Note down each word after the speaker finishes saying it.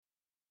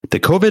The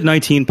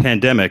COVID-19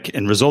 pandemic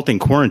and resulting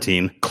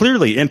quarantine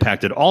clearly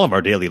impacted all of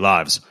our daily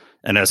lives,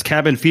 and as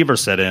cabin fever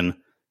set in,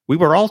 we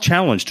were all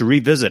challenged to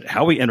revisit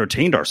how we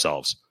entertained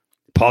ourselves.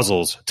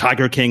 Puzzles,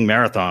 Tiger King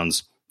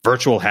marathons,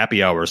 virtual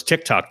happy hours,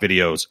 TikTok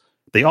videos,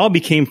 they all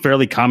became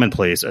fairly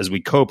commonplace as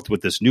we coped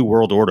with this new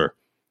world order.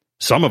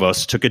 Some of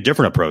us took a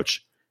different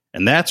approach,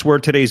 and that's where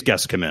today's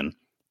guests come in.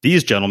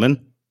 These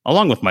gentlemen,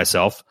 along with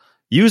myself,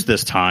 use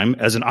this time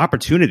as an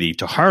opportunity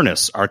to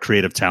harness our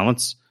creative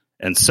talents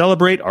and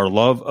celebrate our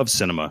love of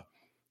cinema.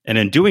 And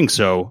in doing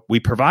so,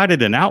 we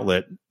provided an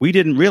outlet we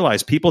didn't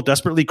realize people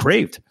desperately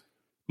craved.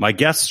 My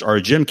guests are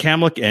Jim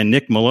Kamlik and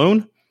Nick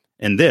Malone,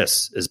 and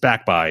this is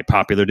Back by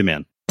Popular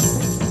Demand.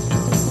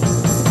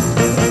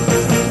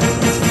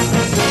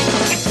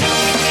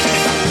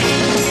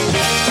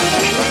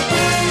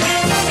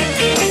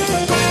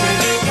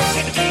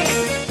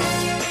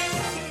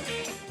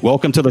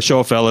 Welcome to the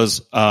show,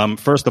 fellas.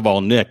 First of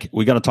all, Nick,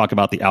 we got to talk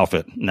about the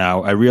outfit.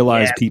 Now, I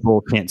realize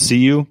people can't see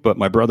you, but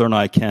my brother and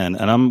I can,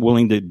 and I'm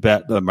willing to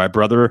bet that my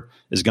brother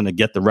is going to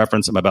get the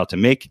reference I'm about to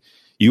make.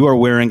 You are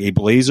wearing a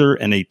blazer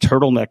and a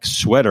turtleneck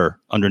sweater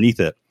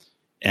underneath it.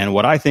 And who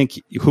I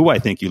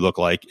think you look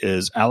like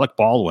is Alec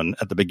Baldwin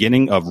at the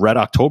beginning of Red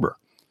October.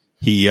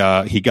 He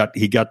got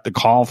the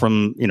call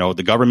from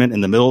the government in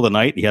the middle of the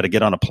night. He had to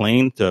get on a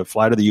plane to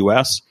fly to the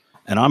U.S.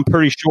 And I'm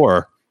pretty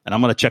sure, and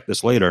I'm going to check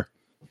this later,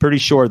 pretty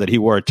sure that he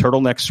wore a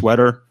turtleneck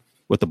sweater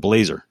with a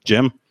blazer.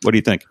 Jim, what do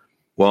you think?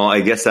 Well,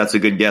 I guess that's a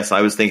good guess. I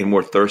was thinking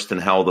more Thurston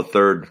Howell III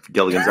for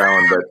Gilligan's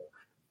Island,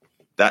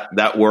 but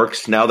that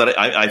works. Now that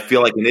I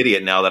feel like an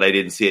idiot now that I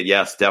didn't see it.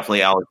 Yes,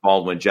 definitely Alec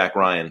Baldwin, Jack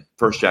Ryan,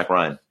 first Jack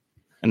Ryan.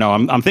 No,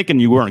 I'm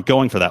thinking you weren't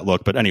going for that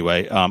look, but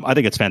anyway, I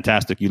think it's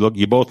fantastic.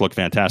 You both look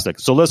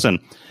fantastic. So listen,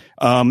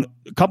 a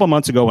couple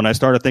months ago when I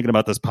started thinking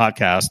about this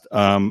podcast,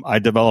 I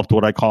developed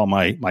what I call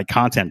my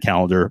content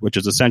calendar, which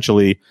is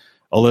essentially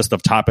a list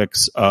of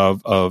topics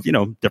of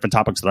different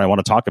topics that I want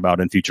to talk about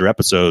in future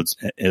episodes,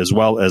 as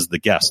well as the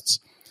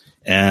guests.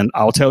 And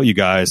I'll tell you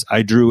guys,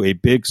 I drew a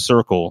big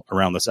circle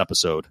around this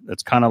episode.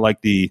 It's kind of like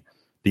the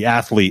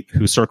athlete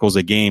who circles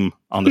a game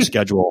on the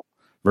schedule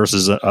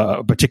versus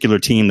a particular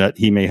team that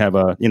he may have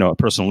a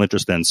personal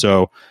interest in.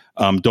 So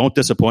don't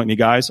disappoint me,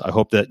 guys. I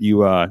hope that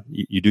you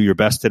do your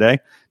best today.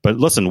 But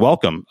listen,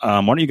 welcome.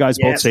 Why don't you guys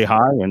both say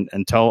hi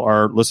and tell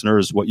our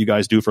listeners what you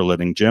guys do for a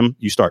living? Jim,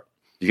 you start.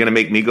 You're going to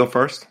make me go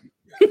first?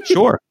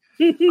 Sure.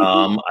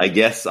 I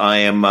guess I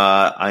am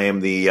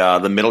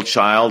the middle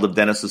child of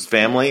Dennis's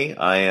family.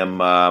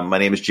 My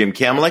name is Jim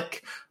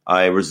Kamlik.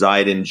 I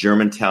reside in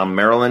Germantown,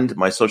 Maryland.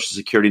 My social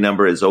security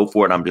number is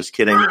 04, and I'm just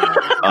kidding.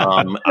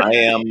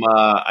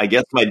 I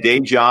guess my day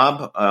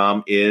job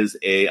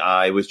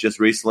I was just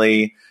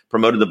recently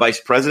promoted to vice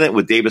president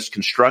with Davis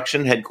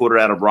Construction, headquartered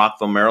out of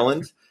Rockville,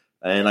 Maryland.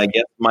 And I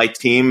guess my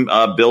team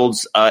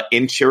builds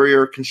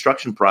interior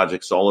construction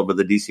projects all over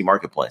the DC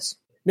marketplace.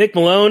 Nick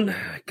Malone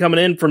coming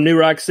in from New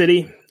Rock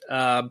City,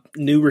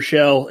 New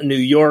Rochelle, New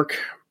York.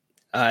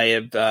 I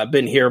have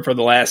been here for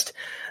the last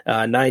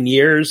 9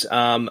 years.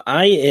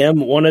 I am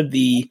one of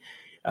the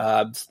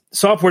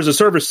software as a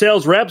service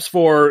sales reps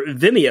for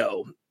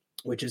Vimeo,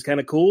 which is kind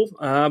of cool.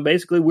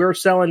 Basically, we're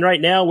selling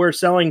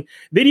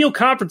video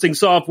conferencing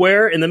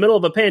software in the middle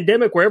of a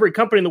pandemic where every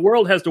company in the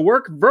world has to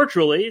work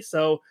virtually.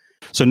 So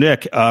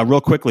Nick,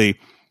 real quickly,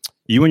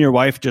 you and your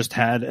wife just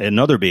had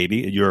another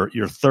baby.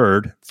 Your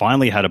third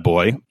finally had a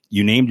boy.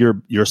 You named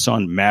your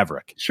son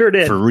Maverick. Sure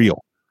did. For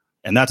real.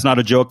 And that's not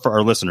a joke for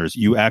our listeners.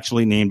 You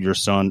actually named your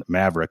son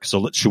Maverick.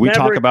 So should we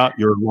talk about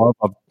your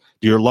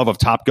love of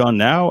Top Gun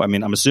now? I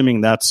mean, I'm assuming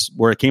that's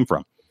where it came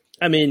from.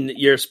 I mean,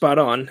 you're spot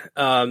on.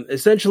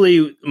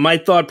 Essentially, my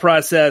thought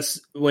process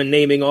when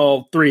naming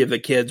all three of the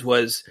kids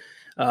was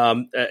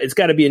it's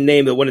got to be a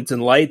name that when it's in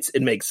lights,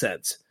 it makes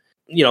sense.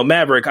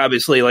 Maverick,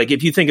 obviously, like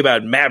if you think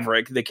about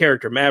Maverick, the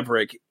character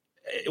Maverick,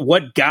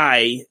 what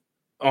guy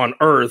on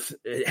earth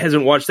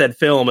hasn't watched that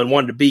film and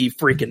wanted to be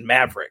freaking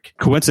Maverick?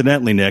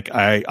 Coincidentally, Nick,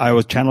 I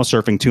was channel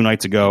surfing 2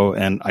 nights ago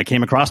and I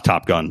came across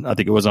Top Gun. I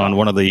think it was on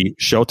one of the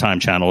Showtime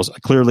channels.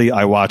 Clearly,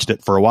 I watched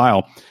it for a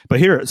while.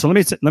 But so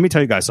let me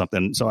tell you guys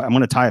something. So I'm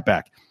going to tie it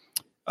back.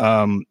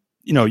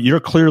 You're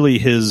clearly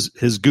his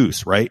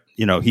goose, right?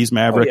 He's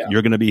Maverick. Oh, yeah.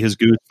 You're going to be his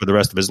goose for the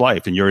rest of his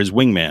life, and you're his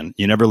wingman.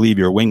 You never leave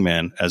your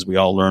wingman, as we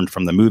all learned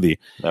from the movie.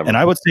 Never. And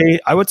I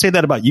would say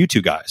that about you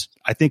two guys.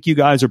 I think you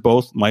guys are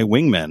both my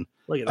wingmen.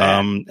 Look at that.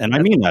 And that's I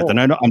mean cool. that.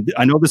 And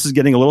I know this is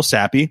getting a little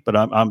sappy, but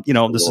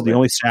this is the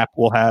only sap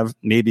we'll have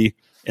maybe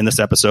in this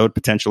episode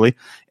potentially.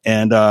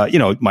 And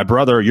my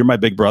brother, you're my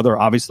big brother.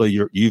 Obviously,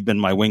 you've been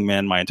my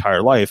wingman my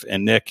entire life,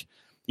 and Nick,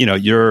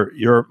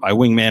 you're my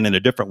wingman in a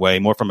different way,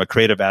 more from a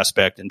creative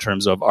aspect in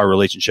terms of our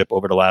relationship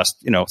over the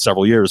last,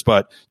 several years.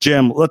 But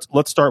Jim,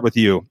 let's start with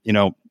you.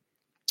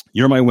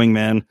 You're my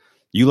wingman.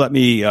 You let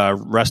me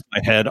rest my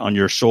head on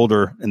your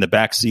shoulder in the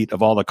back seat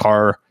of all the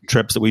car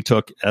trips that we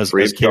took as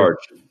kids.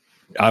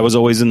 I was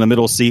always in the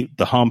middle seat,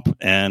 the hump,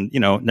 and,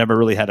 never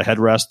really had a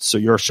headrest. So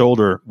your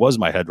shoulder was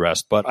my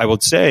headrest. But I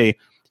would say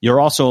you're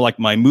also like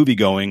my movie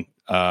going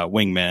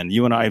wingman.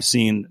 You and I have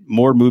seen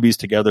more movies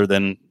together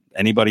than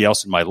anybody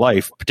else in my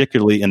life,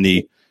 particularly in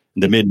the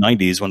mid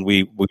 90s when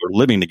we were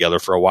living together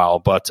for a while.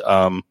 But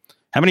how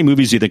many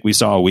movies do you think we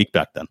saw a week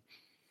back then?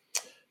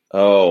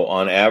 Oh,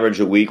 on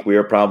average a week, we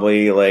were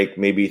probably like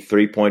maybe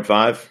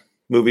 3.5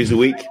 movies a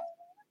week,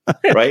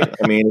 right?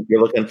 I mean, if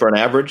you're looking for an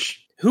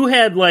average. Who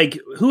had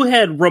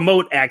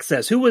remote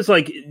access? Who was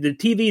like, the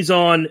TV's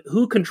on,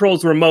 who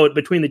controls the remote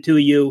between the two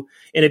of you?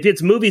 And if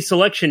it's movie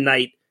selection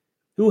night,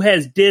 who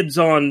has dibs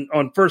on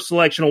first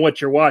selection on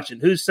what you're watching?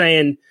 Who's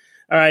saying,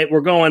 all right,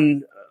 we're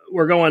going,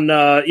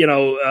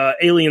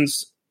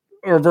 Aliens,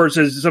 or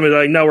versus somebody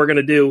like, no, we're going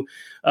to do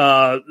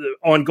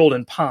On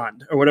Golden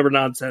Pond or whatever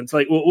nonsense.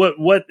 Like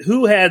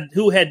who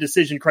had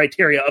decision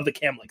criteria of the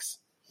Camlix?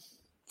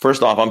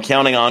 First off, I'm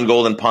counting On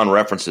Golden Pond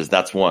references.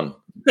 That's one.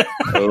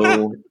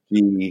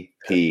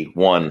 OGP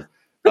one.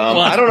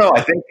 I don't know.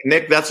 I think,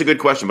 Nick, that's a good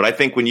question. But I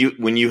think when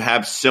you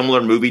have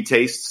similar movie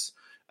tastes,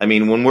 I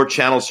mean, when we're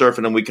channel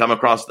surfing and we come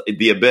across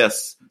the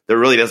abyss, there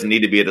really doesn't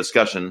need to be a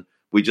discussion.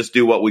 We just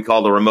do what we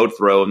call the remote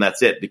throw, and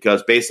that's it.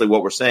 Because basically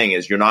what we're saying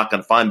is you're not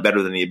going to find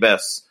better than the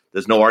abyss.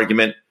 There's no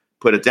argument.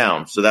 Put it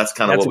down. So that's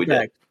kind of what we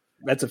did.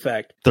 That's a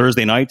fact.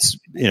 Thursday nights,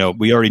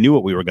 we already knew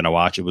what we were going to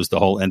watch. It was the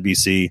whole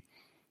NBC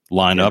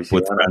lineup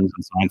with Friends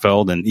and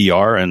Seinfeld and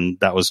ER, and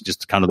that was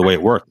just kind of the way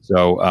it worked.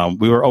 So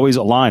we were always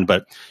aligned.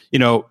 But,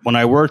 when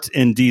I worked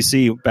in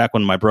D.C., back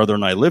when my brother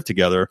and I lived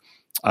together,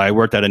 I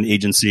worked at an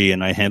agency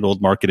and I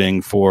handled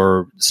marketing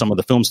for some of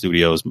the film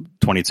studios,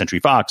 20th Century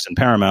Fox and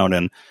Paramount.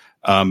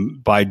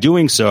 And by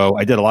doing so,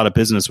 I did a lot of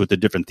business with the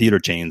different theater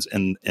chains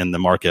in the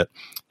market.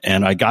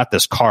 And I got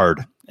this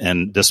card.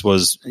 And this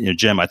was,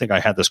 Jim, I think I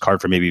had this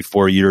card for maybe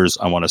 4 years,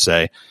 I want to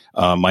say.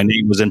 My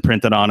name was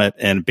imprinted on it.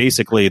 And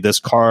basically this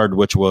card,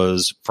 which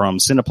was from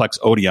Cineplex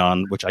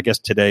Odeon, which I guess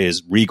today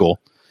is Regal,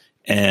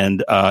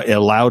 and it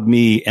allowed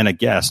me and a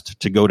guest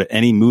to go to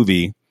any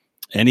movie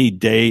any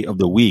day of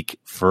the week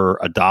for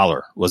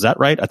 $1. Was that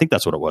right? I think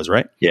that's what it was,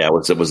 right? Yeah, it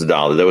was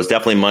 $1. There was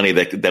definitely money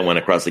that went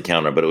across the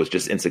counter, but it was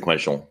just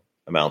insequential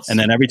amounts. And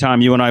then every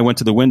time you and I went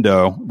to the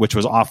window, which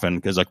was often,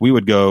 because like we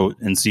would go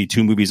and see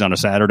 2 movies on a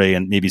Saturday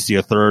and maybe see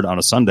a third on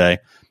a Sunday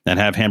and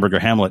have Hamburger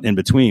Hamlet in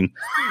between.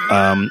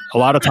 A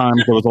lot of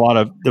times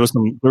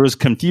there was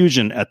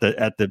confusion at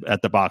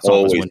the box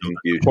office window.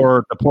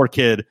 The poor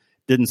kid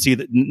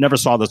never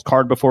saw this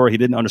card before. He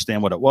didn't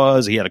understand what it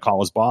was. He had to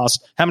call his boss.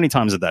 How many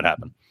times did that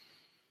happen?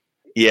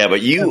 Yeah,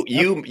 but you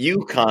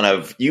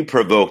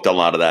provoked a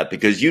lot of that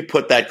because you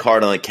put that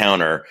card on the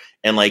counter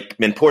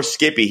and poor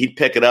Skippy, he'd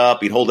pick it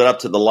up, he'd hold it up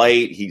to the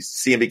light, he'd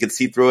see if he could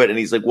see through it, and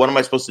he's like, what am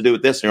I supposed to do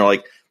with this? And you're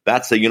like,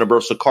 that's a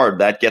universal card,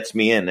 that gets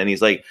me in. And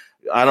he's like,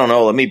 I don't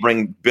know, let me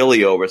bring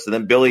Billy over. So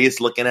then Billy is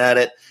looking at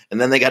it, and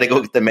then they got to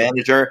go get the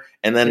manager,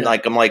 and then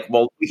I'm like,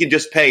 well, we can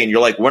just pay. And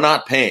you're like, we're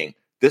not paying.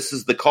 This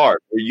is the card.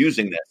 We're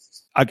using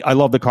this. I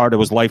love the card. It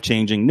was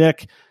life-changing.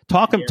 Nick,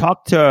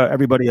 talk to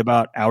everybody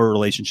about our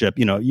relationship.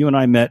 You and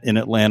I met in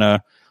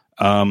Atlanta.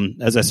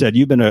 As I said,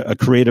 you've been a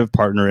creative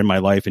partner in my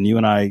life, and you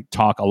and I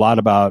talk a lot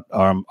about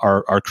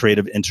our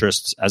creative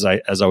interests, as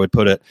I would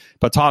put it.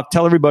 But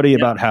tell everybody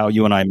about how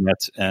you and I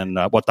met and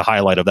what the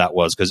highlight of that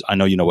was, because I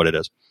know you know what it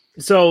is.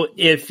 So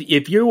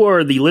if you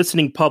are the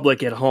listening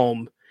public at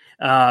home,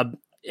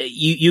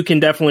 you can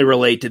definitely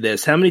relate to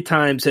this. How many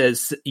times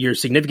has your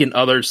significant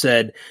other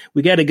said,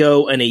 we got to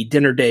go on a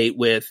dinner date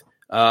with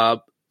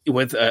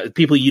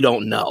people you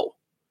don't know?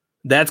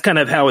 That's kind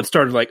of how it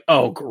started. Like,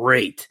 oh,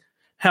 great.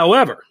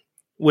 However,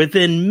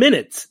 within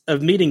minutes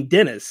of meeting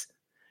Dennis,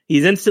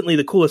 he's instantly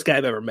the coolest guy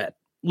I've ever met.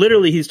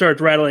 Literally, he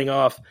starts rattling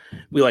off,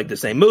 we like the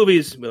same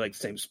movies, we like the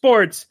same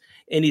sports.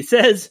 And he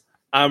says,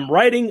 I'm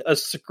writing a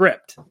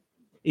script.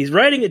 He's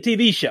writing a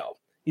TV show.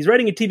 He's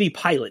writing a TV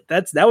pilot.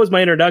 That was my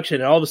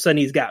introduction, and all of a sudden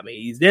he's got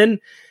me. He's in.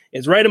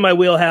 It's right in my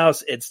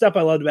wheelhouse. It's stuff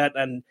I loved about,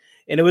 and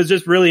it was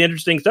just really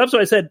interesting stuff. So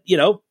I said,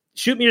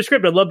 shoot me your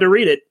script. I'd love to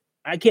read it.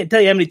 I can't tell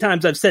you how many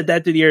times I've said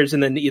that through the years,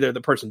 and then either the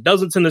person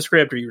doesn't send the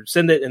script, or you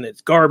send it and it's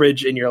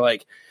garbage, and you're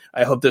like,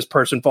 I hope this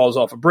person falls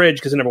off a bridge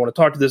because I never want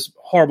to talk to this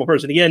horrible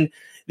person again.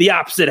 The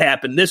opposite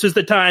happened. This was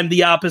the time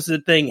the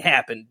opposite thing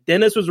happened.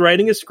 Dennis was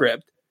writing a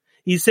script.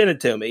 He sent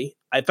it to me.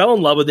 I fell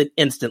in love with it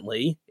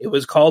instantly. It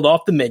was called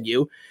off the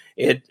menu.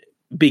 It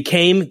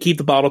became Keep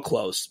the Bottle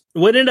Close.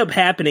 What ended up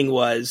happening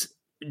was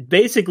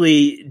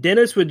basically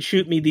Dennis would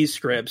shoot me these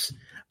scripts.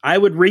 I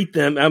would read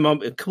them. I'm a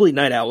complete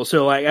night owl.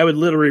 So I would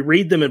literally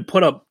read them and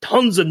put up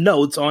tons of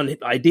notes on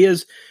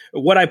ideas,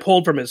 what I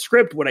pulled from his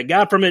script, what I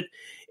got from it.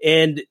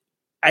 And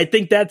I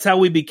think that's how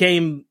we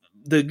became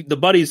the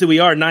buddies that we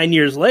are 9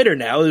 years later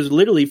now, is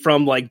literally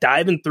from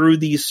diving through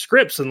these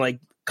scripts and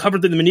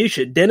covered through the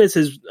minutia. Dennis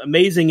is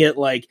amazing at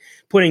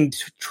putting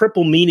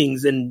triple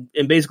meanings in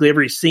basically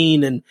every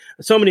scene, and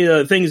so many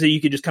other things that you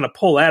could just kind of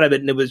pull out of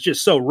it. And it was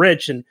just so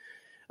rich. And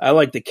I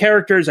like the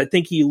characters. I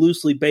think he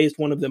loosely based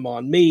one of them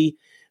on me.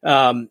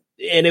 And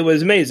it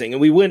was amazing. And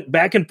we went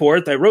back and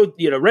forth. I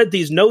read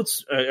these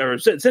notes or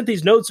sent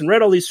these notes and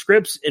read all these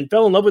scripts and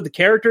fell in love with the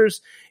characters.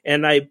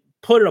 And I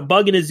put a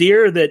bug in his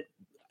ear that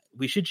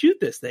we should shoot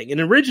this thing. And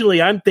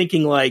originally I'm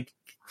thinking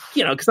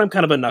because I'm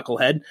kind of a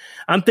knucklehead,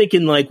 I'm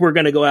thinking we're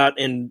going to go out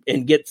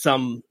and get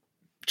some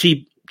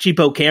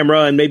cheapo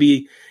camera and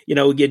maybe,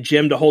 we get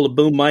Jim to hold a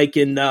boom mic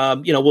and,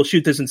 we'll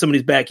shoot this in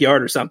somebody's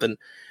backyard or something.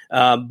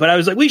 But I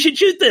was like, we should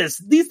shoot this.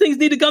 These things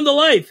need to come to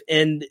life.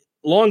 And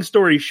long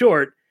story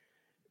short,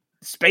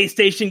 Space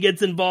Station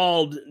gets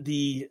involved.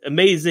 The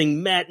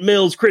amazing Matt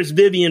Mills, Chris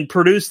Vivian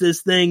produced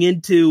this thing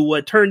into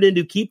what turned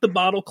into Keep the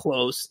Bottle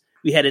Close.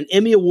 We had an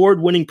Emmy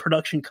Award-winning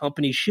production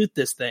company shoot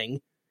this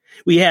thing.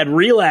 We had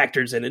real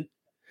actors in it.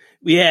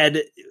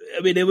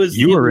 It was...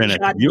 You were in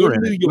it. You were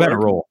in it. You had a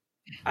role.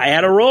 I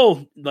had a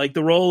role, like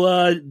the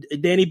role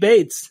Danny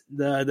Bates,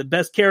 the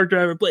best character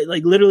I ever played.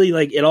 Like literally,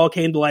 like it all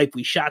came to life.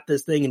 We shot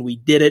this thing and we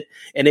did it.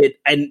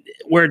 And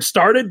where it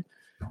started,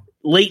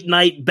 late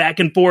night back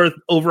and forth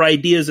over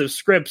ideas of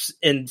scripts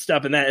and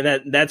stuff, and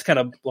that's kind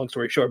of long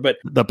story short. But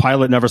the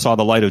pilot never saw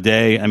the light of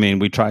day. I mean,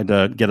 we tried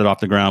to get it off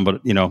the ground,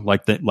 but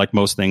like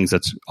most things,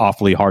 it's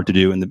awfully hard to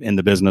do in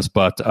the business.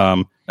 But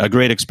a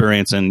great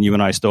experience, and you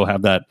and I still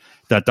have that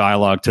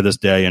dialogue to this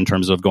day in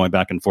terms of going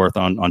back and forth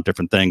on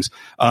different things.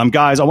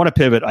 Guys, I want to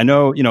pivot. I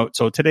know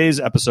so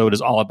today's episode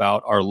is all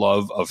about our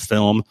love of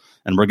film,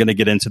 and we're going to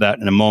get into that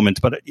in a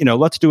moment. But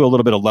let's do a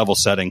little bit of level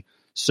setting.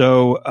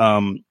 So.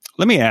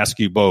 Let me ask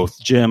you both.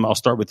 Jim, I'll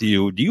start with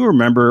you. Do you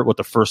remember what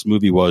the first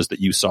movie was that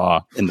you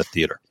saw in the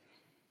theater?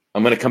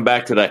 I'm going to come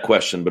back to that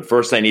question, but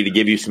first I need to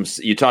give you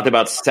you talked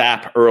about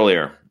sap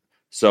earlier.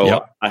 So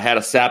yep. I had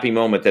a sappy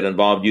moment that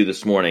involved you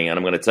this morning, and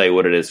I'm going to tell you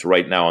what it is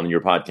right now on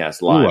your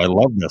podcast live. Ooh,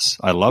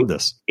 I love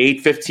this.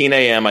 8:15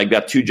 a.m. I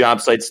got 2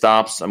 job site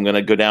stops. I'm going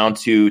to go down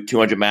to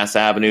 200 Mass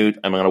Avenue.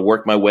 I'm going to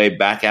work my way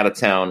back out of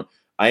town.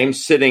 I am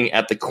sitting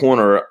at the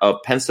corner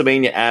of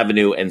Pennsylvania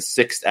Avenue and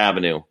 6th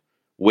Avenue,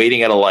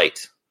 waiting at a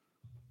light.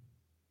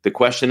 The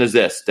question is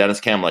this, Dennis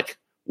Kamlik,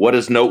 what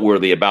is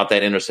noteworthy about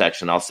that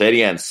intersection? I'll say it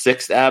again,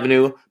 6th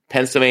Avenue,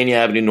 Pennsylvania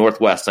Avenue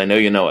Northwest. I know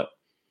you know it.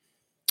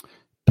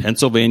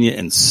 Pennsylvania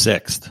and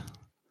 6th.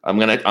 I'm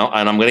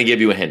gonna give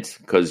you a hint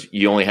because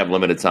you only have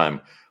limited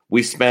time.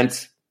 We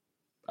spent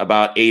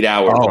about 8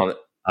 hours on it.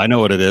 I know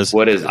what it is.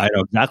 What is it? I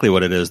know exactly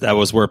what it is. That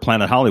was where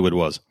Planet Hollywood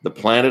was. The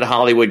Planet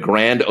Hollywood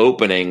grand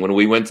opening when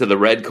we went to the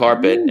red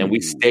carpet. Ooh. And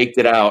we staked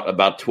it out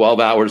about 12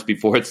 hours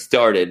before it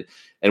started.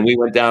 And we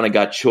went down and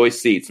got choice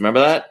seats.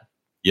 Remember that?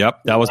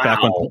 Yep. That was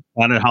back when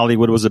Planet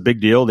Hollywood was a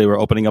big deal. They were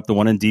opening up the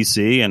one in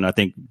D.C., and I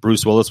think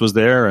Bruce Willis was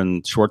there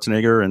and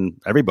Schwarzenegger and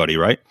everybody,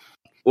 right?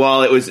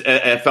 Well,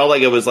 it felt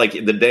like it was like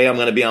the day I'm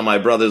going to be on my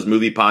brother's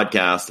movie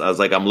podcast. I was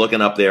like, I'm looking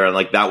up there and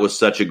like, that was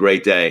such a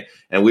great day.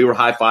 And we were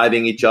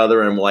high-fiving each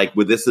other and like,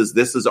 this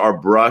is our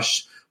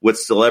brush with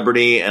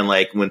celebrity. And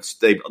like when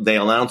they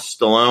announced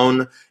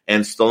Stallone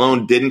and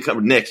Stallone didn't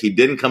come, Nick, he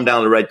didn't come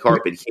down the red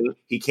carpet.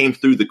 He came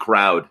through the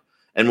crowd.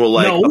 And we're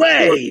like, no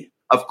way.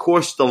 Of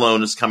course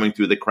Stallone is coming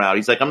through the crowd.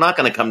 He's like, I'm not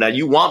going to come down.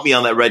 You want me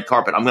on that red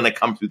carpet. I'm going to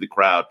come through the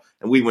crowd.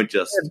 And we went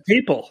just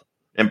people.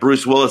 And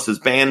Bruce Willis's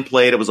band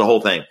played. It was a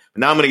whole thing. But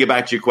now I'm going to get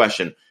back to your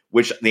question,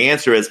 which the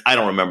answer is I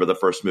don't remember the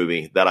first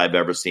movie that I've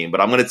ever seen. But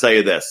I'm going to tell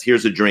you this.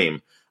 Here's a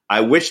dream.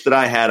 I wish that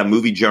I had a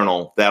movie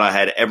journal, that I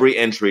had every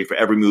entry for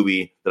every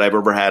movie that I've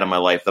ever had in my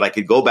life, that I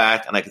could go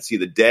back and I could see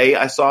the day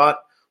I saw it,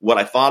 what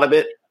I thought of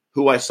it,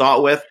 who I saw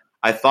it with.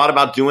 I thought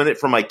about doing it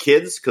for my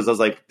kids because I was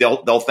like,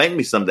 they'll thank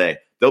me someday.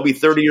 They'll be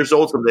 30 years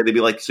old someday. They'll be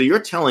like, so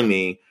you're telling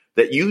me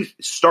that you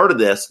started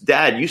this,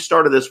 Dad, you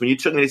started this when you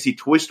took me to see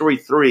Toy Story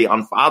 3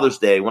 on Father's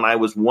Day when I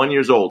was 1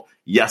 year old.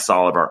 Yes,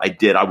 Oliver, I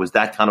did. I was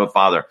that kind of a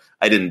father.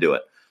 I didn't do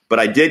it. But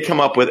I did come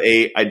up with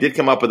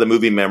a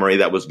movie memory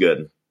that was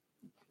good.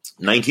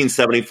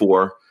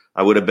 1974,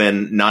 I would have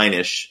been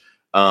 9-ish.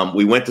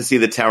 We went to see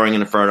the Towering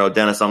Inferno.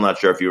 Dennis, I'm not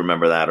sure if you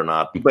remember that or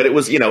not, but it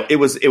was,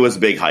 it was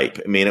big hype.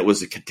 I mean, it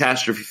was a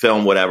catastrophe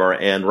film, whatever.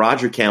 And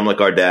Roger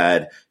Kamlik, our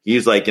dad,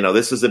 he's like,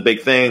 this is a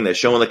big thing. They're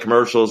showing the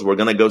commercials. We're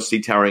going to go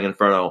see Towering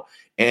Inferno.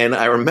 And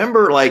I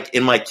remember like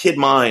in my kid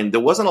mind,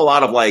 there wasn't a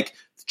lot of like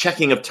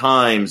checking of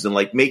times and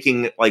like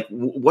making like,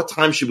 what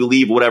time should we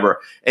leave, whatever.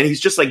 And he's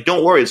just like,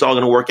 don't worry, it's all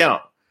going to work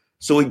out.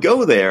 So we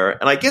go there.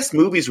 And I guess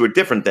movies were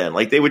different then.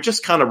 Like they would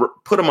just kind of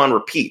put them on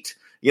repeat.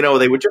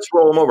 They would just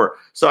roll them over.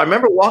 So I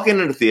remember walking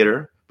into the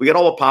theater. We got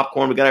all the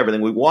popcorn. We got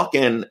everything. We walk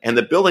in, and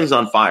the building's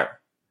on fire.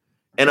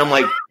 And I'm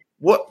like,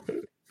 what?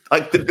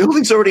 Like, the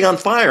building's already on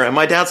fire. And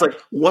my dad's like,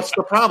 what's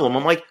the problem?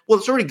 I'm like, well,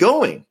 it's already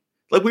going.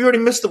 Like, we already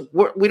missed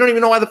we don't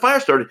even know why the fire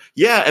started.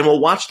 Yeah, and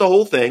we'll watch the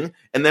whole thing.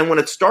 And then when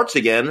it starts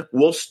again,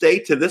 we'll stay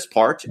to this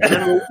part, and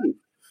then we'll leave.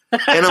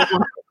 And I'm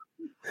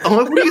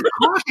like, what are you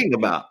talking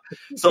about?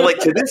 So, like,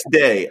 to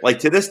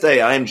this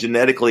day, I am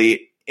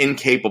genetically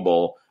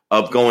incapable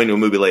of going to a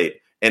movie late.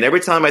 And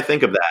every time I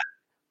think of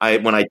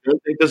that, when I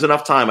don't think there's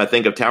enough time, I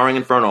think of Towering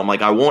Inferno. I'm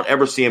like, I won't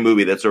ever see a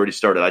movie that's already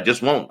started. I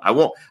just won't. I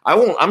won't.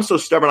 I'm so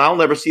stubborn. I'll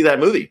never see that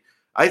movie.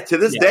 To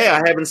this day,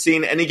 I haven't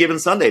seen Any Given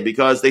Sunday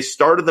because they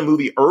started the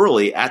movie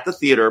early at the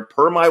theater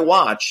per my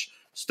watch.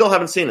 Still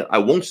haven't seen it. I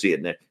won't see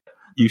it, Nick.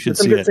 You should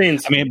see it.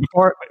 Scenes. I mean,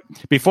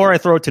 before I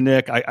throw it to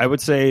Nick, I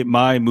would say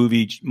my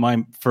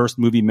first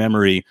movie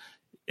memory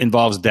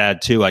involves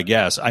Dad too, I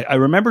guess. I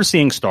remember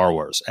seeing Star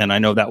Wars, and I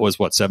know that was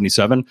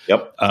 77.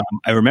 Yep.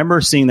 I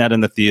remember seeing that in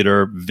the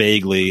theater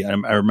vaguely.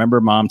 I remember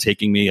Mom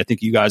taking me. I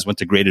think you guys went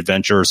to Great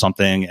Adventure or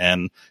something,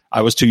 and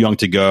I was too young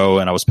to go,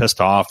 and I was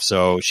pissed off,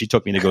 so she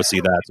took me to go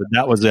see that. So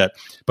that was it.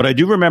 But I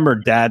do remember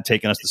Dad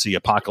taking us to see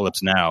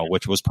Apocalypse Now,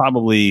 which was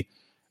probably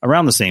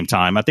around the same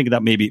time. I think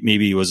that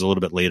maybe it was a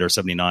little bit later,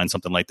 79,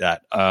 something like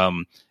that.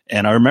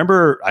 And I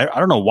remember, I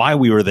don't know why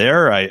we were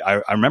there.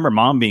 I remember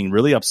Mom being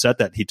really upset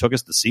that he took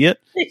us to see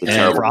it,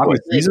 and for obvious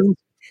reasons.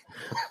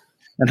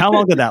 And how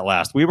long did that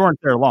last? We weren't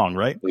there long,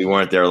 right? We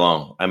weren't there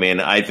long. I mean,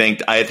 I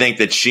think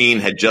that Sheen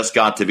had just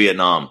got to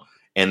Vietnam,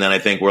 and then I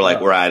think we're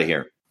out of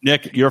here.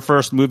 Nick, your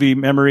first movie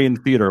memory in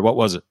the theater, what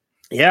was it?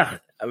 Yeah,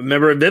 I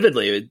remember it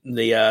vividly.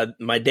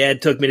 My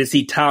dad took me to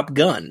see Top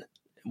Gun,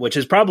 which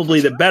is probably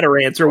the better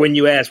answer when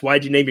you ask,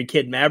 why'd you name your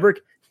kid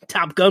Maverick?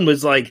 Top Gun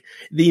was like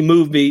the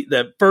movie,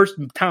 the first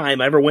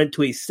time I ever went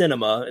to a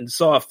cinema and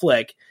saw a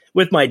flick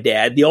with my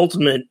dad.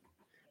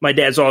 My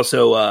dad's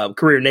also a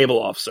career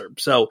naval officer.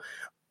 So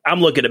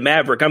I'm looking at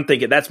Maverick. I'm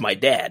thinking, that's my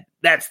dad.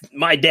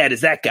 My dad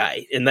is that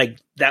guy. And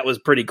that was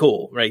pretty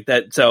cool, right?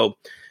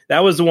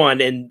 That was the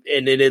one, and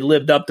it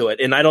lived up to it.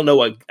 And I don't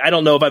know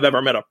if I've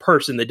ever met a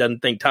person that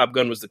doesn't think Top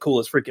Gun was the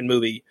coolest freaking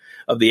movie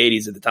of the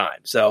 80s at the time.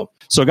 So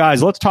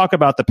guys, let's talk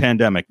about the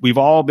pandemic. We've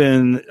all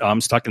been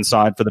stuck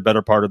inside for the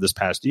better part of this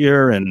past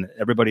year, and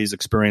everybody's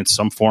experienced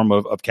some form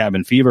of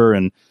cabin fever.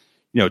 And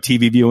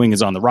TV viewing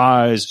is on the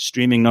rise,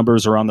 streaming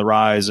numbers are on the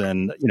rise,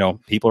 and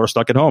people are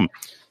stuck at home.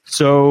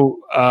 So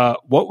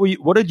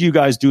what did you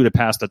guys do to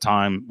pass the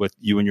time with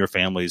you and your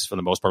families for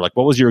the most part? Like,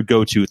 what was your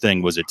go-to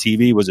thing? Was it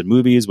TV? Was it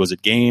movies? Was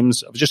it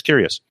games? I was just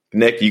curious.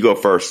 Nick, you go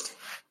first.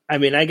 I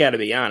mean, I got to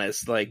be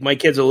honest. Like, my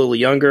kid's a little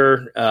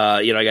younger.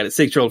 I got a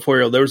 6-year-old,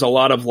 4-year-old. There was a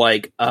lot of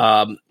let's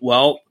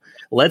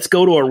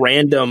go to a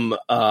random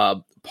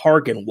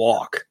park and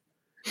walk.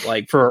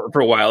 Like for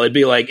a while, it'd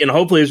be like, and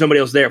hopefully there's nobody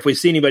else there. If we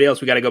see anybody else,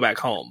 we got to go back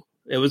home.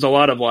 It was a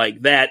lot of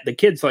like that. The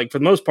kids, like, for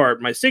the most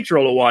part, my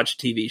 6-year-old will watch a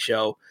TV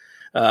show.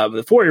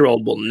 The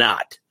 4-year-old will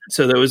not.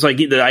 So there was like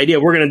the idea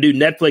we're going to do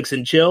Netflix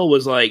and chill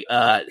was like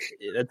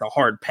that's a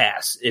hard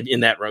pass in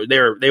that road.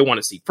 They want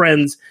to see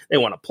friends, they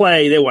want to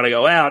play, they want to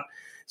go out.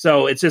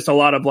 So it's just a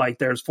lot of like,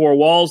 there's 4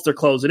 walls, they're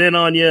closing in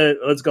on you.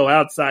 Let's go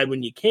outside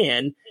when you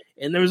can.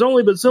 And there's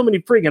only but so many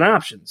freaking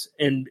options.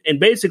 And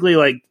basically,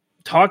 like,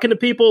 talking to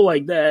people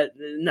like that,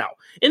 no.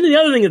 And then the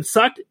other thing that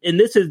sucked, and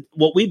this is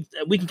what we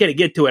can kind of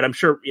get to it. I'm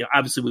sure,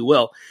 obviously we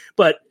will.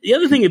 But the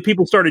other thing that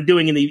people started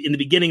doing in the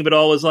beginning of it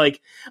all was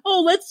like,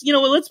 oh, let's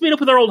meet up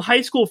with our old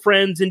high school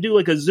friends and do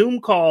like a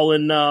Zoom call,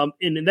 and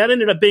that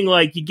ended up being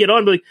like, you get on,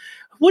 and be like,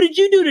 what did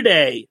you do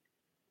today?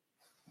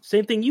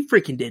 Same thing you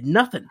freaking did.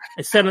 Nothing.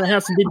 I sat in the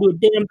house and didn't do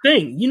a damn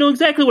thing. You know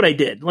exactly what I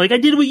did. Like, I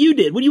did what you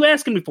did. What are you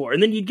asking me for?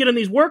 And then you'd get on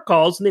these work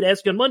calls and they'd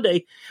ask you on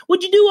Monday,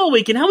 what'd you do all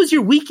weekend? How was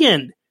your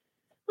weekend?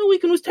 My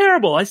weekend was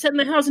terrible. I sat in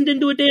the house and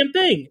didn't do a damn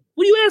thing.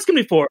 What are you asking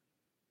me for?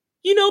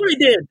 You know what I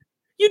did.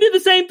 You did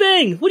the same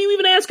thing. What are you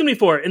even asking me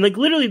for? And like,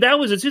 literally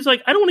it's just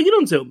like, I don't want to get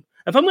on Zoom.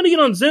 If I'm going to get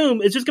on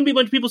Zoom, it's just going to be a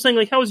bunch of people saying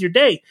like, how was your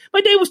day? My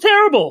day was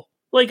terrible.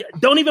 Like,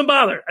 don't even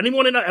bother. I didn't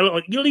want to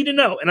know. You don't need to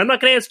know. And I'm not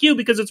going to ask you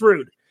because it's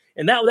rude.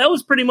 And that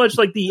was pretty much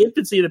like the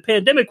infancy of the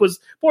pandemic, was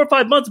 4 or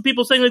 5 months of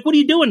people saying like, what are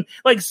you doing?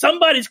 Like,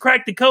 somebody's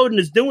cracked the code and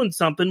is doing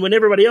something when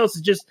everybody else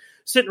is just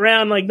sitting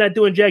around like not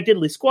doing jack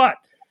diddly squat.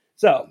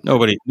 So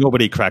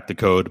nobody cracked the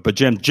code. But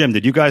Jim,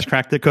 did you guys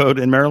crack the code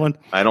in Maryland?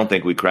 I don't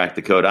think we cracked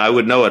the code. I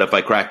would know it if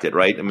I cracked it,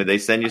 right? I mean, they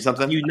send you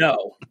something. Yeah,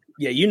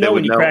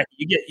 when you crack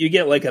it, you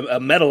get like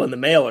a medal in the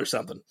mail or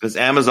something. Because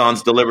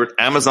Amazon's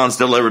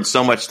delivered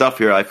so much stuff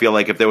here. I feel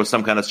like if there was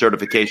some kind of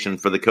certification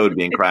for the code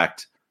being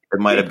cracked, it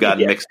might have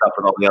gotten mixed up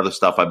with all the other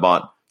stuff I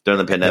bought during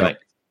the pandemic.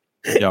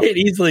 Yep. It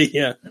easily,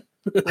 yeah.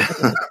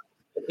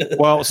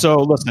 Well, so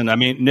listen, I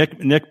mean,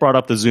 Nick brought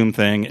up the Zoom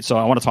thing, so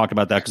I want to talk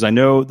about that because I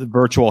know the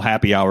virtual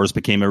happy hours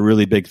became a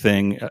really big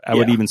thing. I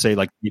would even say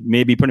like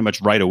maybe pretty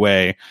much right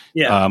away.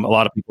 Yeah. A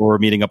lot of people were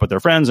meeting up with their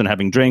friends and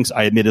having drinks.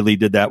 I admittedly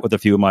did that with a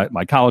few of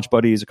my college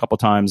buddies a couple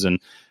times. And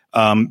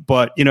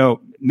but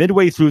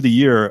midway through the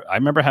year, I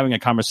remember having a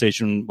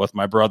conversation with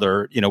my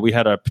brother. We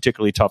had a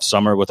particularly tough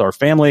summer with our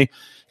family.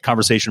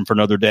 Conversation for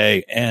another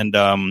day. And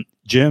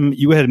Jim,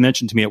 you had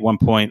mentioned to me at one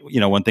point,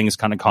 when things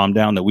kind of calmed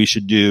down, that we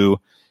should do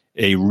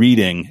a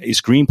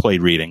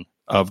screenplay reading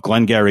of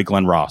Glengarry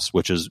Glen Ross,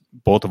 which is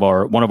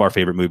one of our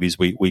favorite movies.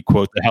 We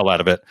quote the hell out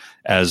of it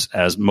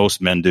as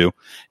most men do.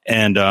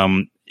 And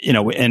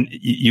and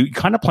you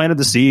kind of planted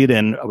the seed,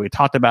 and we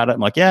talked about it. I'm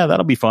like, yeah,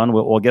 that'll be fun.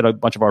 We'll get a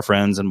bunch of our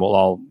friends and we'll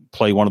all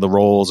play one of the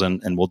roles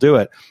and we'll do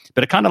it.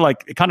 But it kind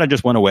of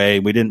just went away.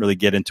 We didn't really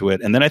get into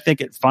it. And then I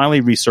think it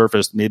finally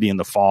resurfaced maybe in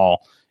the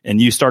fall,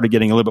 and you started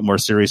getting a little bit more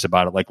serious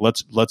about it. Like,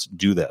 let's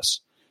do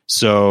this.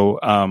 So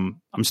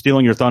I'm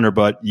stealing your thunder,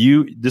 but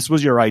this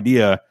was your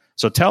idea.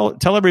 So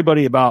tell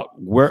everybody about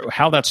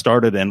how that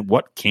started and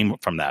what came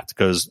from that,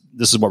 because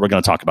this is what we're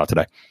going to talk about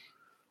today.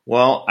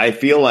 Well, I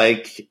feel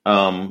like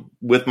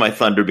with my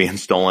thunder being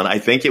stolen, I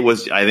think it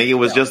was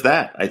just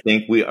that. I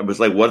think I was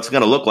like, what's it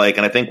going to look like?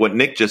 And I think what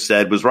Nick just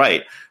said was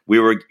right.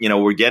 We're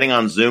getting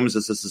on Zooms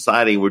as a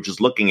society. We're just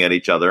looking at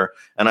each other.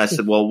 And I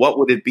said, well, what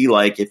would it be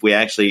like if we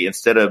actually,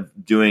 instead of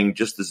doing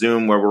just the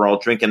Zoom where we're all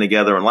drinking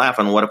together and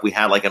laughing, what if we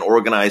had like an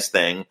organized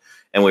thing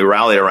and we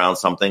rallied around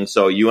something?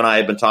 So you and I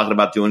have been talking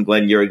about doing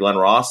Glengarry Glen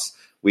Ross.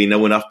 We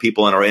know enough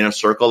people in our inner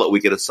circle that we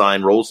could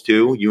assign roles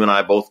to. You and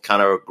I both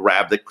kind of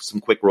grabbed some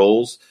quick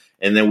roles,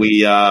 and then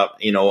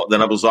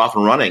then I was off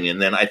and running.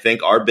 And then I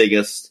think our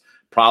biggest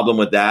problem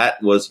with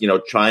that was,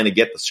 trying to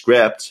get the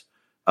script,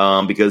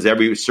 because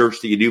every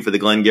search that you do for the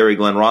Glengarry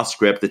Glen Ross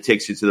script, it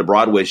takes you to the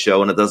Broadway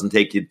show, and it doesn't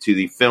take you to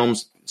the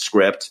film's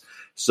script.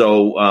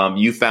 So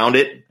you found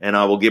it, and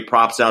I will give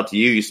props out to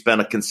you. You spent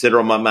a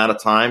considerable amount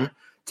of time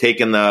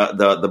taking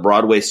the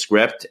Broadway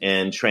script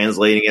and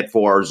translating it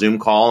for our Zoom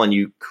call, and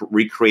you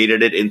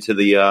recreated it into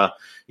the,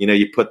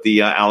 you put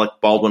the Alec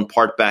Baldwin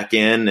part back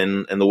in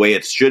and the way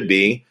it should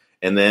be.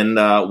 And then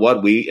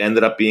we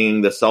ended up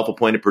being the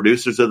self-appointed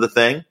producers of the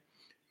thing.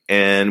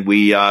 And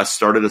we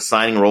started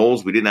assigning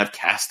roles. We didn't have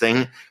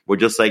casting. We're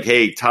just like,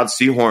 hey, Todd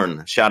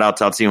Sehorn, shout out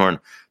Todd Sehorn.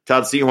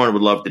 Todd Sehorn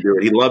would love to do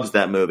it. He loves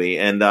that movie.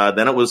 And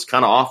then it was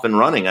kind of off and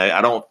running. I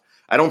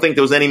don't think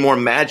there was any more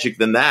magic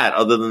than that,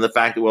 other than the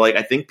fact that we're like,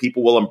 I think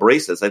people will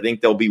embrace us. I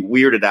think they'll be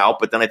weirded out.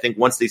 But then I think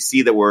once they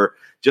see that we're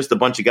just a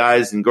bunch of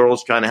guys and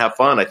girls trying to have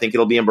fun, I think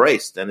it'll be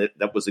embraced. And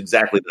that was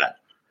exactly that.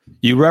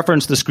 You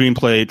referenced the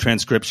screenplay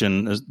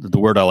transcription, is the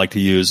word I like to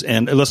use.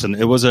 And listen,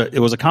 it was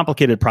a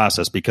complicated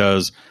process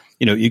because,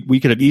 we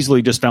could have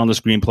easily just found the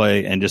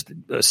screenplay and just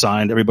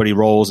assigned everybody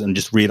roles and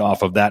just read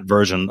off of that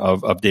version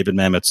of David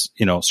Mamet's,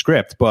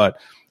 script. But,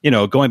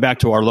 going back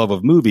to our love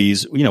of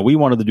movies, we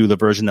wanted to do the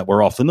version that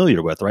we're all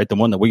familiar with, right? The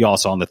one that we all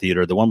saw in the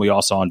theater, the one we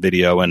all saw on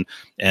video.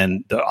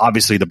 And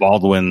obviously the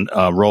Baldwin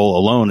role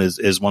alone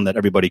is one that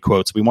everybody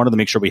quotes. We wanted to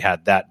make sure we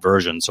had that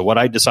version. So what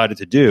I decided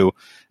to do,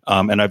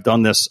 and I've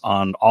done this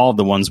on all of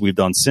the ones we've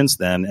done since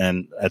then,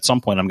 and at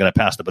some point I'm going to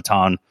pass the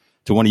baton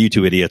to one of you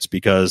two idiots,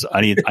 because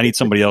I need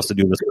somebody else to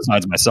do this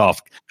besides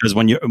myself. Because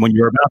when you're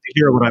about to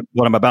hear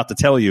what I'm about to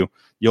tell you,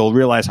 you'll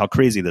realize how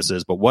crazy this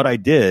is. But what I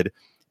did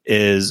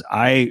is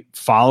I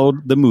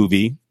followed the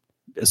movie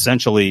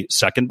essentially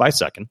second by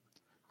second,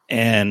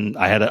 and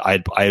I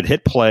had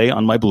hit play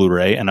on my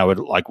Blu-ray, and I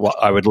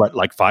would let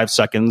like 5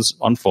 seconds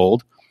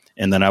unfold,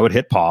 and then I would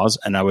hit pause,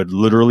 and I would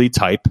literally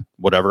type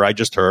whatever I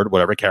just heard,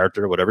 whatever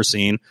character, whatever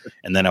scene,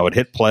 and then I would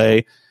hit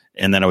play.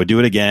 And then I would do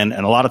it again.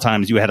 And a lot of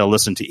times you had to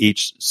listen to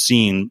each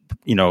scene,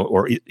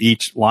 or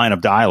each line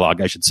of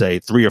dialogue, I should say,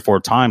 3 or 4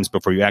 times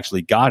before you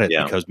actually got it,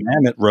 because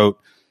Mamet wrote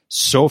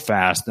so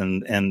fast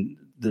and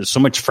there's so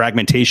much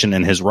fragmentation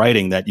in his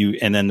writing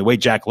and then the way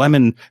Jack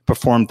Lemmon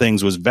performed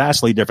things was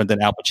vastly different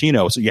than Al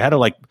Pacino. So you had to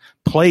like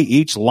play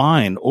each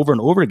line over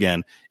and over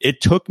again.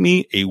 It took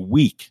me a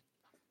week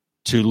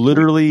to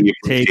literally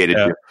take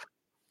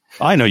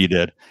I know you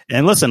did.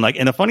 And listen,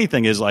 and the funny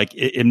thing is,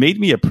 it made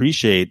me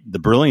appreciate the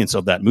brilliance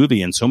of that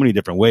movie in so many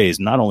different ways.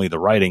 Not only the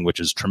writing,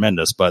 which is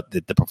tremendous, but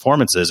the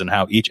performances and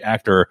how each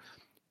actor,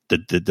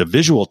 the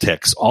visual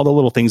tics, all the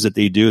little things that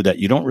they do that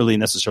you don't really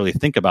necessarily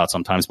think about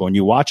sometimes. But when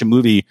you watch a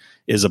movie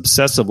as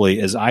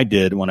obsessively as I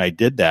did when I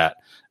did that,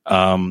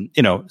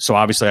 so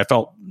obviously I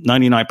felt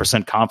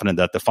 99% confident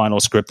that the final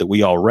script that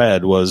we all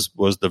read was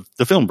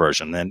the film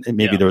version, and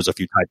maybe there was a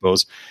few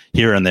typos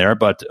here and there,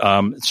 but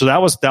so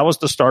that was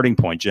the starting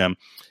point, Jim.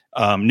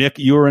 Nick,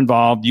 you were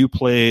involved. You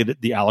played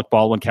the Alec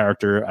Baldwin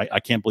character. I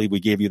can't believe we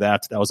gave you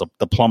that. That was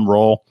the plum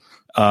role.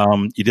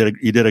 You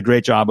did a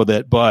great job with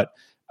it, but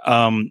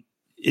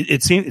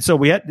it seemed so.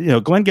 We had,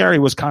 Glengarry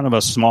was kind of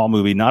a small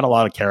movie, not a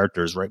lot of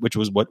characters, right? Which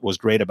was what was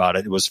great about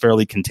it. It was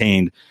fairly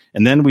contained.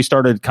 And then we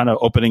started kind of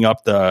opening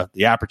up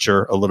the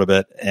aperture a little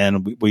bit,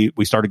 and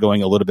we started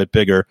going a little bit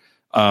bigger.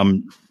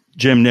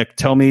 Jim, Nick,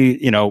 tell me,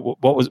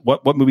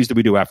 what movies did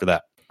we do after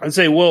that? I'd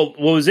say, well,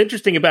 what was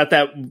interesting about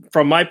that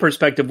from my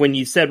perspective, when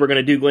you said we're going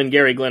to do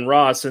Glengarry Glen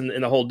Ross and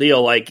the whole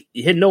deal,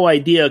 you had no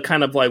idea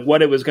kind of like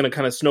what it was going to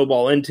kind of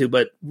snowball into.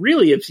 But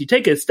really, if you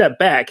take a step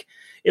back,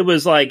 it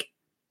was like,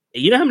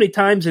 you know how many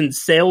times in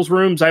sales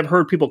rooms I've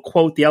heard people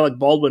quote the Alec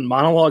Baldwin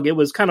monologue? It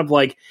was kind of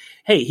like,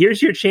 hey,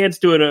 here's your chance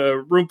to, in a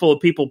room full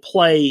of people,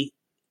 play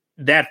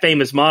that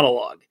famous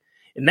monologue.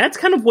 And that's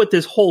kind of what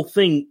this whole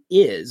thing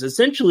is.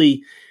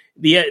 Essentially,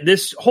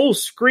 this whole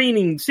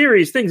screening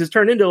series things has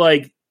turned into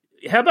like,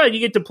 how about you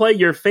get to play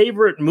your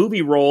favorite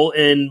movie role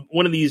in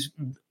one of these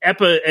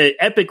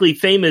epically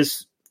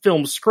famous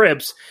film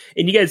scripts,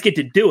 and you guys get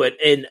to do it.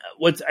 And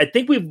what I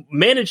think we've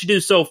managed to do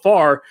so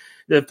far,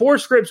 the 4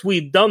 scripts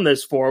we've done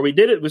this for, we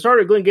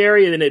started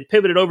Glengarry, and then it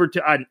pivoted over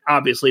to,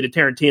 obviously, to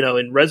Tarantino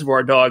and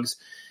Reservoir Dogs.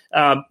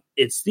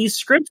 It's these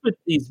scripts with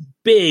these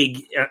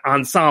big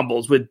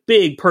ensembles, with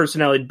big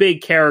personality,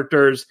 big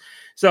characters.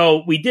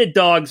 So we did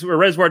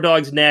Reservoir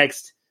Dogs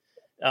next.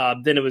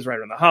 Then it was right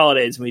around the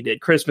holidays, and we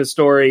did Christmas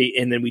Story,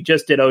 and then we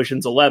just did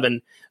Ocean's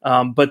 11.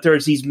 But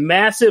there's these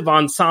massive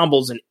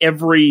ensembles in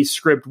every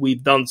script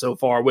we've done so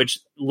far, which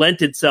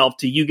lent itself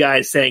to you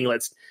guys saying,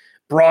 let's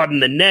broaden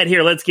the net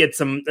here. Let's get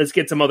some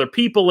other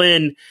people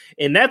in.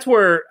 And that's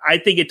where I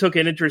think it took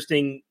an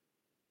interesting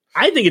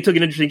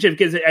shift,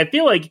 because I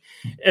feel like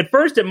at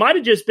first it might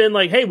have just been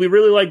like, hey, we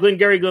really like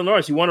Glengarry Glen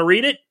Ross. You want to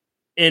read it?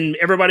 And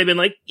everybody been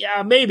like,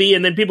 yeah, maybe.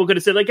 And then people could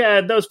have said like,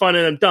 that was fun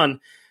and I'm done.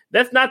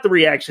 That's not the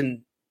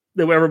reaction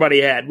that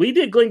everybody had. We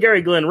did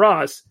Glengarry Glen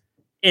Ross,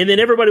 and then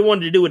everybody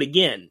wanted to do it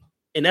again.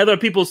 And other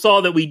people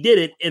saw that we did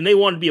it, and they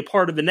wanted to be a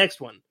part of the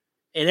next one.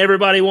 And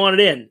everybody wanted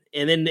in.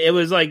 And then it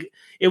was like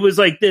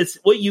this.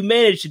 What you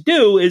managed to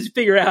do is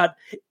figure out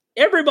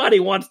everybody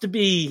wants to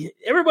read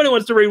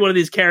one of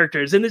these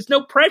characters, and there's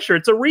no pressure.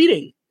 It's a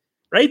reading,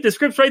 right? The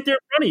script's right there in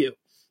front of you.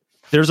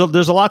 There's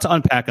a lot to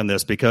unpack on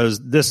this, because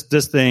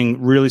this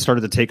thing really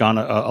started to take on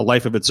a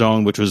life of its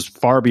own, which was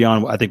far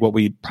beyond, I think, what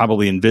we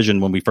probably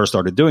envisioned when we first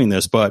started doing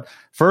this. But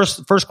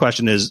first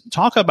question is,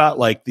 talk about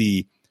like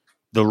the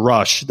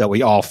rush that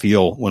we all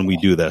feel when we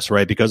do this,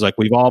 right? Because like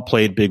we've all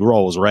played big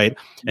roles, right?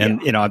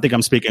 And I think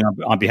I'm speaking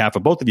on behalf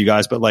of both of you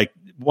guys, but like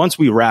once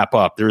we wrap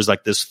up, there's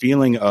like this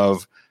feeling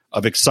of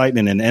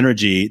excitement and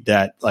energy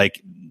that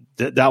like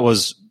that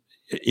was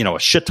a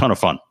shit ton of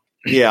fun.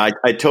 Yeah,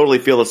 I totally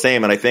feel the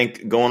same. And I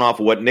think, going off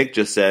of what Nick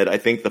just said, I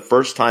think the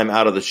first time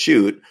out of the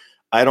chute,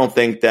 I don't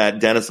think that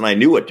Dennis and I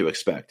knew what to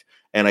expect.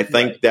 And I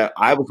think that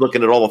I was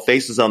looking at all the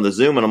faces on the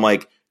Zoom, and I'm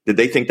like, did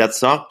they think that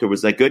sucked, or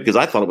was that good? Because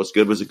I thought it was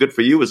good. Was it good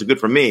for you? Was it good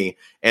for me?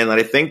 And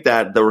I think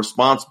that the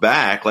response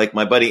back, like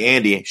my buddy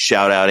Andy,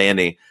 shout out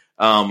Andy.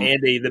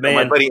 Andy, the man.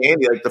 My buddy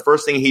Andy, like the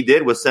first thing he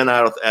did was send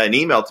out an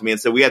email to me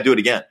and said, we got to do it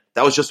again.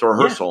 That was just a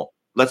rehearsal. Yeah.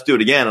 Let's do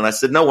it again. And I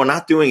said, no, we're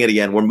not doing it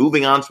again. We're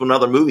moving on to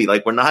another movie.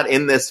 Like, we're not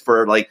in this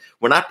for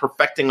we're not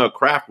perfecting our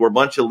craft. We're a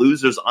bunch of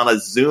losers on a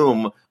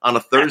Zoom on a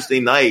Thursday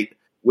night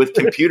with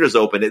computers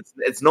open.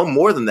 It's no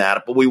more than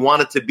that, but we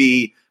want it to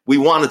be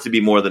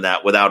more than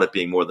that without it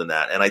being more than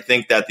that. And I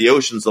think that the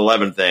Ocean's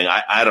 11 thing,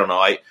 I don't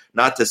know,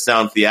 not to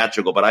sound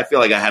theatrical, but I feel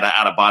like I had an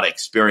out-of-body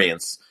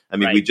experience. I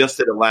mean, We just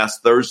did it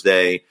last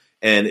Thursday,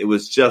 and it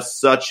was just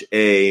such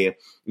a,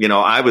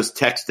 I was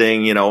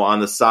texting, on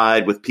the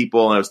side with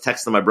people, and I was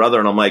texting my brother,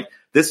 and I'm like,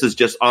 this is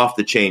just off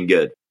the chain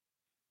good.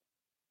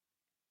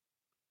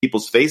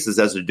 People's faces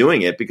as they're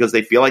doing it, because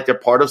they feel like they're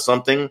part of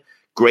something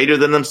greater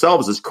than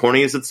themselves, as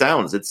corny as it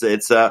sounds.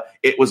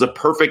 It was a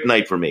perfect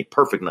night for me.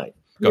 Perfect night.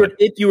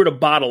 If you were to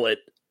bottle it,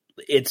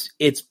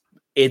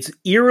 it's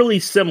eerily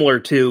similar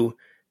to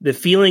the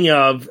feeling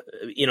of,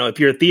 if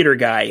you're a theater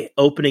guy,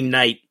 opening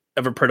night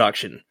of a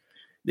production.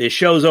 The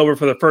show's over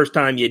for the first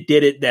time. You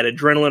did it. That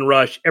adrenaline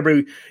rush.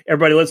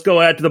 Everybody, let's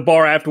go out to the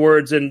bar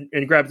afterwards and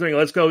grab something.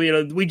 Let's go.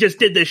 We just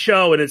did this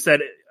show, and it's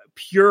that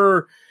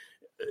pure,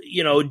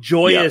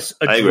 joyous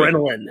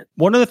adrenaline.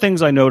 One of the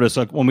things I noticed,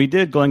 like when we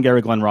did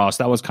Glengarry Glen Ross,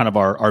 that was kind of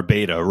our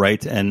beta,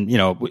 right? And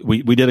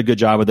we did a good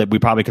job with it. We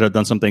probably could have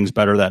done some things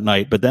better that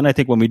night. But then I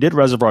think when we did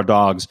Reservoir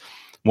Dogs,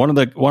 one of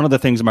the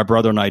things my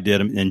brother and I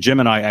did, and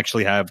Jim and I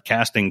actually have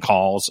casting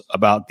calls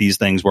about these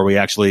things where we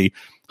actually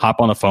hop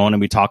on the phone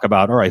and we talk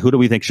about, all right, who do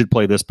we think should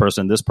play this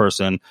person,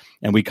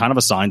 and we kind of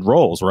assigned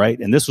roles, right?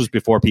 And this was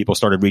before people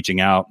started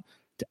reaching out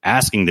to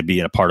asking to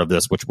be a part of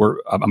this, which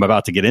I'm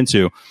about to get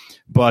into.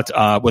 But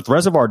with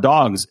Reservoir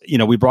Dogs,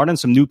 we brought in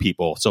some new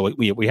people. So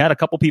we had a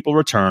couple people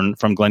return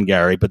from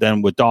Glengarry, but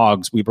then with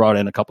Dogs, we brought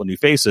in a couple new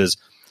faces.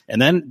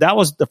 And then that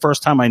was the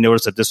first time I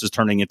noticed that this was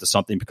turning into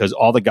something, because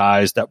all the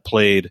guys that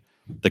played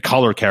the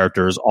color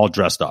characters all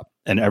dressed up,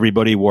 and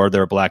everybody wore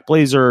their black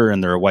blazer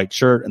and their white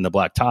shirt and the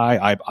black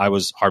tie. I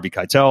was Harvey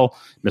Keitel,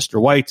 Mr.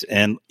 White.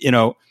 And,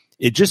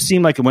 it just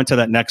seemed like it went to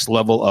that next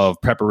level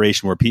of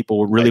preparation where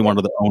people really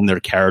wanted to own their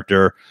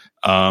character.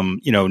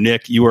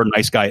 Nick, you were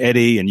Nice Guy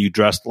Eddie, and you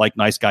dressed like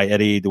Nice Guy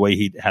Eddie, the way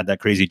he had that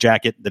crazy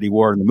jacket that he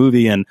wore in the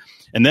movie. And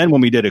then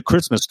when we did A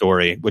Christmas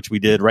Story, which we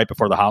did right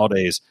before the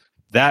holidays,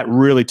 that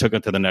really took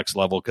it to the next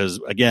level, because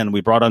again,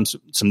 we brought on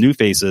some new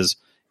faces,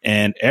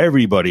 and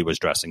everybody was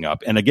dressing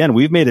up. And again,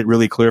 we've made it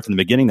really clear from the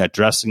beginning that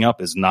dressing up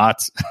is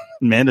not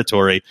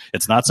mandatory.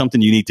 It's not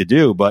something you need to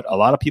do, but a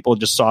lot of people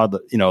just saw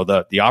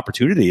the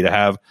opportunity to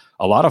have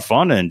a lot of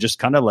fun and just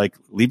kind of like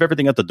leave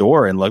everything at the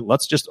door and like,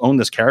 let's just own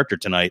this character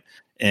tonight.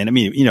 And I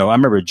mean, I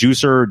remember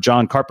Juicer,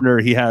 John Carpenter,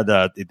 he had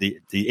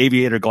the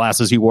aviator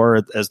glasses he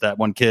wore as that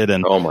one kid.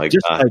 And oh my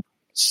God.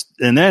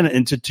 And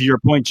then to your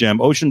point, Jim,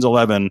 Ocean's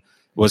 11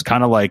 was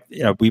kind of like,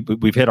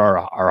 we've hit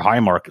our high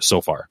mark so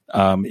far.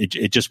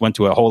 It just went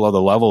to a whole other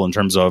level in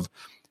terms of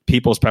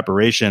people's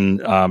preparation.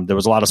 There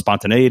was a lot of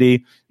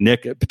spontaneity,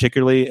 Nick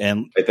particularly,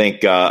 and I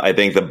think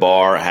the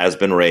bar has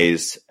been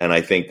raised, and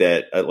I think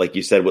that, like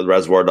you said with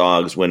Reservoir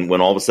Dogs, when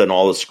all of a sudden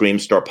all the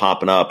screams start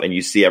popping up and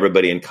you see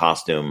everybody in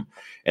costume,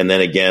 and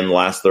then again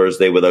last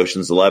Thursday with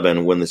Ocean's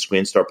 11, when the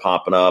screens start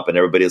popping up and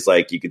everybody's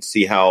like, you could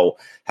see how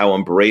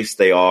embraced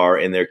they are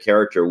in their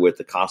character with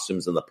the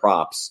costumes and the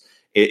props.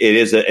 It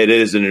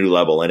is a new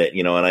level in it,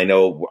 and I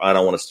know I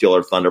don't want to steal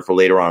our thunder for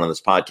later on in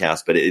this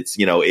podcast, but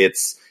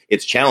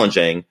it's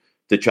challenging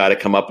to try to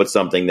come up with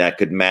something that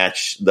could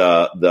match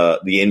the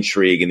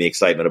intrigue and the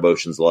excitement of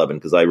Ocean's 11,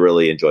 because I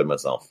really enjoyed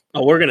myself.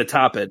 Oh, we're going to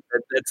top it.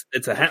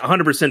 It's a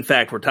 100%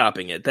 fact. We're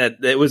topping it.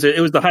 That it was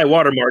the high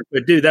water mark,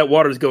 but dude, that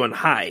water's going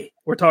high.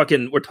 We're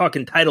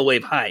talking tidal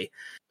wave high.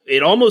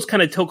 It almost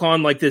kind of took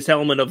on like this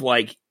element of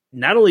like,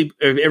 not only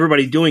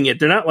everybody doing it,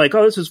 they're not like,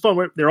 oh, this is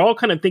fun. They're all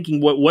kind of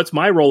thinking, what's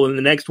my role in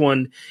the next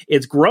one?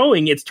 It's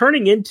growing. It's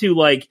turning into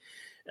like,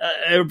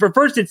 for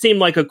first it seemed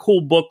like a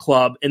cool book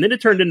club, and then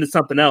it turned into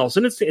something else.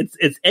 And it's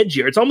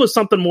edgier. It's almost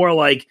something more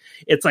like,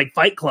 it's like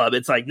Fight Club.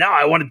 It's like, now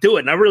I want to do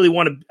it. And I really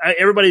want to,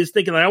 everybody's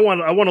thinking like, I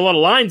want a lot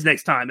of lines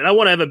next time. And I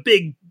want to have a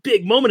big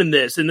moment in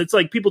this. And it's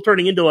like people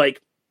turning into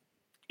like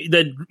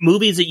the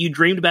movies that you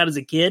dreamed about as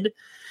a kid.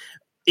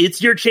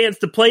 It's your chance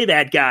to play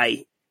that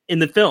guy in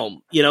the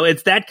film.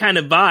 It's that kind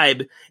of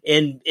vibe.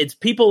 And it's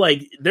people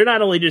like, they're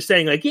not only just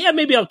saying like, yeah,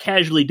 maybe I'll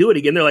casually do it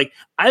again. They're like,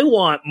 I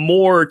want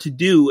more to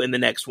do in the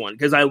next one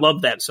because I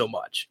love that so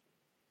much.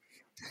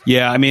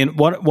 Yeah, I mean,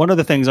 one of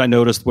the things I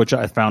noticed, which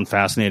I found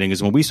fascinating,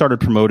 is when we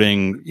started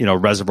promoting,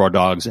 Reservoir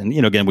Dogs, and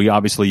again, we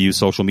obviously use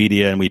social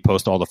media and we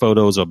post all the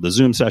photos of the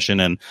Zoom session,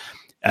 and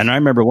I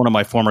remember one of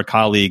my former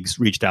colleagues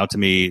reached out to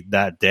me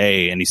that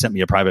day, and he sent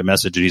me a private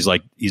message, and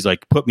he's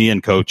like, put me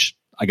in, coach.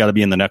 I got to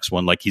be in the next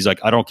one. Like, he's like,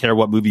 I don't care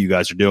what movie you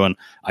guys are doing.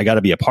 I got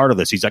to be a part of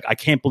this. He's like, I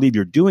can't believe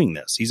you're doing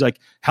this. He's like,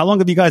 how long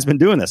have you guys been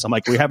doing this? I'm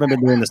like, we haven't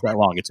been doing this that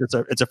long.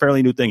 It's a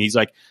fairly new thing. He's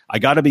like, I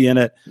got to be in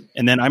it.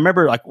 And then I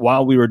remember like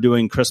while we were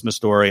doing Christmas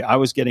Story, I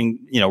was getting,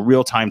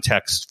 real time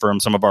texts from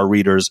some of our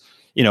readers.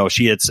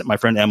 She had my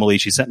friend Emily,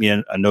 she sent me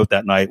a note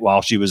that night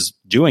while she was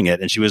doing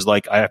it. And she was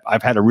like,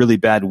 I've had a really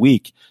bad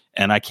week,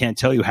 and I can't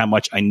tell you how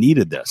much I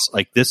needed this.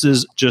 Like, this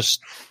is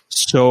just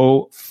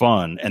so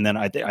fun. And then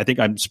I think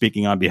I'm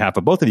speaking on behalf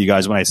of both of you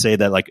guys when I say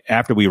that, like,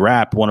 after we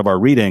wrap one of our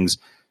readings,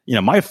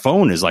 my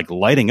phone is like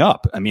lighting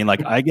up. I mean,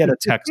 like, I get a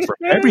text from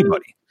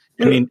everybody.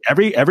 I mean,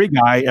 every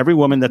guy, every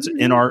woman that's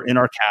in our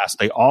cast,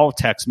 they all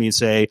text me and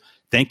say,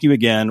 thank you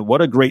again.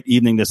 What a great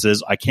evening this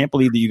is. I can't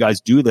believe that you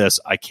guys do this.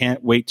 I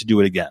can't wait to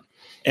do it again.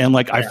 And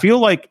like, I feel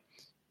like,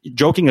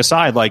 joking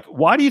aside, like,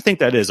 why do you think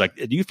that is? Like,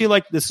 do you feel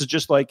like this is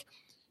just like,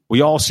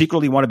 we all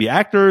secretly want to be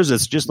actors?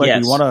 It's just like,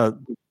 yes,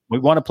 we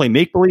want to play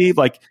make believe.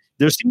 Like,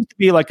 there seems to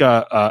be like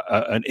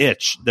an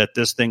itch that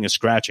this thing is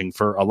scratching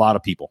for a lot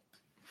of people.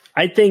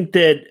 I think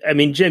that, I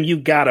mean, Jim,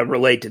 you've got to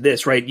relate to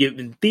this, right?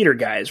 You theater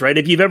guys, right?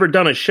 If you've ever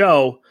done a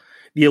show,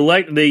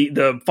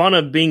 the fun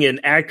of being an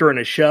actor in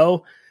a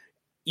show,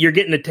 you're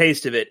getting a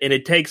taste of it, and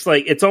it takes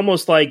like, it's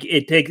almost like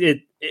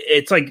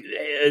it's like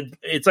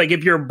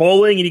if you're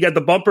bowling and you got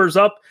the bumpers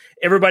up,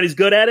 everybody's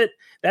good at it.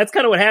 That's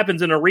kind of what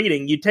happens in a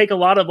reading. You take a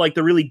lot of like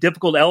the really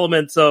difficult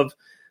elements of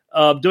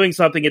doing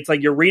something. It's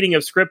like you're reading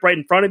a script right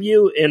in front of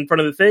you, in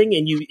front of the thing,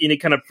 and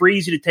it kind of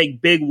frees you to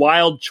take big,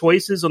 wild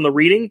choices on the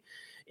reading.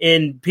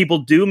 And people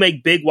do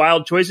make big,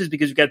 wild choices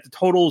because you've got the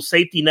total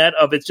safety net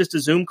of it's just a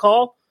Zoom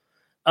call.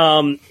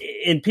 And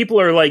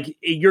people are like,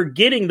 you're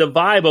getting the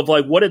vibe of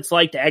like what it's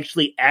like to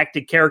actually act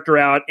a character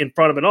out in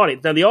front of an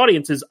audience. Now the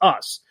audience is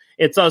us.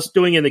 It's us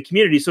doing it in the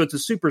community. So it's a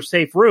super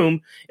safe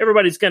room.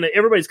 Everybody's kind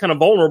of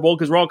vulnerable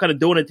because we're all kind of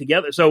doing it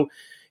together. So,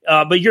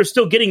 but you're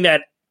still getting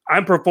that.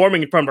 I'm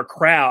performing in front of a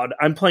crowd.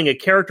 I'm playing a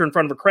character in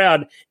front of a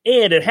crowd.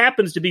 And it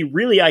happens to be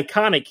really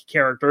iconic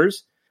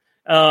characters,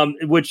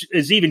 which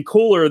is even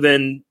cooler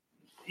than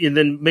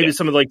maybe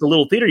some of like the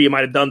little theater you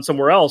might have done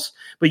somewhere else.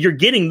 But you're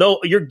getting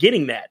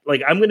that.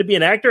 Like, I'm going to be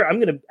an actor. I'm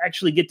going to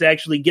actually get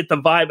the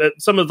vibe of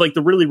some of like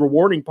the really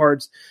rewarding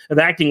parts of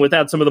acting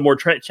without some of the more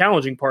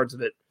challenging parts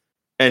of it.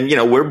 And,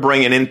 we're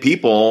bringing in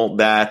people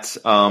that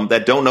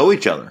don't know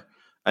each other.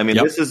 I mean,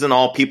 This isn't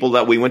all people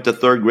that we went to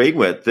third grade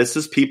with. This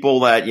is people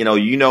that,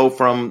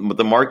 from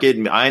the market,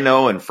 and I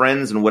know, and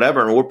friends and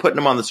whatever. And we're putting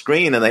them on the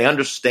screen, and they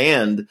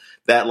understand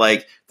that,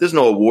 like, there's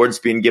no awards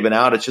being given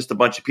out. It's just a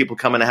bunch of people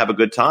coming to have a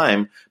good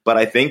time. But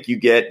I think you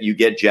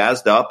get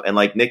jazzed up. And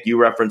like Nick, you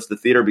referenced the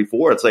theater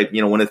before. It's like,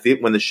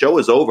 when the show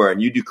is over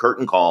and you do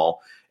curtain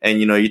call, and,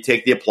 you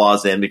take the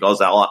applause in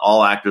because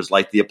all actors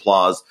like the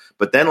applause.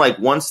 But then, like,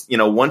 once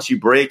you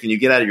break and you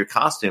get out of your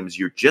costumes,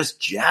 you're just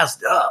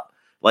jazzed up.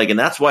 Like, and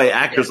that's why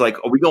actors like,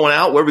 are we going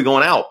out? Where are we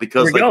going out?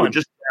 Because we're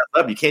just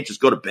jazzed up. You can't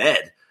just go to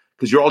bed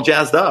because you're all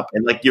jazzed up.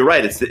 And like, you're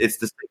right. It's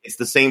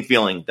the same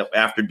feeling that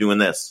after doing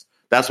this.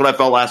 That's what I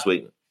felt last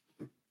week.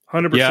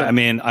 100%. Yeah, I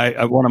mean,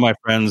 I one of my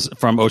friends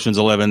from Ocean's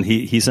 11,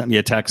 he sent me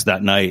a text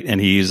that night,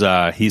 and he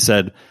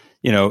said,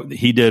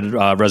 he did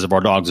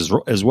Reservoir Dogs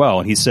as well.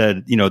 And he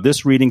said,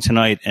 this reading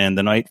tonight and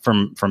the night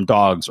from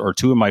Dogs are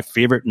two of my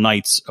favorite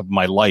nights of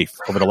my life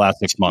over the last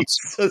 6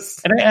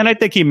 months. And I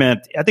think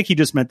he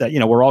just meant that,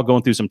 we're all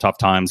going through some tough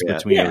times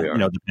between,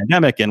 the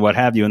pandemic and what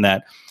have you, and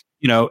that,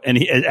 and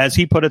as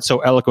he put it so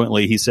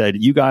eloquently, he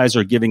said, you guys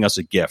are giving us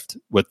a gift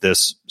with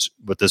this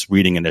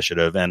reading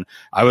initiative. And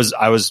I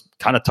was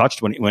kind of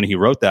touched when he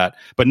wrote that.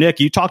 But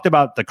Nick, you talked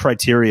about the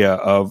criteria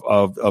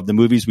of the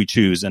movies we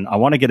choose, and I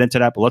want to get into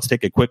that, but let's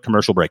take a quick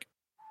commercial break.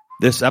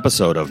 This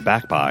episode of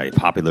Back by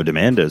Popular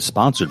Demand is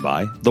sponsored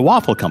by The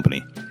Waffle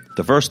Company,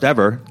 the first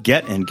ever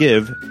get and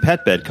give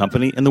pet bed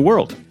company in the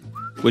world.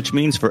 which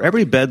means for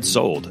every bed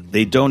sold,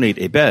 they donate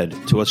a bed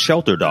to a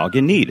shelter dog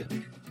in need.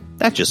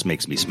 That just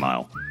makes me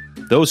smile.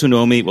 Those who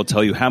know me will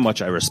tell you how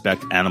much I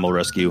respect animal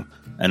rescue,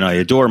 and I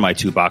adore my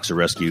 2 boxer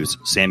rescues,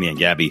 Sammy and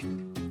Gabby.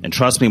 And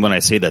trust me when I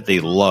say that they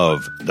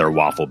love their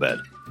waffle bed.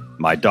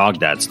 My dog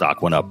dad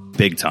stock went up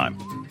big time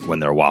when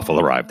their waffle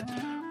arrived.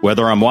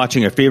 Whether I'm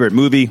watching a favorite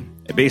movie,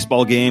 a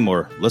baseball game,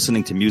 or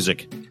listening to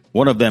music,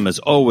 one of them is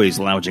always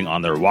lounging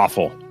on their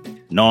waffle,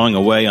 gnawing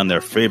away on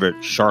their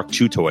favorite shark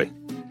chew toy.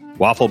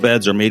 Waffle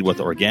beds are made with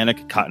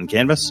organic cotton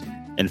canvas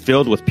and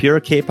filled with pure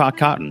K-Pot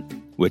cotton,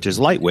 which is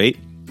lightweight,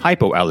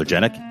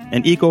 hypoallergenic,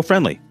 and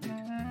eco-friendly.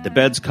 The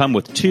beds come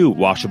with 2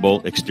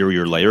 washable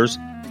exterior layers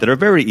that are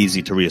very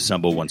easy to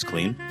reassemble once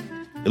clean.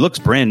 It looks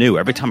brand new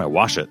every time I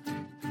wash it.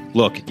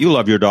 Look, you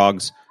love your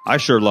dogs. I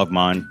sure love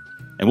mine.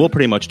 And we'll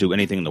pretty much do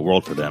anything in the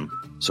world for them.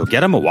 So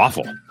get them a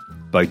waffle.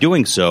 By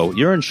doing so,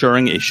 you're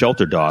ensuring a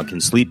shelter dog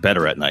can sleep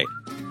better at night.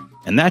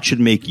 And that should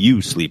make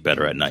you sleep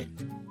better at night.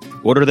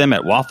 Order them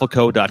at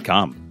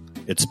waffleco.com.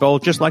 It's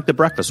spelled just like the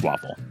breakfast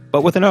waffle,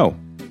 but with an O.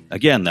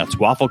 Again, that's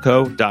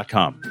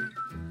waffleco.com.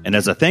 And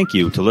as a thank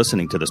you to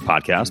listening to this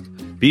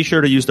podcast, be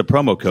sure to use the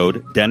promo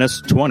code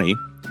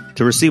Dennis20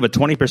 to receive a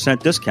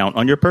 20% discount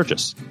on your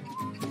purchase.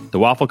 The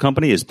Waffle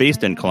Company is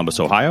based in Columbus,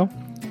 Ohio,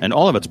 and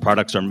all of its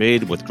products are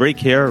made with great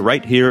care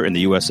right here in the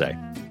USA.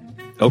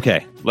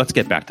 Okay, let's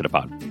get back to the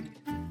pod.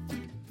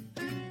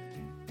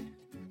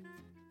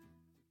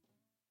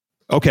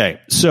 Okay,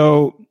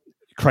 so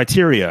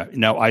criteria.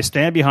 Now, I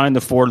stand behind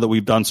the 4 that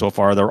we've done so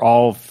far. They're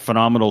all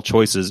phenomenal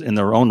choices in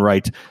their own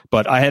right.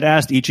 But I had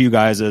asked each of you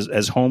guys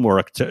as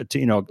homework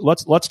to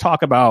let's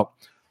talk about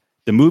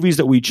the movies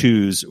that we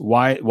choose.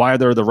 Why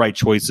they're the right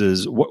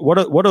choices? What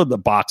are the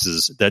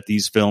boxes that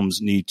these films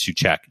need to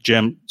check?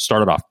 Jim,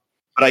 start it off.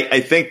 But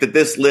I think that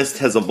this list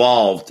has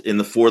evolved in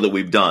the 4 that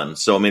we've done.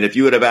 So, I mean, if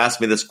you would have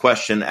asked me this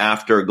question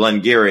after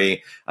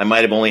Glengarry, I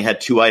might have only had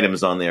 2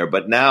 items on there.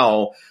 But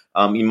now,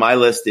 my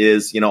list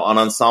is, an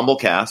ensemble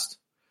cast.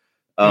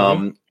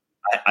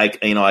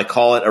 I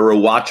call it a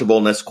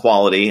rewatchableness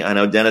quality. I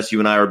know, Dennis, you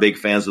and I are big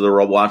fans of the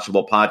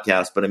Rewatchable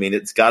podcast, but I mean,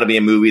 it's got to be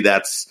a movie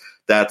that's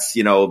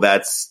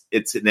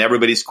it's in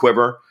everybody's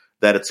quiver,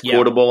 that it's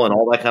quotable and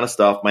all that kind of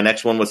stuff. My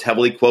next one was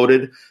heavily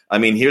quoted. I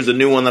mean, here's a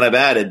new one that I've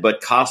added,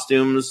 but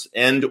costumes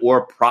and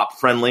or prop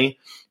friendly,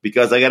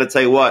 because I got to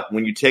tell you what,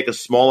 when you take a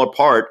smaller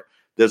part,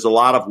 there's a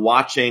lot of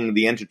watching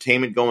the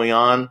entertainment going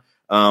on.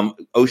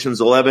 Ocean's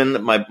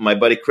 11, my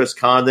buddy Chris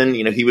Condon,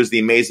 he was the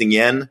amazing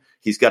Yen.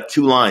 He's got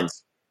 2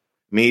 lines.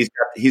 I mean,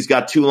 he's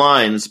got 2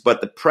 lines,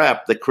 but the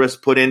prep that Chris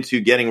put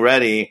into getting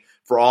ready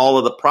for all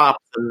of the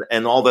props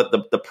and all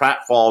the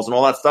pratfalls and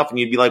all that stuff. And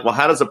you'd be like, well,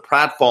 how does a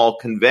pratfall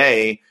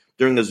convey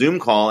during a Zoom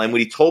call? And when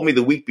he told me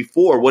the week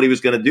before what he was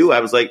going to do, I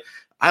was like,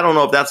 I don't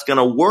know if that's going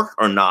to work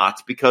or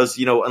not, because,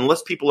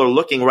 unless people are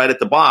looking right at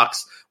the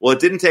box. Well, it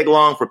didn't take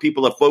long for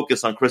people to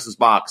focus on Chris's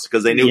box,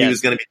 because they knew he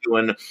was going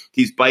to be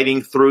he's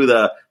biting through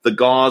the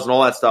gauze and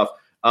all that stuff.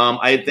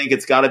 I think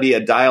it's got to be a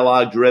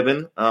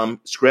dialogue-driven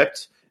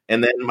script.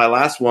 And then my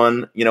last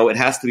one, it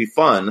has to be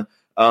fun.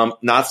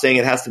 Not saying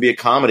it has to be a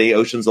comedy.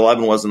 Ocean's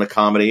 11 wasn't a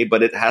comedy,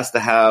 but it has to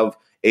have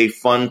a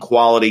fun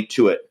quality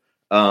to it.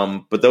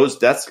 But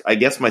that's, I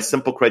guess, my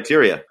simple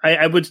criteria.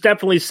 I would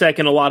definitely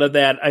second a lot of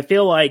that. I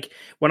feel like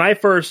when I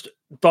first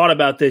thought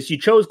about this, you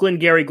chose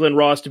Glengarry Glen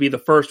Ross to be the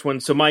first one.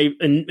 So my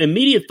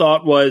immediate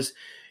thought was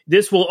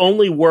this will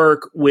only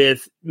work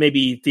with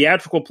maybe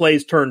theatrical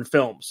plays turned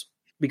films,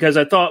 because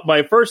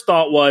my first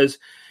thought was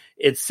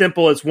it's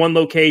simple. It's one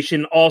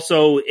location.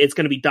 Also, it's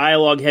going to be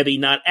dialogue heavy,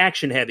 not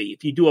action heavy.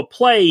 If you do a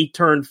play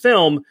turned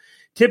film,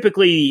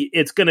 typically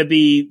it's going to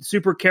be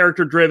super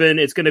character driven.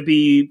 It's going to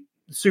be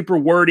super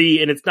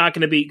wordy, and it's not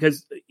going to be,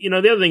 because the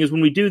other thing is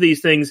when we do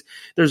these things,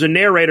 there's a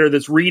narrator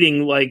that's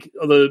reading like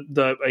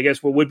the I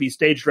guess what would be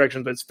stage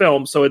directions, but it's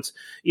film, so it's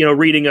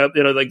reading up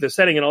like the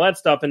setting and all that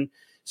stuff, and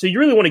so you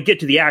really want to get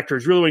to the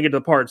actors, really want to get to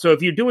the part. So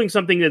if you're doing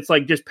something that's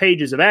like just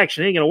pages of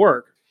action, it ain't going to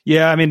work.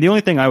 Yeah, I mean, the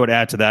only thing I would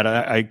add to that,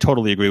 I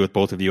totally agree with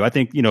both of you. I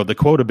think, the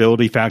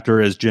quotability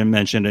factor, as Jim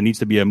mentioned, it needs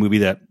to be a movie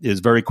that is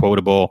very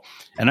quotable.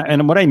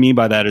 And what I mean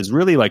by that is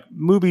really like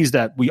movies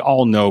that we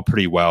all know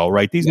pretty well,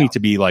 right? These need to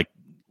be like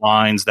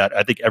lines that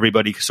I think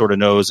everybody sort of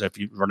knows. If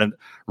you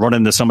run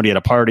into somebody at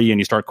a party and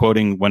you start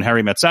quoting When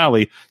Harry Met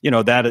Sally,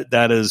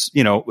 that is,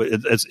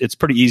 it's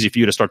pretty easy for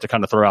you to start to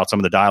kind of throw out some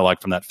of the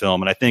dialogue from that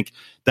film. And I think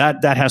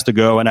that has to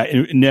go.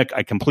 And Nick,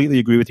 I completely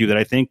agree with you that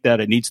I think that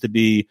it needs to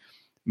be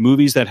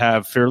movies that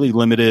have fairly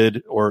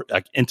limited or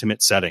like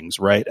intimate settings,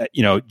 right?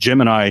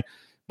 Jim and I,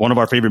 one of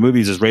our favorite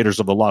movies is Raiders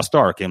of the Lost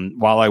Ark. And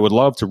while I would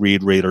love to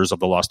read Raiders of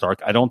the Lost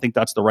Ark, I don't think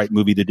that's the right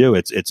movie to do.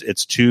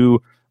 It's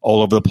too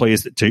all over the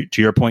place. To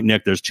your point,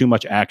 Nick, there's too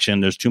much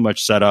action, there's too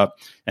much setup,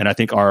 and I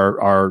think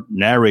our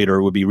narrator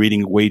would be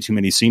reading way too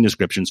many scene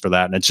descriptions for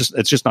that, and it's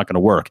just not going to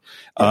work.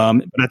 But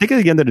I think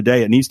at the end of the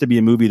day, it needs to be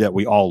a movie that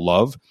we all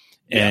love.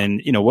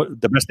 And what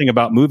the best thing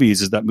about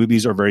movies is that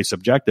movies are very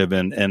subjective,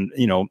 and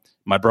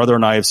my brother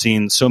and I have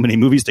seen so many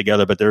movies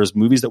together, but there's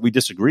movies that we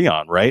disagree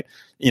on, right?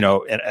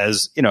 And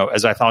as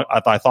I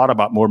thought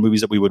about more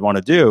movies that we would want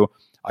to do,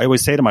 I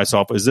always say to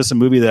myself, is this a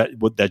movie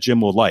that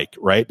Jim will like,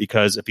 right?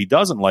 Because if he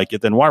doesn't like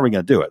it, then why are we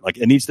going to do it? Like,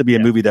 it needs to be a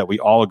movie that we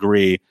all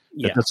agree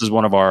that this is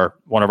one of our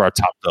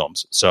top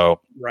films. So,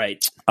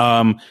 right.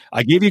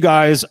 I gave you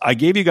guys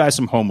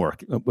some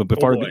homework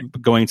before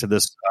going to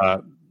this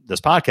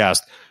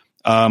podcast.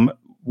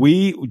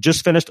 We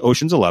just finished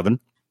Ocean's 11.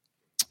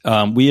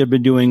 We have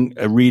been doing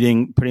a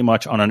reading pretty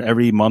much on an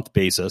every month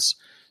basis.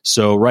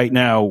 So right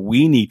now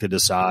we need to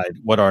decide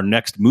what our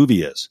next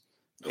movie is,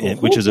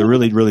 which is a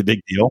really, really big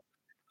deal.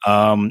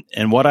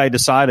 And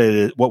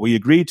what we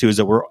agreed to is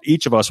that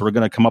each of us were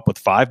going to come up with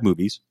 5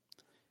 movies.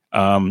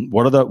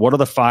 What are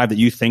the 5 that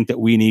you think that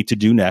we need to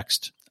do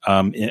next?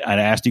 And I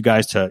asked you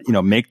guys to,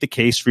 make the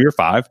case for your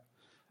 5.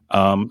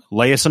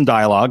 Lay us some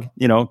dialogue,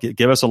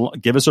 give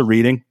us a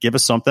reading, give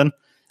us something,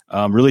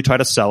 really try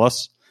to sell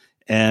us.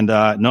 And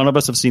none of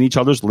us have seen each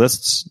other's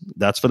lists.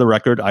 That's for the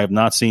record. I have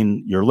not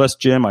seen your list,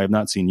 Jim. I have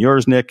not seen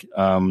yours, Nick.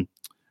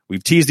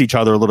 We've teased each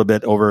other a little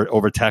bit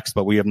over text,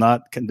 but we have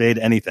not conveyed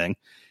anything.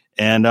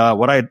 And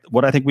what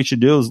I think we should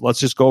do is let's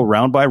just go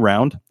round by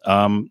round.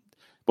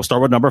 We'll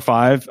start with number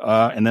 5,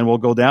 and then we'll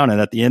go down. And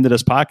at the end of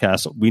this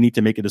podcast, we need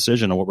to make a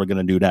decision on what we're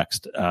going to do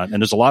next. And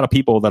there's a lot of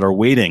people that are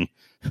waiting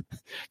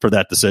for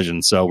that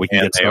decision, so we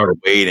can get started.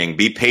 Waiting.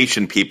 Be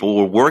patient, people.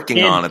 We're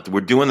working on it.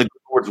 We're doing the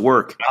Lord's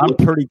work. I'm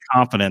pretty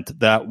confident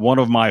that one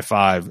of my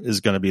 5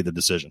 is going to be the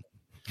decision.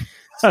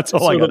 That's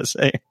all I got to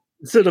say.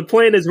 So the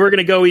plan is we're going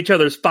to go each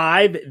other's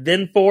 5,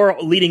 then 4,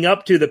 leading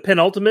up to the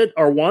penultimate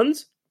are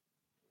 1s.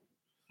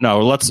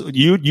 No,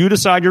 you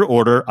decide your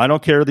order. I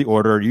don't care the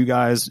order. You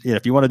guys,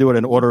 if you want to do it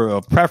in order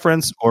of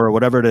preference or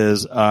whatever it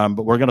is,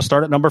 but we're going to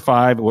start at number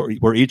 5.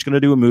 We're each going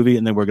to do a movie,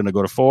 and then we're going to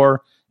go to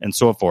 4 and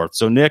so forth.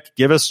 So Nick,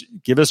 give us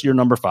your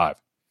number 5.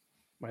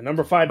 My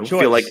number 5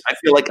 choice. I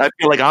feel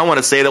like I want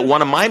to say that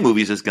one of my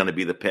movies is going to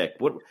be the pick.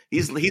 What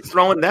he's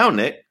throwing down,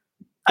 Nick.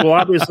 Well,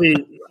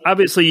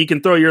 obviously, you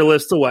can throw your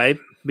list away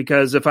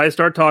because if I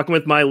start talking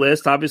with my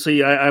list,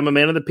 obviously I'm a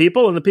man of the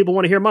people, and the people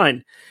want to hear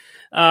mine.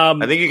 I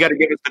think you got to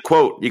give us the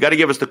quote. You got to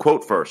give us the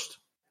quote first.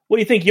 What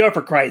do you think you are,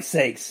 for Christ's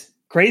sakes?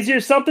 Crazy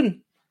or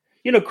something?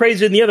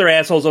 Crazier than the other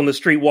assholes on the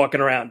street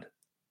walking around.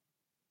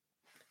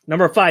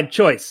 Number 5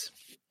 choice.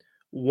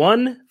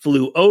 One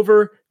Flew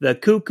Over the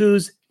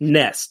Cuckoo's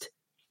Nest.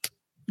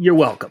 You're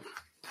welcome.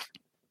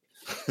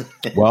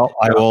 Well,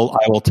 I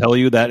will tell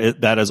you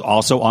that is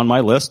also on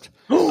my list.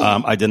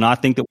 I did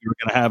not think that we were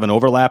going to have an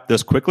overlap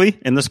this quickly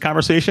in this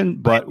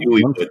conversation, but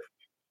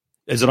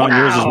is it on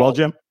yours as well,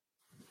 Jim?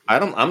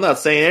 I'm not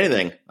saying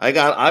anything. I've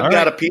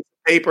got a piece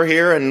of paper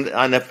here,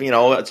 and if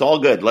it's all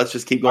good. Let's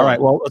just keep going. All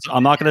right. Well,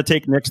 I'm not going to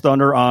take Nick's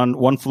thunder on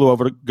One Flew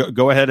Over.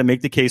 Go ahead and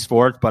make the case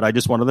for it, but I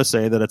just wanted to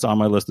say that it's on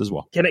my list as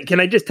well. Can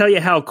I just tell you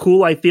how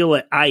cool I feel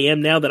that I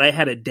am now that I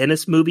had a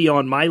Dennis movie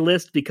on my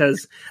list?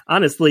 Because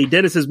honestly,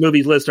 Dennis's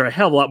movies list are a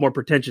hell of a lot more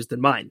pretentious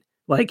than mine.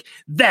 Like,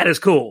 that is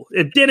cool.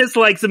 If Dennis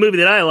likes a movie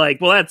that I like,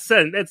 well, that's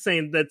saying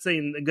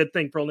a good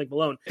thing for Old Nick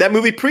Malone. That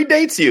movie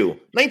predates you.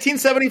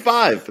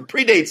 1975. It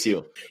predates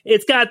you.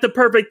 It's got the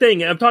perfect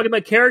thing. I'm talking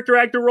about character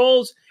actor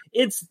roles.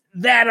 It's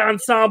that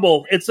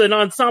ensemble. It's an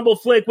ensemble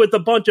flick with a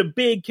bunch of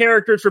big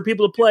characters for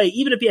people to play.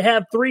 Even if you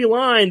have 3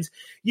 lines,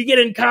 you get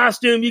in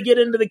costume, you get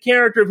into the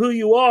character of who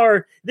you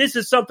are. This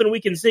is something we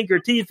can sink our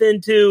teeth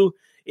into.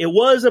 It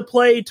was a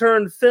play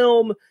turned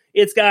film.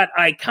 It's got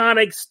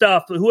iconic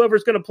stuff.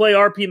 Whoever's going to play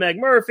R.P.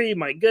 McMurphy,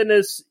 my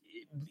goodness,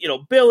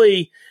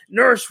 Billy,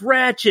 Nurse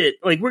Ratched.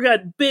 Like, we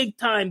got big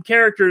time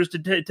characters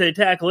to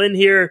tackle in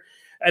here.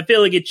 I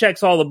feel like it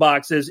checks all the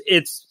boxes.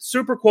 It's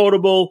super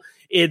quotable.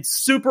 It's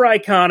super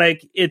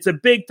iconic. It's a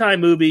big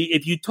time movie.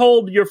 If you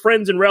told your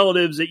friends and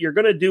relatives that you're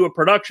going to do a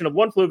production of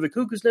One Flew Over the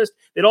Cuckoo's Nest,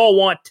 they'd all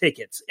want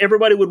tickets.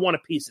 Everybody would want a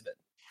piece of it.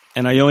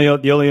 And the only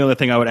other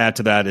thing I would add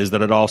to that is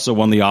that it also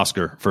won the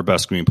Oscar for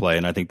Best Screenplay,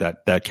 and I think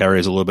that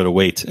carries a little bit of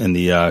weight in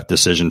the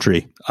decision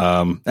tree.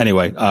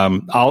 Anyway,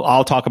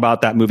 I'll talk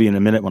about that movie in a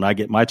minute when I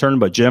get my turn.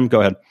 But Jim, go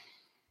ahead.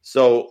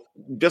 So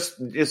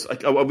just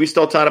are we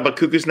still talking about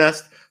Cuckoo's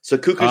Nest? So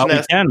Cuckoo's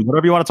Nest, we can,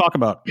 whatever you want to talk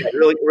about. Yeah,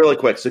 really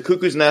quick. So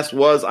Cuckoo's Nest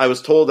I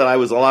was told that I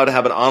was allowed to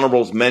have an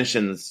honorables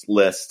mentions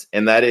list,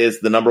 and that is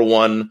the number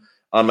 1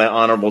 on my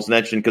honorables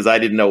mention because I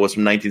didn't know it was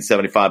from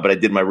 1975, but I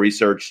did my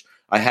research.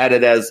 I had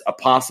it as a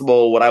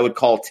possible, what I would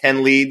call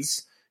 10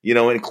 leads,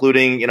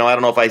 including, I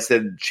don't know if I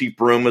said Chief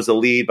Broom was a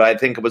lead, but I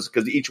think it was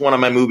because each one of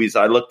my movies,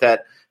 I looked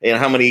at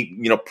how many,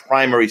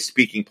 primary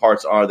speaking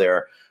parts are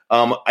there.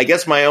 I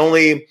guess my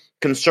only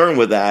concern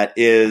with that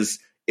is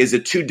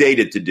it too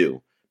dated to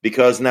do?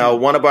 Because now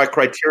one of our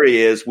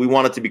criteria is we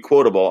want it to be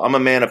quotable. I'm a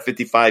man of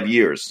 55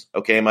 years.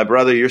 Okay. My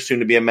brother, you're soon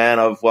to be a man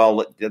of,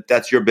 well,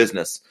 that's your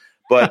business.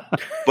 But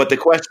the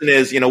question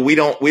is,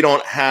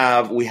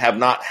 we have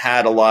not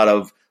had a lot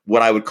of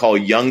what I would call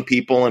young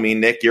people. I mean,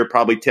 Nick, you're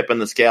probably tipping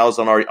the scales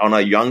on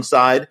our young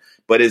side,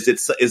 but is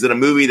it a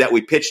movie that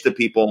we pitch to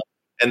people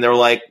and they're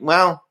like,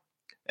 well,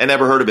 I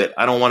never heard of it.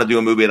 I don't want to do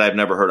a movie that I've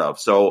never heard of.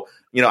 So,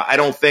 I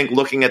don't think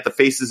looking at the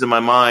faces in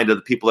my mind of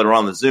the people that are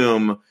on the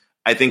Zoom,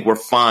 I think we're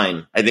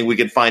fine. I think we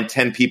could find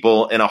 10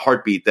 people in a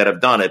heartbeat that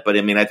have done it. But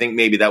I mean, I think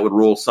maybe that would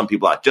rule some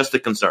people out. Just a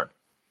concern.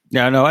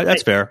 Yeah, no,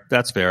 that's fair.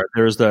 That's fair.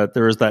 There is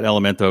that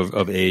element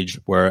of age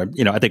where,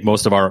 I think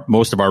most of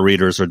our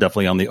readers are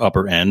definitely on the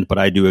upper end, but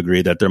I do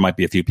agree that there might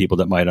be a few people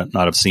that might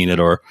not have seen it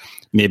or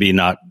maybe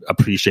not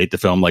appreciate the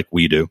film like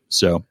we do.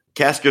 So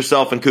cast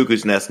yourself in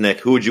Cuckoo's Nest, Nick.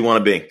 Who would you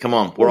want to be? Come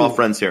on, we're all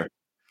friends here.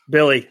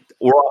 Billy.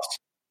 We're all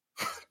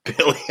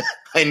Billy.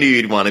 I knew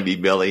you'd want to be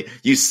Billy.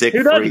 You sick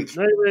freak.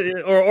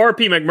 Or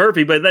P.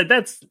 McMurphy, but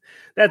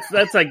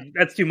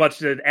that's too much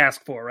to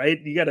ask for, right?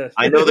 You gotta.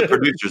 I know the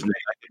producer's name.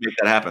 I can make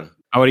that happen.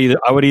 I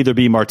would either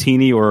be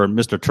Martini or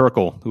Mr.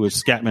 Turkle, who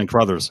is Scatman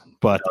Crothers.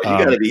 But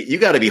no, you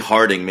gotta be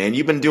Harding, man.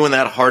 You've been doing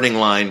that Harding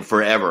line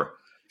forever.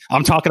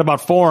 I'm talking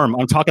about form.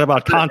 I'm talking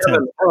about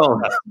content. All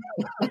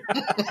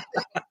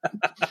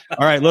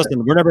right,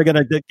 listen, we're never going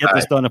to get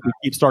this done if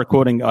we start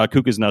quoting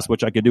Cuckoo's Nest,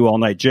 which I could do all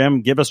night.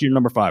 Jim, give us your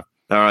number 5.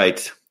 All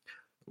right.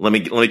 Let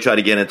me try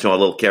to get into a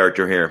little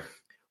character here.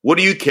 What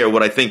do you care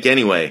what I think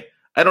anyway?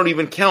 I don't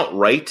even count,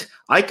 right?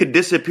 I could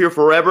disappear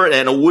forever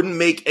and it wouldn't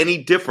make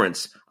any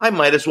difference. I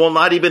might as well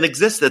not even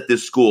exist at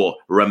this school.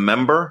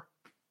 Remember?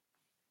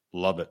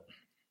 Love it.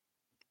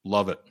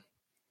 Love it.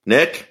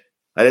 Nick,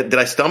 did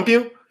I stump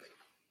you?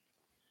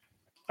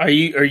 Are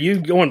you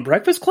going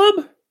Breakfast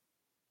Club?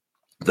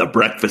 The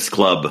Breakfast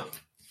Club.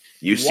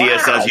 You see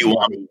us as you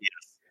want.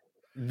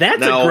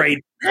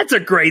 That's a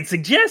great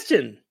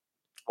suggestion.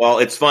 Well,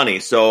 it's funny.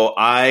 So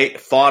I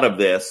thought of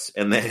this,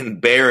 and then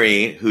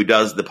Barry, who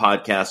does the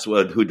podcast,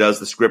 who does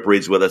the script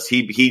reads with us,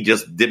 he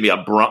just did me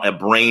a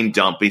brain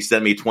dump. He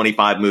sent me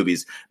 25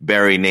 movies.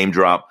 Barry name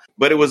drop,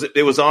 but it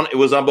was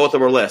on both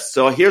of our lists.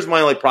 So here's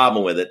my only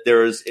problem with it.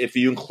 If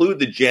you include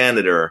the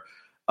janitor,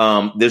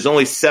 there's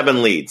only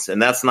 7 leads,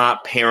 and that's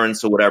not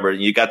parents or whatever.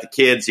 You got the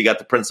kids, you got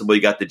the principal,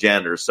 you got the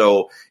janitor.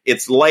 So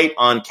it's light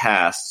on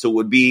cast. So it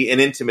would be an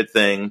intimate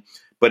thing.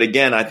 But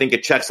again, I think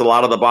it checks a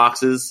lot of the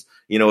boxes.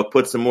 It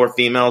puts some more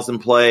females in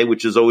play,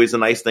 which is always a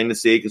nice thing to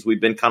see because we've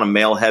been kind of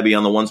male heavy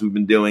on the ones we've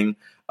been doing.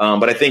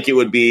 But I think it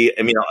would be,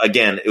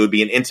 it would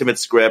be an intimate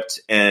script,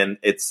 and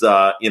it's,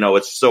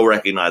 it's so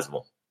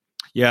recognizable.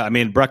 Yeah,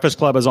 Breakfast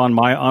Club is on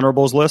my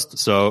honorables list,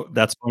 so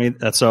that's funny.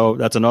 That's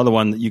another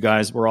one that you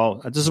guys were all.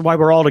 This is why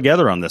we're all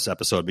together on this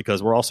episode,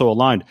 because we're also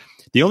aligned.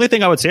 The only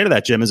thing I would say to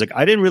that, Jim, is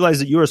I didn't realize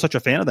that you were such a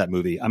fan of that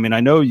movie. I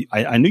knew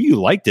you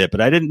liked it, but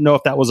I didn't know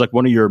if that was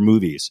one of your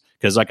movies.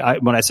 Because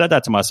when I said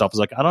that to myself, I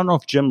was I don't know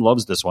if Jim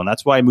loves this one.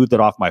 That's why I moved it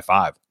off my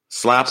 5.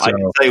 Slap, so, I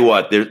can tell you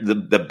what,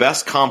 the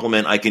best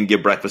compliment I can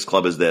give Breakfast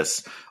Club is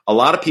this. A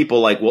lot of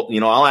people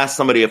I'll ask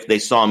somebody if they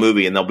saw a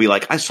movie and they'll be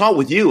like, I saw it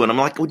with you. And I'm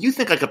like, would you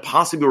think I could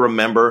possibly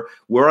remember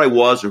where I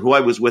was or who I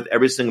was with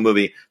every single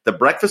movie? The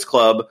Breakfast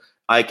Club,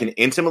 I can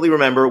intimately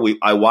remember.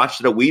 I watched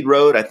it at Weed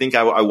Road. I think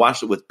I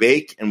watched it with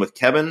Bake and with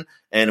Kevin.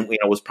 And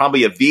it was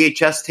probably a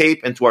VHS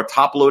tape into our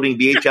top-loading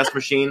VHS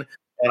machine.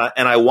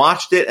 And I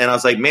watched it and I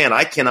was like, man,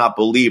 I cannot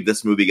believe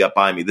this movie got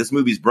by me. This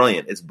movie's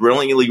brilliant. It's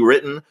brilliantly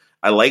written.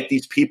 I like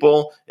these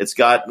people. It's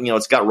got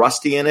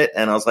Rusty in it.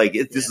 And I was like,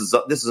 this is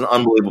an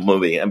unbelievable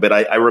movie. But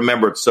I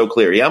remember it so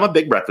clear. Yeah, I'm a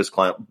big Breakfast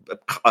Club,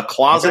 a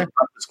closet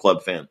Breakfast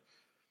Club fan.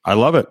 I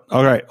love it.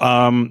 All right.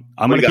 I'm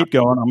going to keep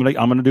going. I'm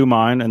going to do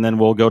mine and then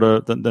we'll go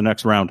to the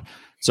next round.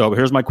 So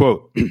here's my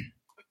quote.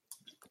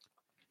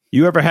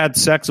 You ever had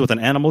sex with an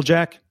animal,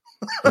 Jack?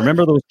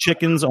 Remember those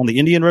chickens on the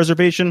Indian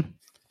reservation?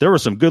 There were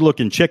some good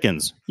looking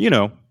chickens,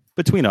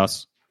 between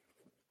us.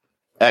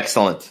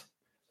 Excellent.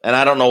 And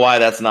I don't know why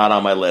that's not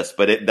on my list,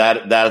 but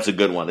that is a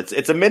good one.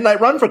 It's a Midnight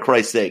Run, for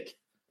Christ's sake.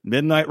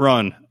 Midnight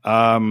Run.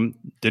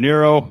 De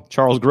Niro,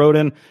 Charles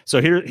Grodin.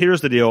 So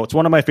here's the deal. It's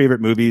one of my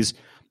favorite movies.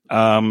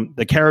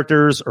 The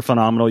characters are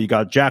phenomenal. You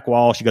got Jack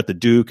Walsh, you got the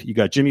Duke, you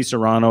got Jimmy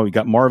Serrano, you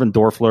got Marvin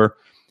Dorfler.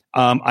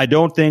 I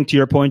don't think, to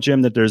your point,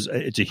 Jim, that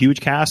it's a huge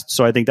cast.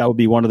 So I think that would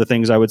be one of the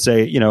things I would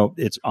say,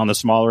 it's on the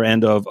smaller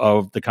end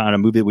of the kind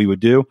of movie that we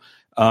would do.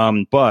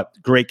 But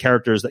great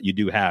characters that you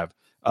do have.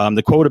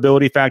 The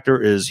quotability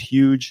factor is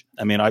huge.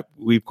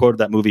 We've quoted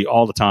that movie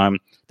all the time.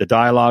 The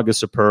dialogue is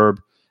superb.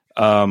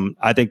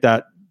 I think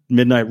that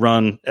Midnight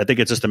Run, I think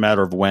it's just a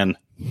matter of when.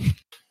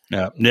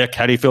 Nick,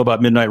 how do you feel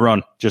about Midnight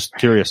Run? Just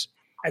curious.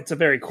 It's a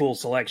very cool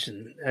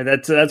selection. And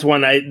that's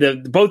one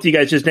both of you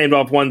guys just named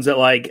off ones that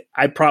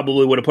I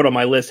probably would have put on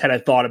my list had I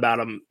thought about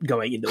them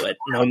going into it.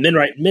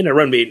 Midnight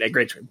Run being a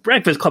great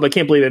Breakfast Club. I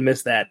can't believe I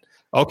missed that.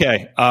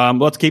 Okay.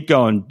 Let's keep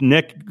going.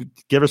 Nick,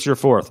 give us your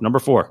number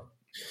 4.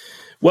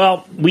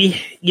 Well, we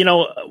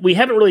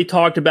haven't really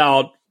talked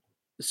about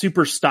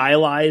super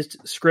stylized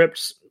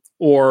scripts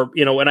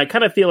and I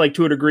kind of feel like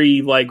to a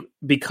degree,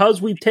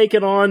 because we've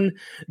taken on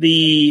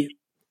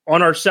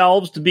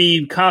ourselves to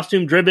be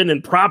costume driven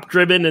and prop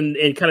driven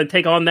and kind of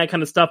take on that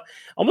kind of stuff. I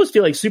almost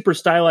feel like super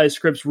stylized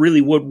scripts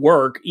really would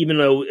work, even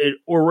though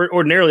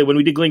ordinarily when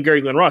we did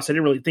Glengarry Glen Ross, I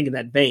didn't really think in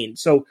that vein.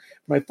 So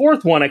my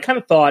 4th one, I kind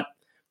of thought,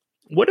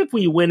 what if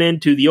we went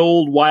into the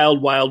old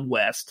Wild Wild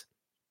West?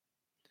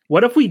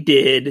 What if we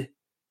did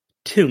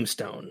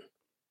Tombstone?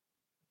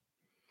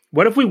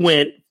 What if we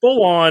went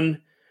full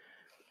on,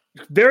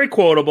 very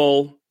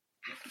quotable?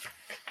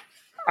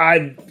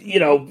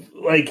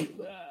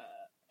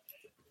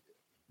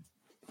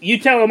 you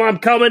tell him I'm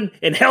coming,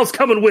 and hell's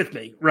coming with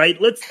me, right?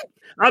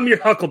 I'm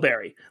your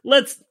Huckleberry.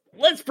 Let's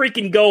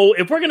freaking go.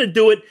 If we're gonna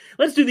do it,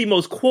 let's do the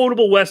most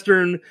quotable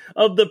Western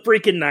of the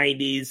freaking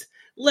 90s.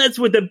 Let's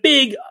with the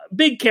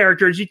big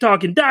characters. You're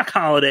talking Doc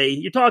Holliday.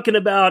 You're talking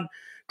about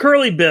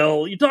Curly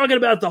Bill. You're talking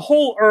about the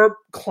whole Earp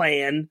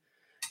clan.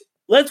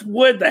 Let's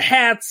wear the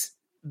hats,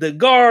 the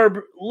garb.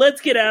 Let's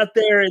get out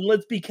there and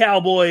let's be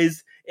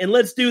cowboys, and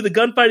let's do the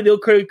gunfight at the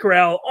Old Craig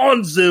Corral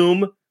on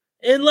Zoom.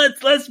 And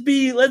let's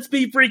be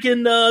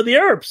freaking the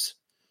Earps.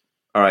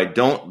 All right,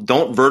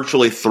 don't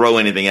virtually throw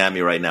anything at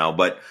me right now,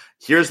 but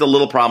here's the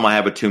little problem I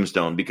have with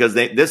Tombstone, because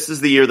this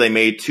is the year they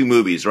made 2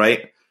 movies,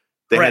 right?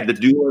 They had the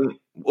dueling.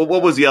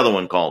 What was the other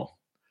one called?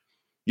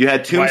 You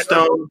had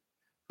Tombstone.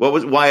 What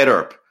was Wyatt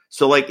Earp?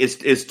 So like,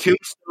 is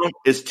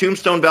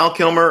Tombstone Val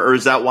Kilmer, or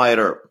is that Wyatt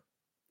Earp?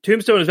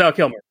 Tombstone is Val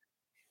Kilmer.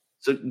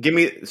 So give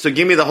me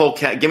the whole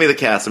give me the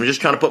cast. I'm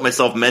just trying to put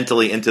myself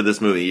mentally into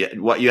this movie.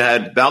 What you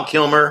had Val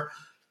Kilmer.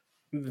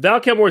 Val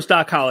Kilmer was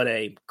Doc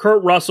Holliday.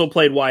 Kurt Russell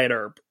played Wyatt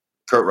Earp.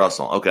 Kurt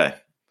Russell. Okay.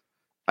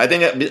 I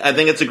think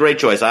it's a great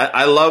choice.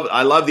 I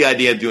love the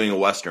idea of doing a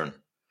Western,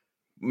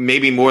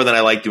 maybe more than I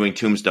like doing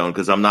Tombstone,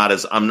 because I'm not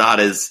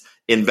as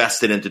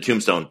invested into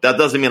Tombstone. That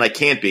doesn't mean I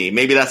can't be.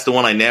 Maybe that's the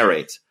one I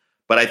narrate.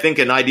 But I think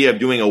an idea of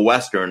doing a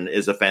Western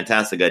is a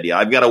fantastic idea.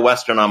 I've got a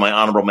Western on my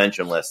honorable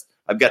mention list.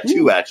 I've got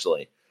 2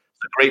 actually.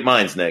 Great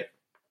minds, Nick.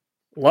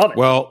 Love it.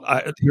 Well,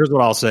 here's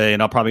what I'll say,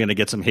 and I'm probably going to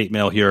get some hate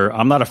mail here.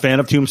 I'm not a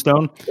fan of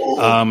Tombstone.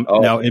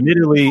 Now,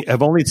 admittedly,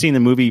 I've only seen the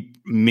movie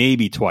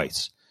maybe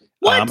twice.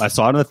 I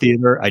saw it in the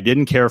theater. I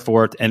didn't care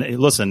for it. And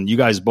listen, you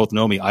guys both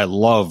know me. I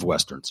love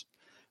Westerns.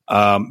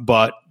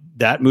 But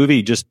that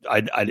movie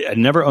I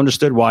never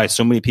understood why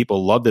so many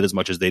people loved it as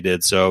much as they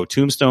did. So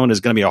Tombstone is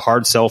going to be a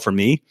hard sell for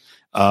me.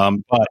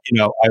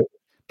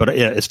 But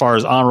as far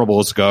as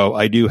honorables go,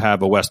 I do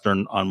have a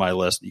Western on my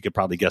list. You could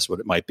probably guess what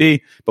it might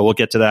be, but we'll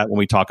get to that when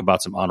we talk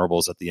about some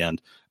honorables at the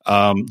end.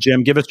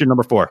 Jim, give us your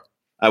number 4.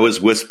 I was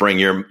whispering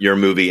your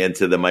movie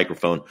into the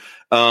microphone.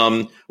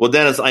 Well,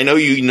 Dennis, I know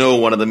you know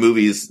one of the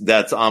movies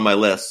that's on my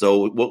list.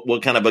 So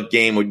what kind of a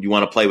game would you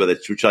want to play with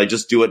it? Should I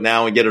just do it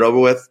now and get it over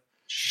with?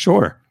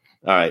 Sure.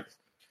 All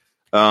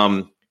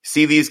right.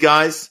 See these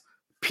guys?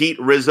 Pete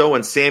Rizzo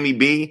and Sammy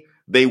B.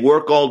 They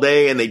work all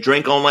day and they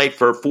drink all night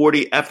for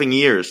 40 effing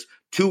years.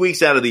 2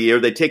 weeks out of the year,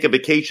 they take a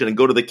vacation and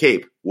go to the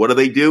Cape. What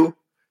do?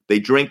 They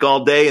drink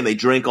all day and they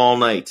drink all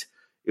night.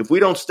 If we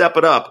don't step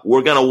it up,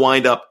 we're going to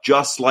wind up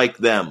just like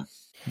them.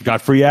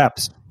 Got free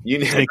apps. You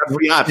knew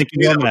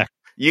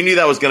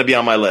that was going to be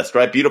on my list,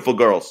 right? Beautiful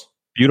Girls.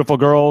 Beautiful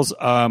Girls.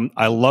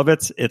 I love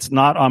it. It's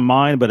not on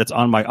mine, but it's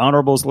on my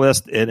honorables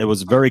list. It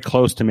was very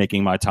close to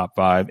making my top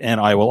 5.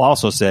 And I will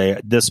also say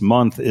this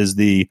month is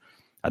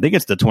I think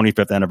it's the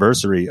 25th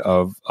anniversary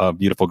of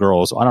Beautiful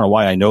Girls. I don't know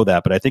why I know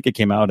that, but I think it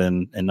came out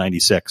in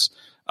 96.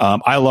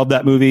 I love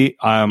that movie.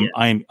 I'm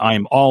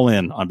all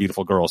in on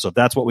Beautiful Girls. So if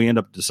that's what we end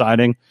up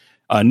deciding,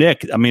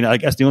 Nick, I mean, I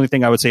guess the only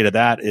thing I would say to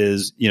that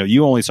is,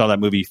 you only saw that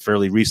movie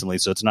fairly recently,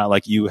 so it's not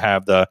like you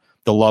have the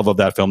love of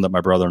that film that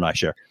my brother and I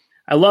share.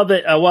 I love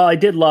it. Well, I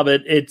did love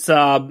it. It's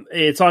on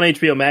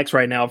HBO Max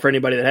right now for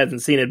anybody that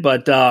hasn't seen it,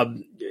 but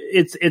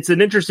it's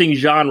an interesting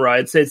genre.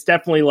 It's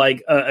definitely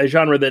like a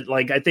genre that,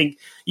 like, I think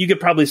you could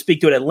probably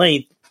speak to it at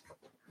length.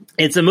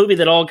 It's a movie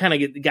that all kind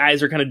of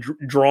guys are kind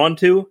of drawn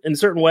to in a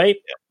certain way.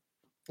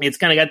 Yeah. It's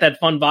kind of got that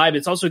fun vibe.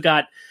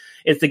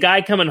 It's the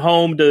guy coming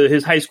home to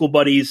his high school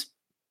buddies,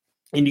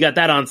 and you got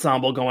that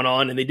ensemble going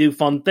on, and they do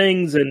fun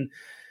things, and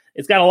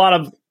it's got a lot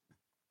of,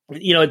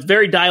 it's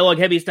very dialogue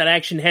heavy. It's not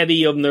action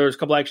heavy. There's a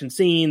couple action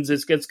scenes.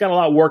 It's got a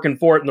lot working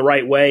for it in the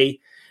right way.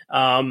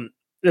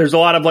 There's a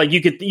lot of, like,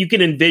 you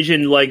can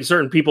envision like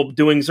certain people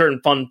doing certain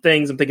fun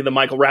things. I'm thinking the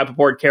Michael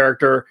Rappaport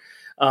character.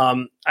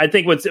 I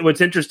think what's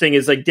interesting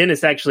is, like,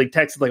 Dennis actually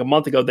texted like a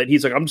month ago that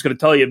he's like, I'm just going to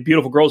tell you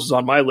Beautiful Girls is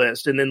on my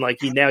list. And then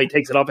he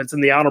takes it off. It's in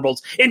the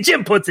honorables, and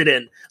Jim puts it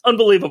in.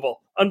 Unbelievable.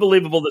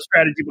 The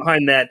strategy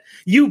behind that.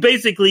 You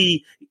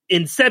basically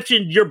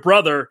inceptioned your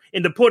brother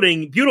into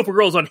putting Beautiful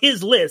Girls on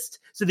his list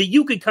so that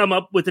you could come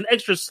up with an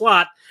extra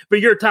slot for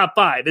your top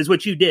 5 is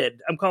what you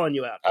did. I'm calling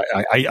you out.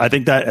 I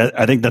think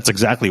that's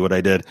exactly what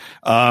I did.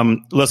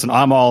 Listen,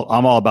 I'm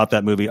all about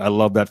that movie. I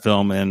love that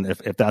film. And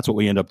if that's what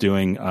we end up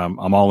doing,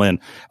 I'm all in.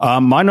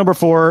 My number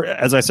 4,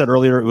 as I said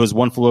earlier, it was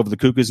One Flew Over the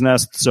Cuckoo's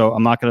Nest. So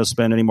I'm not going to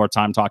spend any more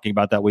time talking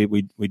about that.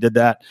 We did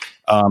that.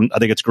 I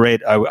think it's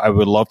great. I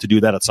would love to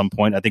do that at some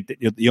point. I think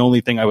that the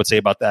only thing I would say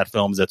about that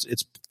film is that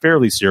it's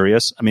fairly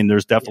serious. I mean,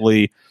 there's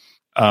definitely,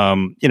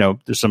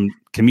 there's some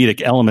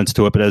comedic elements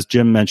to it, but as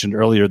Jim mentioned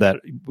earlier, that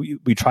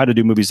we try to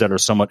do movies that are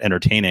somewhat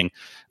entertaining.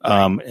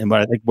 And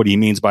what I think what he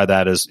means by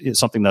that is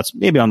something that's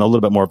maybe on a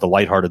little bit more of the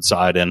lighthearted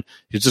side, and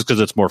it's just because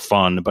it's more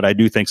fun. But I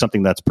do think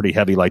something that's pretty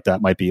heavy like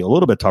that might be a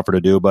little bit tougher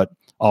to do, but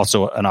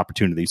also an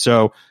opportunity.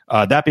 So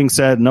that being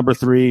said, number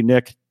 3,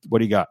 Nick, what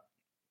do you got?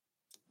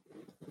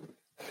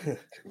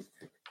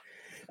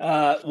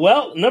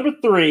 Well, number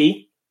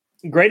 3,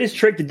 greatest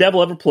trick the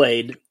devil ever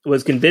played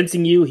was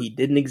convincing you he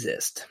didn't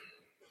exist.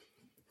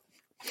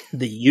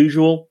 The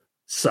Usual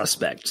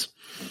Suspects.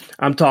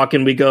 I'm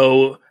talking, we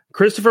go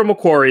Christopher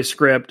McQuarrie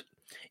script.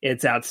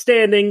 It's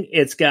outstanding.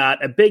 It's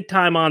got a big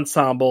time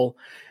ensemble.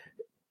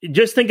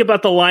 Just think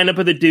about the lineup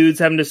of the dudes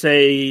having to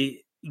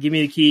say, "Give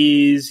me the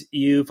keys,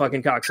 you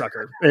fucking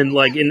cocksucker." And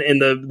like in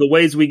the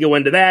ways we go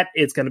into that,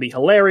 it's going to be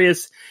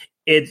hilarious.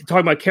 It's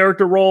talking about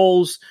character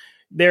roles.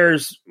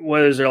 There's,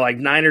 what is there, like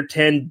 9 or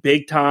 10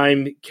 big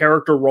time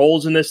character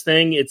roles in this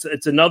thing.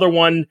 It's another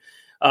one.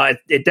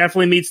 It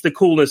definitely meets the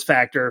coolness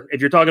factor.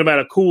 If you're talking about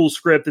a cool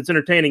script that's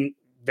entertaining,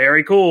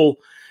 very cool.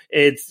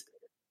 It's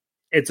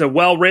a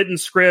well-written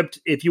script.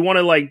 If you want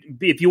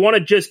to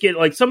just get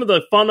like, some of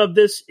the fun of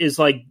this is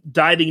like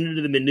diving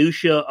into the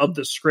minutia of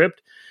the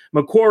script.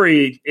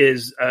 McQuarrie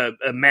is a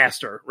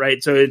master,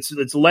 right? So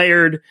it's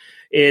layered.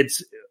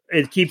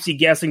 It keeps you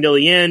guessing till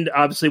the end.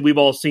 Obviously, we've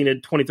all seen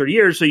it 20, 30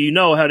 years, so you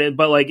know how to,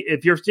 but like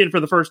if you're seeing it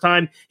for the first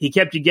time, he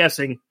kept you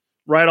guessing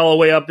right all the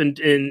way up, and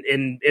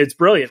it's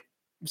brilliant.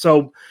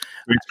 So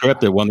great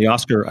script. It won the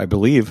Oscar, I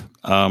believe.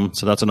 So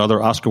that's another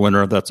Oscar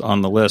winner that's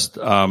on the list.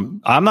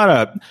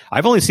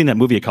 I've only seen that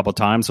movie a couple of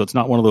times, so it's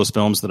not one of those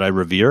films that I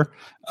revere.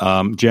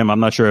 Jim, I'm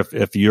not sure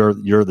if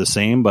you're the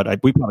same,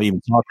 but we probably even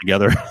talked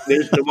together.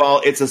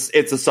 Well, it's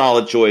a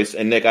solid choice.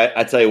 And Nick,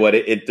 I tell you what,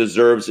 it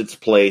deserves its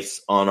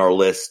place on our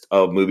list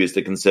of movies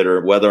to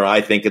consider, whether I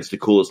think it's the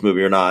coolest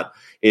movie or not.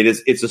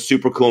 It's a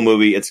super cool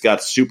movie. It's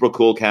got super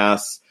cool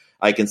casts.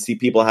 I can see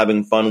people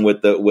having fun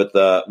with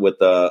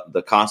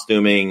the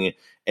costuming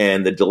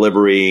and the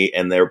delivery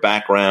and their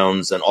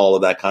backgrounds and all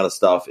of that kind of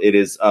stuff.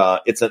 It's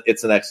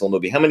an excellent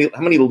movie. How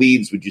many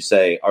leads would you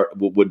say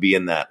would be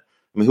in that?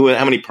 I mean,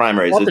 how many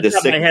primaries? Off the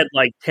top of my head,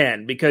 like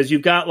 10, because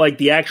you've got like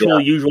the actual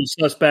usual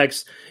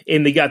suspects,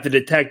 and they got the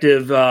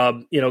detective,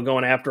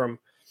 going after him.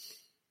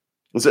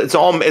 Is it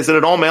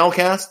an all male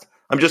cast?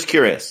 I'm just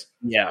curious.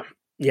 Yeah.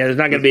 There's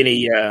not going to be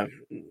any.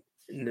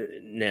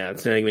 No,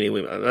 it's not going to be any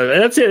women.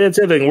 That's it. That's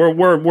the thing.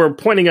 We're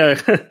pointing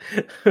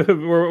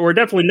we're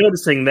definitely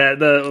noticing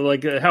that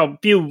how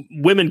few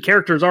women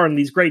characters are in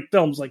these great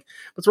films. Like,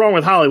 what's wrong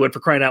with Hollywood, for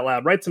crying out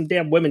loud? Write some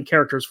damn women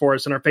characters for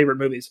us in our favorite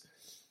movies.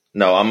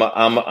 No, I'm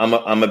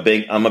a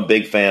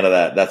big fan of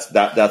that.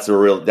 That's a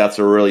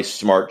really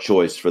smart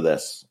choice for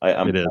this. I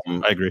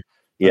agree.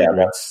 Yeah,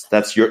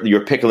 that's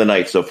your pick of the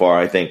night so far,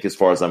 I think, as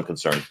far as I'm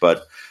concerned.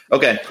 But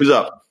okay, who's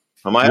up?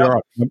 Am I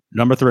up?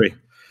 Number 3.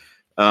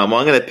 Well,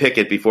 I'm going to pick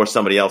it before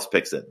somebody else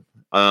picks it.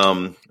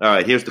 All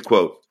right, here's the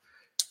quote.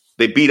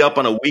 They beat up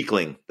on a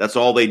weakling. That's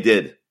all they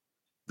did.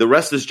 The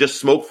rest is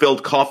just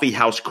smoke-filled coffee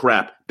house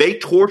crap. They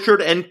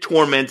tortured and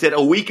tormented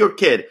a weaker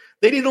kid.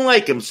 They didn't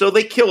like him, so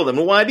they killed him.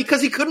 Why?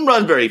 Because he couldn't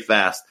run very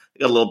fast.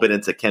 I got a little bit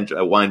into Ken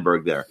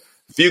Weinberg there.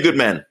 A Few Good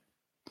Men.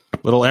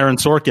 Little Aaron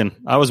Sorkin.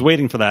 I was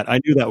waiting for that. I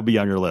knew that would be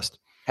on your list.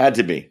 Had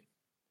to be.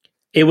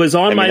 It was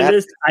on my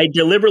list. I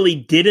deliberately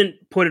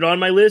didn't put it on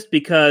my list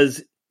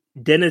because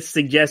Dennis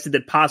suggested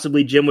that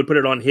possibly Jim would put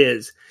it on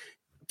his.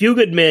 Few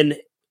Good Men,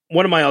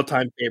 one of my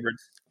all-time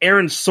favorites.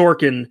 Aaron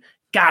Sorkin,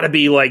 gotta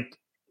be like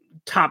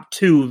top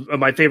 2 of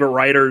my favorite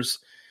writers.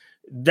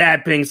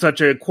 That being such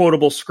a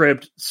quotable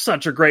script,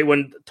 such a great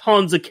one.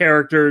 Tons of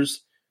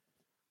characters,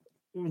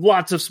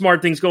 lots of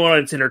smart things going on.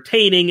 It's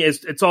entertaining.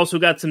 It's also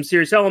got some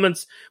serious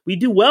elements. We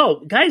do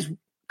well. Guys, a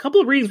couple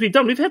of readings we've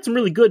done, we've had some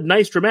really good,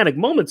 nice, dramatic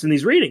moments in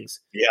these readings.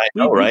 Yeah, I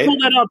know, right?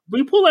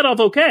 We pull that off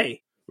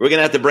okay. We're going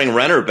to have to bring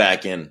Renner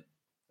back in.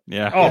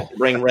 Yeah. Oh,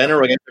 bring Renner.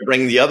 We're going to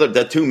bring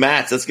the 2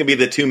 Matts. That's going to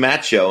be the 2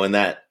 Matt show in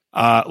that.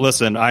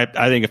 Listen, I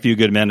think A Few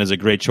Good Men is a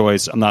great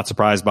choice. I'm not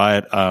surprised by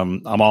it.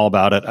 I'm all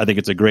about it. I think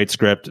it's a great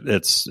script.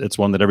 It's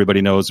one that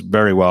everybody knows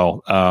very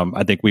well.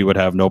 I think we would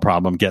have no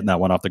problem getting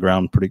that one off the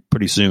ground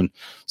pretty soon.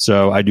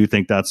 So I do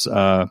think that's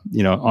on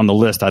the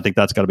list. I think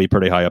that's got to be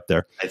pretty high up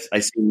there.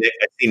 I see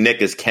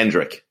Nick as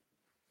Kendrick.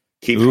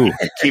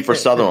 Kiefer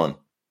Sutherland.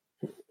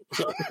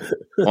 I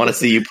want to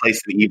see you play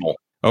some evil.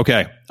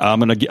 Okay, I'm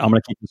gonna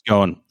keep this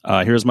going.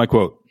 Here's my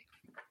quote.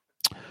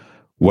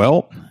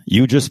 Well,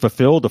 you just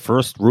fulfilled the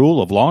first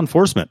rule of law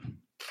enforcement.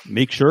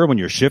 Make sure when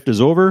your shift is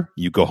over,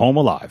 you go home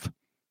alive.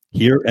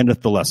 Here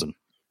endeth the lesson.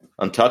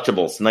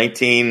 Untouchables,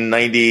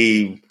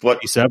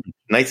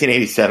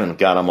 1987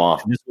 got him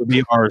off. This will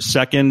be our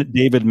second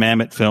David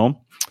Mamet film.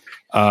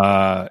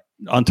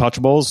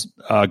 Untouchables,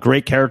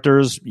 great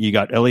characters. You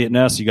got Elliot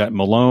Ness, you got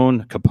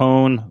Malone,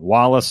 Capone,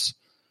 Wallace.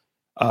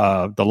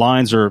 The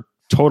lines are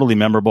totally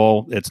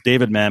memorable. It's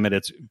David Mamet.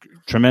 It's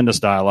tremendous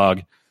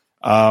dialogue.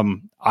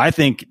 I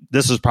think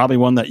this is probably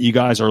one that you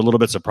guys are a little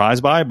bit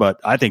surprised by,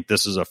 but I think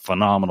this is a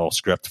phenomenal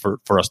script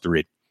for us to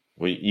read.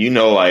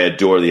 Well, I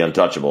adore The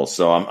Untouchables,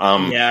 so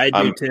I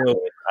do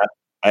too.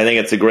 I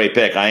think it's a great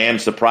pick. I am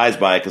surprised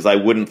by it because I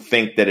wouldn't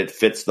think that it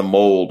fits the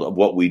mold of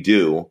what we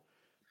do.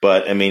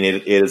 But I mean,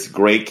 it is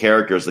great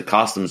characters. The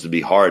costumes would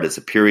be hard. It's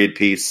a period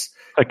piece.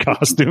 The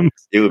costumes.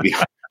 It would be.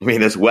 I mean,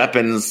 there's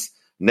weapons.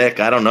 Nick,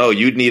 I don't know.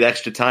 You'd need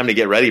extra time to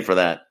get ready for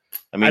that.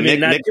 I mean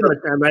Nick, too much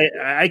time.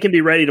 I can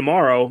be ready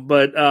tomorrow,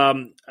 but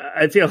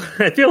I feel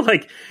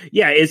like,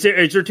 is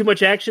there too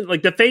much action?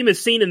 Like the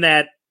famous scene in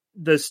that,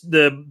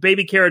 the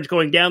baby carriage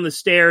going down the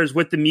stairs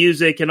with the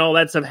music and all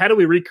that stuff. How do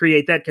we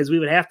recreate that? Because we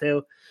would have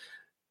to.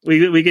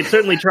 We could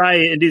certainly try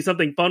and do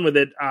something fun with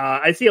it.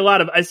 I see a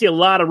lot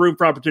of room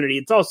for opportunity.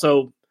 It's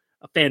also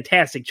a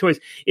fantastic choice.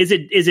 Is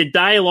it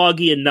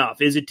dialogue-y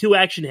enough? Is it too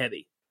action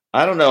heavy?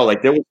 I don't know.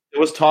 Like there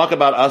was talk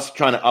about us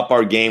trying to up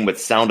our game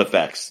with sound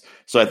effects.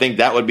 So I think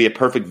that would be a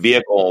perfect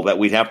vehicle that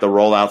we'd have to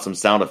roll out some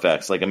sound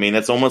effects. Like, I mean,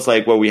 it's almost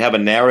like where we have a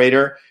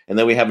narrator and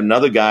then we have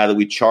another guy that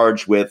we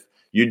charge with,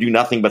 you do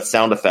nothing but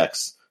sound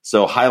effects.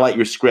 So highlight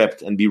your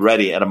script and be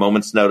ready at a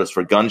moment's notice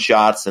for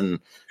gunshots and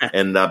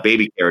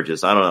baby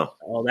carriages. I don't know.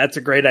 Oh, that's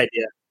a great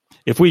idea.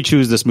 If we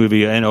choose this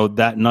movie, I know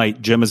that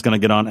night Jim is going to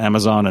get on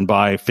Amazon and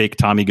buy fake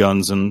Tommy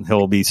guns, and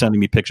he'll be sending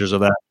me pictures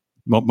of that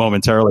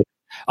momentarily.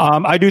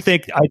 I do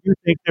think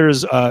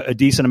there's a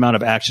decent amount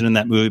of action in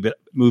that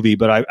movie,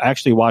 but I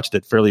actually watched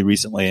it fairly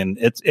recently, and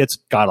it's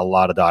got a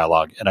lot of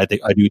dialogue, and I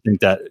do think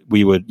that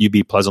you'd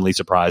be pleasantly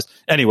surprised.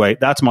 Anyway,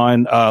 that's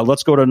mine.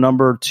 Let's go to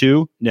number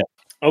 2. Nick.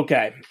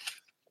 Okay.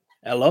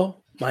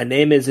 Hello, my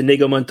name is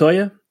Inigo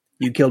Montoya.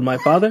 You killed my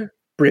father.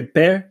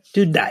 Prepare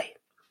to die.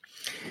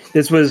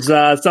 This was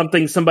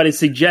something somebody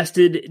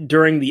suggested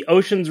during the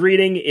Oceans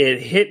reading. It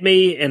hit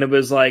me, and it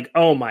was like,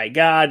 oh my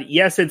God,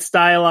 yes, it's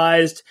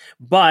stylized,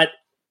 but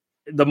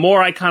the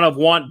more I kind of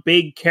want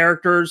big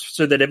characters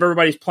so that if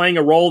everybody's playing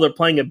a role, they're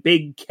playing a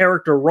big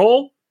character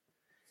role.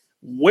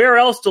 Where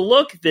else to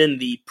look than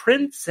The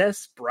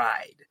Princess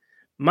Bride?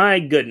 My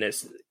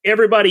goodness.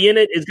 Everybody in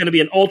it is going to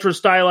be an ultra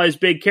stylized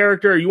big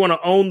character. You want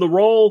to own the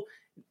role?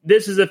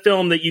 This is a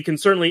film that you can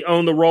certainly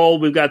own the role.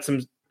 We've got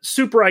some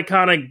super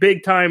iconic,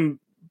 big time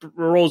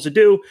roles to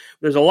do.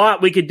 There's a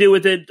lot we could do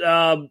with it.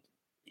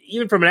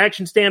 Even from an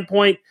action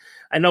standpoint,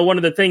 I know one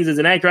of the things as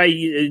an actor, I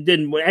did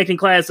in acting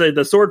class,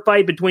 the sword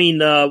fight between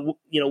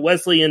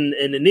Wesley and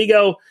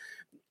Inigo.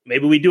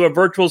 Maybe we do a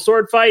virtual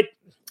sword fight.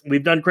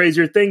 We've done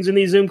crazier things in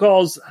these Zoom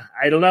calls.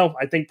 I don't know.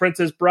 I think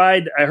Princess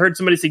Bride, I heard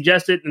somebody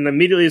suggest it, and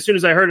immediately as soon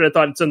as I heard it, I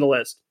thought it's on the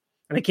list.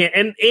 And I can't,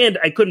 and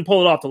I couldn't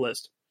pull it off the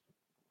list.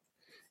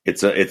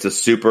 It is a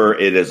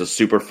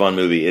super fun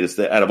movie. It is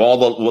out of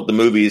all the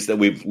movies that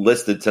we've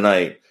listed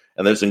tonight,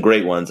 and there's some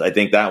great ones. I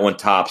think that one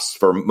tops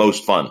for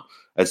most fun.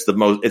 It's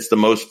the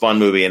most fun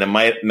movie, and it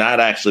might not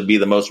actually be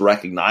the most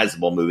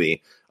recognizable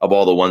movie of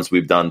all the ones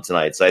we've done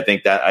tonight. So I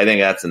think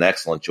that's an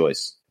excellent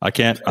choice. I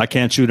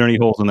can't shoot any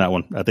holes in that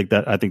one. I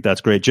think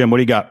that's great. Jim, what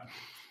do you got?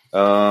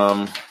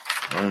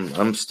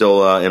 I'm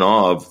still in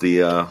awe of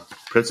the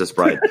Princess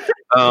Bride.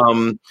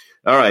 All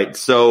right,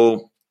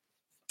 so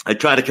I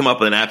tried to come up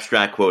with an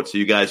abstract quote so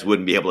you guys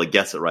wouldn't be able to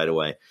guess it right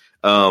away.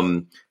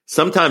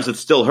 Sometimes it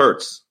still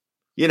hurts.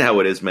 You know how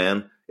it is,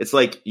 man. It's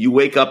like you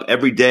wake up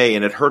every day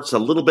and it hurts a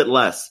little bit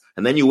less,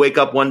 and then you wake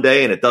up one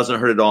day and it doesn't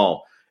hurt at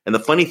all. And the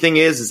funny thing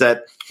is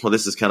that, well,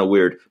 this is kind of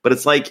weird, but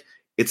it's like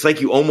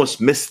you almost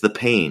miss the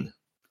pain.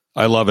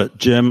 I love it,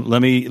 Jim.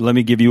 Let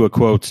me give you a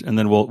quote, and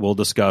then we'll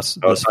discuss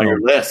this on your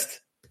list.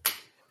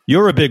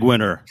 You're a big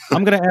winner.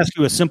 I'm going to ask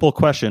you a simple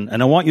question,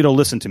 and I want you to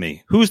listen to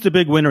me. Who's the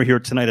big winner here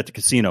tonight at the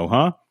casino,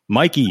 huh?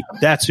 Mikey.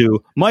 That's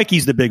who.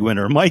 Mikey's the big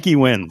winner. Mikey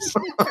wins.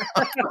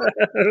 I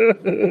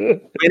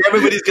mean,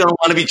 everybody's going to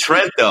want to be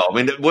Trent, though. I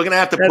mean, we're going to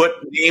have to put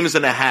names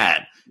in a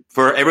hat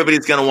for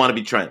everybody's going to want to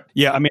be Trent.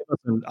 Yeah, I mean,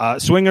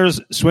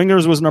 listen,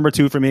 Swingers was number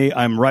 2 for me.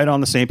 I'm right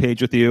on the same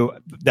page with you.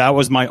 That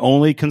was my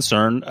only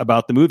concern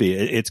about the movie.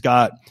 It's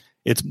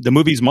the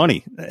movie's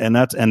money, and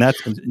that's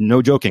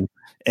no joking.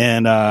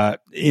 And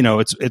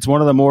it's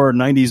one of the more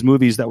 90s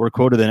movies that were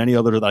quoted than any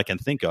other that I can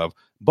think of,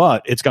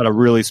 but it's got a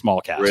really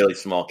small cast.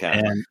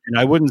 And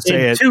I wouldn't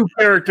say two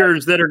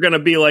characters that are going to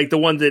be like the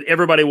ones that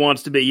everybody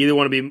wants to be. You either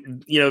want to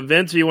be,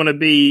 Vince, or you want to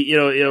be,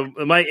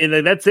 Mike, and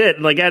that's it.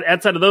 Like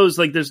outside of those,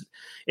 like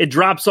it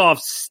drops off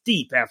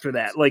steep after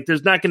that. Like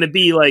there's not going to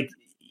be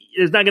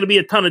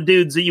a ton of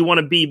dudes that you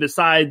want to be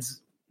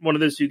besides one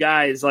of those two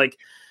guys. Like,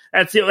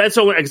 that's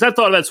so, because I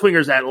thought about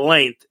Swingers at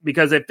length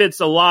because it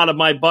fits a lot of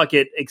my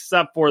bucket,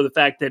 except for the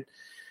fact that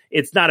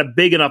it's not a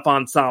big enough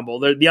ensemble.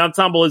 The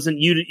ensemble isn't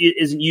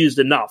used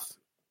enough.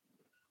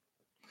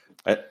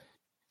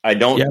 I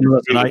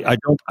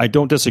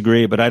don't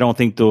disagree, but I don't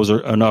think those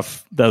are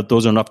enough.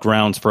 Those are enough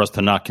grounds for us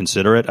to not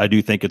consider it. I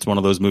do think it's one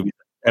of those movies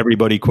that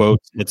everybody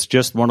quotes. It's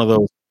just one of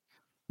those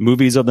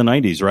movies of the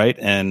 90s, right?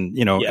 And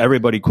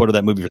everybody quoted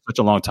that movie for such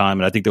a long time,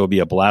 and I think that would be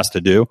a blast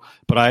to do.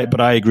 But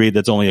I agree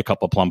that's only a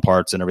couple plum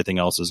parts, and everything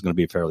else is going to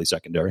be fairly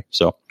secondary.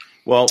 So,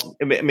 well,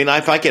 I mean,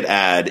 if I could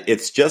add,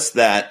 it's just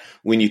that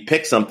when you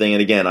pick something,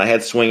 and again, I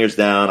had Swingers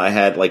down. I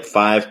had like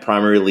 5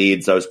 primary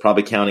leads. I was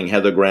probably counting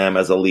Heather Graham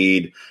as a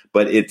lead,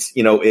 but it's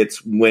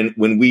when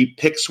we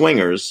pick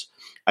Swingers,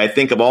 I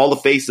think of all the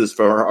faces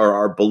for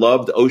our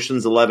beloved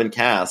Ocean's 11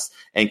 cast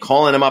and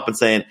calling them up and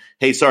saying,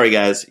 hey, sorry,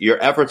 guys, your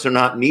efforts are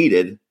not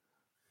needed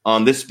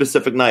on this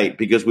specific night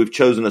because we've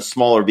chosen a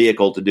smaller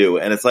vehicle to do.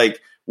 And it's like,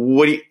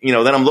 what do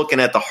you then I'm looking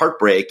at the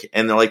heartbreak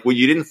and they're like, well,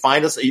 you didn't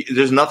find us.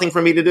 There's nothing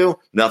for me to do.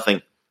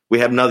 Nothing. We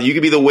have nothing. You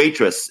could be the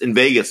waitress in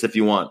Vegas if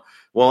you want.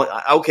 Well,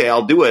 okay,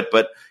 I'll do it.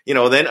 But,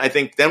 then I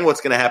think then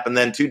what's going to happen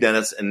then too,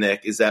 Dennis and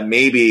Nick, is that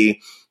maybe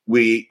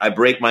I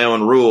break my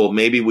own rule.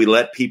 Maybe we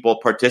let people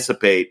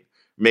participate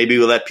maybe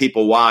we let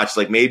people watch,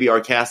 like maybe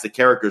our cast of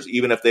characters,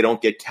 even if they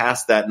don't get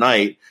cast that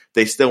night,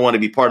 they still want to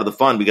be part of the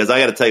fun. Because I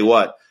got to tell you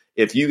what,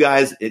 if you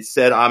guys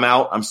said I'm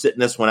out, I'm sitting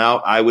this one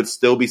out, I would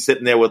still be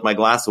sitting there with my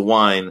glass of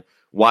wine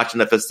watching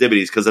the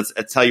festivities, because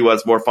I tell you what,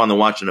 it's more fun than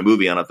watching a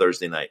movie on a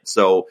Thursday night.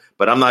 So,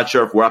 but I'm not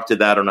sure if we're up to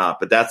that or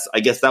not. But I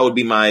guess that would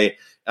be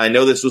I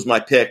know this was my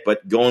pick,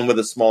 but going with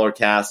a smaller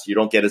cast, you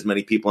don't get as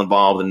many people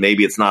involved, and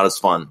maybe it's not as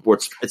fun, or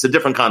it's a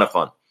different kind of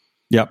fun.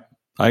 Yep,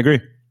 I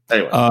agree.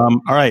 Anyway,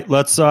 all right,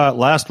 let's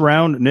last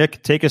round.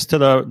 Nick, take us to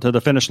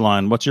the finish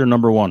line. What's your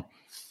number one?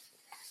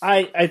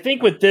 I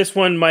think with this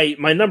one, my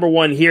number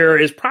one here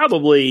is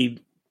probably,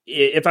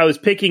 if I was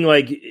picking,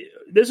 like,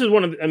 this is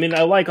one of, I mean,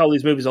 I like all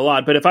these movies a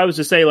lot, but if I was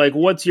to say, like,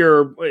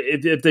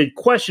 if the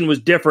question was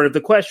different, if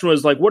the question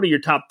was like, what are your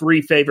top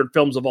 3 favorite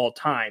films of all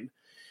time?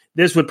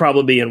 This would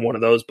probably be in one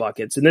of those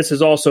buckets. And this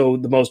is also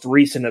the most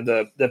recent of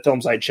the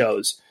films I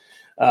chose.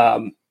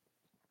 And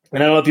I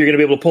don't know if you're going to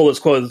be able to pull this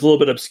quote. It's a little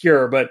bit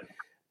obscure, but,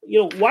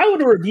 why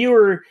would a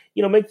reviewer,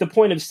 make the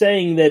point of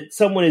saying that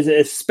someone is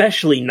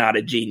especially not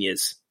a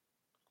genius?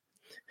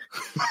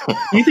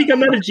 You think I'm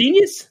not a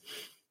genius?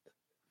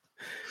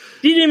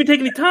 You didn't even take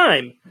any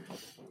time.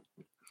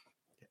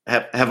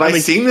 Have I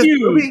seen this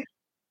movie?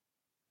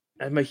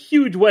 I'm a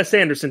huge Wes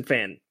Anderson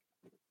fan.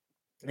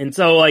 And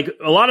so, like,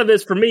 a lot of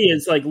this for me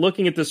is like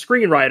looking at the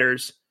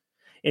screenwriters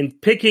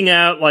and picking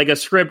out like a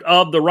script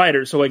of the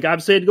writers. So, like,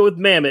 obviously I'd go with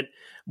Mamet,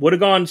 would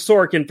have gone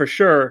Sorkin for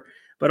sure.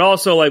 But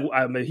also, like,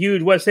 I'm a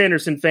huge Wes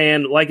Anderson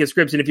fan, like his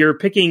scripts. And if you're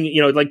picking,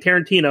 like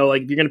Tarantino,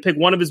 like if you're going to pick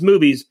one of his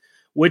movies,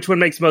 which one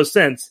makes most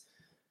sense?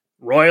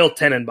 Royal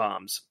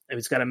Tenenbaums. And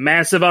it's got a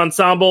massive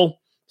ensemble,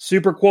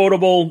 super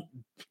quotable,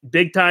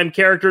 big time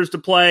characters to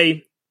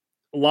play,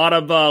 a lot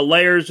of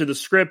layers to the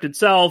script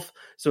itself.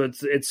 So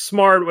it's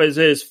smart,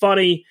 it's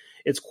funny,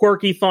 it's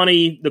quirky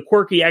funny. The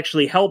quirky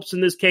actually helps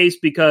in this case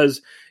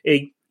because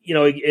it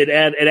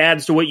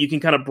adds to what you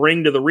can kind of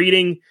bring to the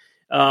reading.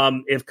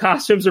 If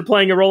costumes are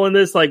playing a role in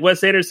this, like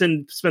Wes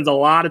Anderson spends a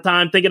lot of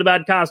time thinking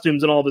about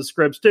costumes in all of his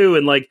scripts too,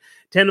 and like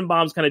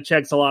Tenenbaums kind of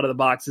checks a lot of the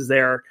boxes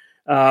there.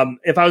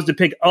 If I was to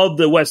pick of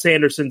the Wes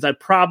Andersons, I'd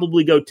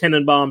probably go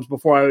Tenenbaums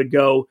before I would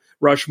go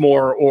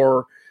Rushmore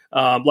or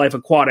Life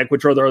Aquatic,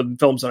 which are the other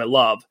films that I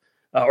love,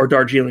 or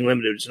Darjeeling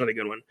Limited, which is another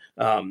good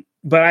one.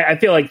 But I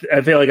feel like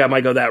I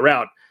might go that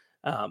route.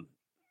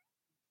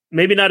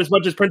 Maybe not as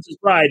much as Princess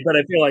Bride, but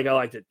I feel like I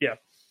liked it. Yeah.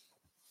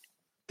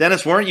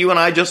 Dennis, weren't you and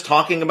I just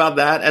talking about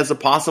that as a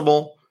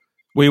possible?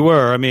 We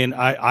were. I mean,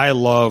 I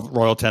love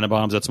Royal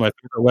Tenenbaums. That's my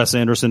favorite Wes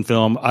Anderson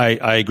film.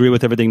 I agree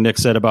with everything Nick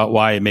said about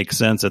why it makes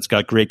sense. It's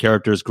got great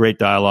characters, great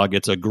dialogue.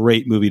 It's a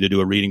great movie to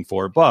do a reading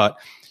for. But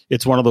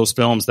it's one of those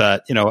films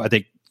that, I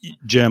think,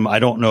 Jim, I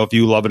don't know if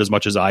you love it as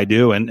much as I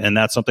do. And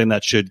that's something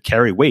that should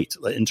carry weight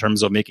in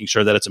terms of making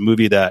sure that it's a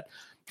movie that,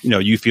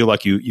 you feel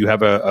like you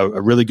have a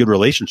really good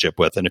relationship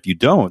with. And if you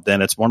don't,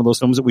 then it's one of those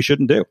films that we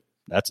shouldn't do.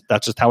 That's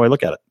just how I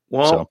look at it.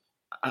 Well, so.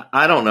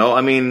 I don't know.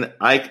 I mean,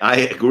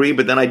 I agree,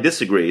 but then I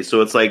disagree.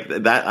 So it's like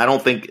that. I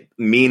don't think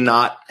me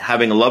not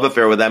having a love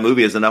affair with that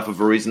movie is enough of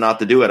a reason not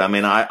to do it. I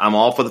mean, I'm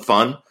all for the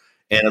fun.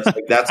 And it's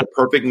like, that's a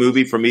perfect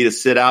movie for me to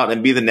sit out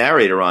and be the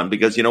narrator on,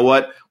 because you know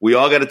what? We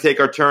all got to take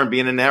our turn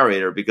being a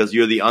narrator, because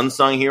you're the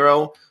unsung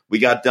hero. We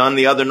got done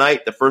the other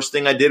night. The first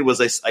thing I did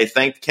was I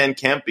thanked Ken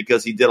Kemp,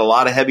 because he did a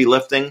lot of heavy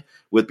lifting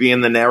with being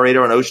the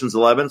narrator on Ocean's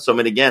 11. So, I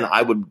mean, again,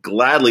 I would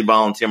gladly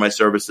volunteer my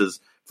services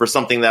for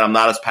something that I'm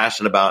not as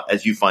passionate about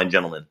as you fine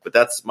gentlemen. But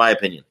that's my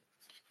opinion.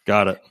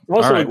 Got it.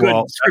 Also a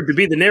good script to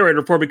be the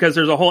narrator for, because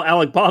there's a whole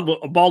Alec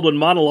Baldwin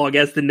monologue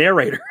as the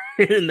narrator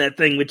in that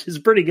thing, which is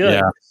pretty good.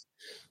 Yeah.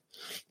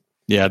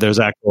 Yeah, there's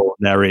actual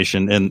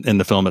narration in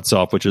the film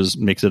itself, which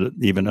makes it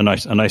even a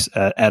nice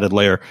added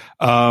layer.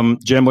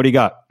 Jim, what do you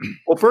got?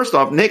 Well, first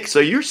off, Nick,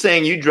 so you're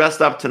saying you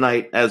dressed up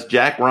tonight as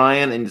Jack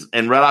Ryan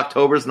and Red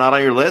October's not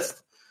on your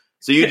list?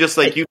 So you just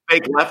you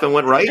fake left and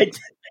went right?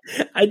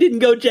 I didn't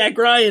go Jack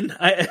Ryan.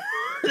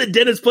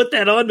 Dennis put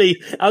that on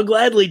me. I'll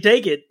gladly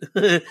take it.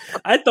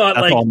 I thought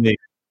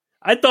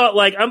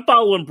I'm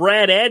following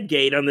Brad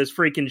Adgate on this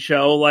freaking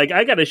show. Like,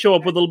 I got to show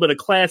up with a little bit of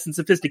class and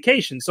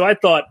sophistication. So I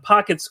thought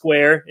pocket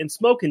square and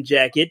smoking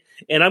jacket,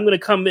 and I'm going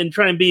to come and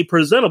try and be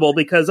presentable,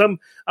 because I'm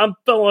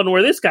following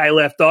where this guy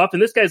left off,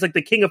 and this guy's like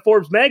the king of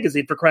Forbes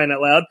magazine, for crying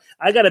out loud.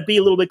 I got to be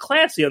a little bit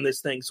classy on this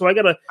thing. So I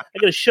got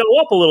to show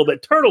up a little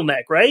bit.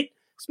 Turtleneck, right?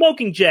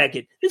 Smoking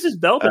jacket. This is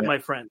velvet, my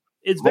friend.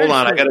 It's Hold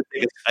on,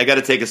 I got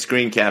to take a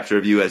screen capture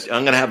of you. As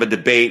I'm going to have a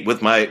debate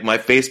with my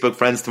Facebook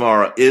friends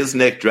tomorrow. Is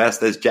Nick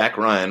dressed as Jack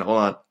Ryan? Hold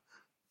on,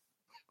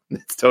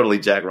 it's totally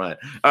Jack Ryan.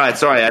 All right,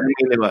 sorry, I didn't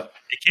mean to.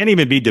 It can't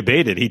even be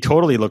debated. He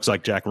totally looks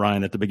like Jack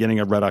Ryan at the beginning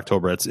of Red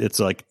October. It's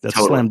like that's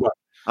totally. Slam dunk.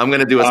 I'm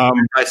going to do a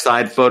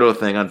side-by-side photo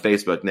thing on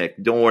Facebook,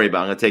 Nick. Don't worry about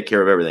it. I'm going to take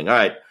care of everything. All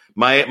right,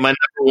 my number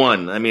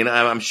one. I mean,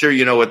 I'm sure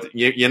you know what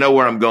you know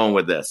where I'm going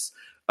with this.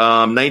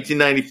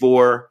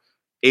 1994,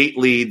 8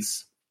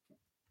 leads.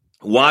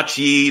 Watch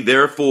ye,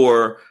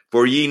 therefore,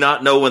 for ye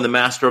not know when the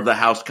master of the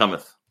house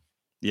cometh.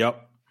 Yep.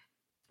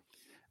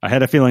 I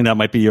had a feeling that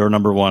might be your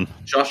number one.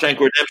 Shawshank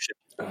Redemption.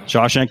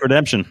 Shawshank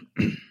Redemption.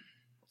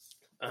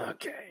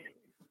 Okay.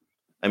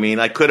 I mean,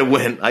 I could have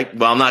went. I'm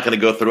not going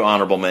to go through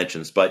honorable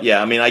mentions, but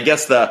yeah, I mean, I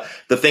guess the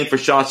thing for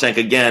Shawshank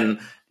again,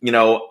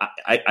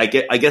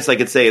 I guess I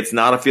could say it's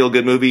not a feel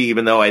good movie,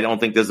 even though I don't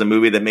think there's a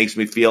movie that makes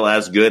me feel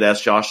as good as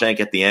Shawshank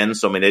at the end.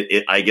 So I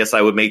mean, I guess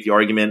I would make the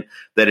argument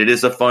that it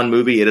is a fun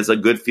movie. It is a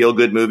good feel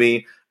good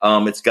movie.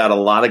 It's got a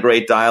lot of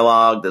great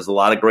dialogue. There's a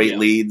lot of great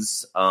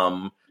leads.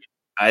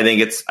 I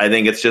think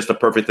it's just a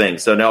perfect thing.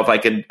 So now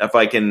if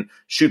I can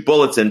shoot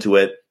bullets into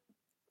it,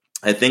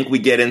 I think we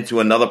get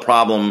into another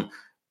problem.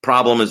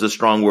 Problem is a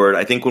strong word.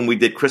 I think when we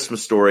did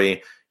Christmas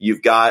Story,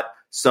 you've got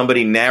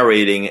somebody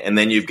narrating and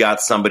then you've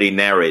got somebody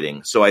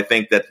narrating. So I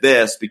think that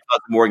because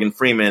Morgan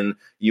Freeman,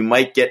 you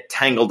might get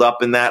tangled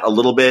up in that a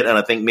little bit. And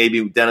I think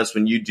maybe, Dennis,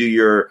 when you do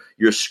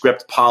your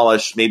script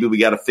polish, maybe we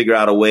got to figure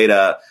out a way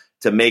to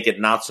make it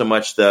not so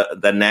much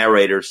the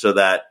narrator so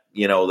that,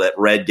 that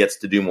Red gets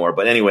to do more.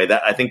 But anyway,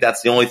 I think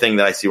that's the only thing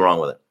that I see wrong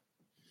with it.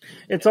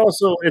 It's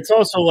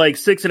also like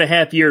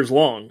 6.5 years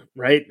long,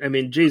 right? I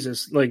mean,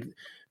 Jesus, like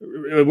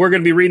we're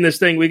going to be reading this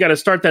thing. We got to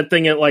start that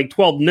thing at like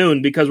 12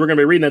 noon because we're going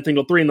to be reading that thing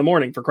till 3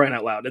 a.m. for crying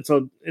out loud. It's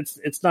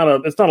not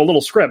a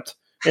little script.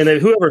 And then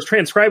whoever's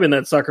transcribing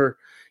that sucker,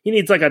 he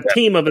needs like a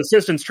team of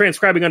assistants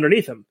transcribing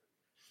underneath him.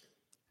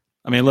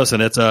 I mean, listen,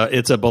 it's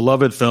a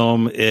beloved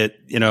film.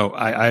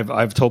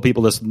 I've told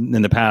people this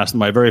in the past.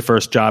 My very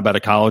first job out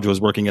of college was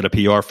working at a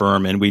PR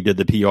firm, and we did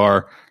the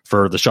PR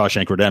for The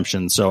Shawshank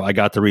Redemption. So I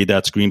got to read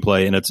that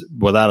screenplay, and it's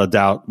without a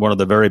doubt one of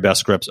the very best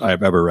scripts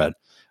I've ever read.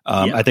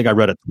 I think I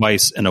read it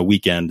twice in a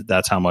weekend.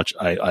 That's how much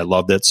I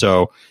loved it.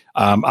 So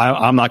I'm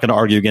not going to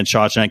argue against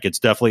Shawshank. It's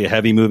definitely a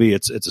heavy movie.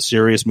 It's a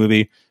serious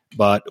movie,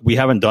 but we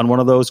haven't done one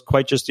of those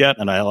quite just yet.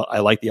 And I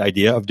like the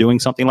idea of doing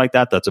something like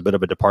that. That's a bit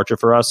of a departure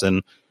for us.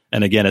 And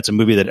again, it's a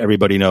movie that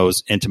everybody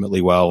knows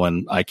intimately well,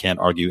 and I can't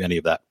argue any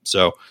of that.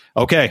 So,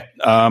 okay,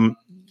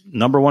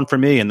 number one for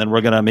me, and then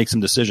we're going to make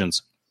some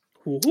decisions.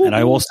 Ooh. And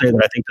I will say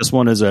that I think this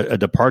one is a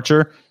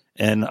departure,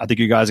 and I think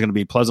you guys are going to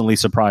be pleasantly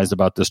surprised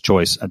about this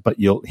choice, but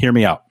you'll hear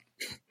me out.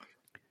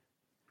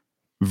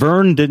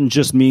 Vern didn't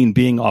just mean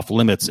being off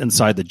limits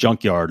inside the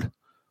junkyard,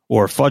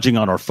 or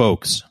fudging on our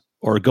folks,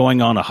 or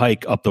going on a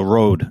hike up the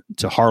road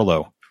to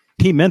Harlow.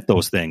 He meant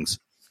those things.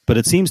 But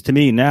it seems to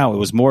me now it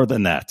was more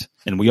than that,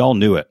 and we all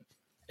knew it.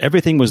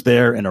 Everything was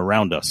there and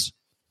around us.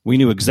 We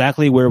knew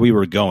exactly where we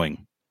were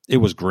going. It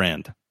was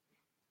grand.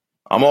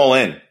 I'm all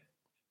in.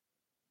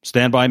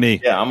 Stand by me.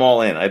 Yeah, I'm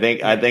all in. I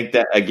think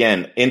that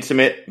again,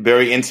 intimate,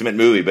 very intimate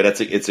movie, but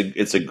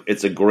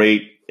it's a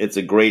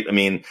great. I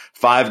mean,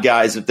 5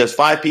 guys. If there's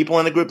 5 people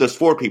in the group, there's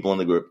 4 people in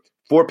the group.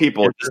 4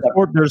 people.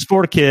 There's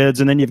 4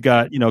 kids, and then you've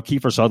got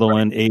Kiefer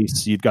Sutherland,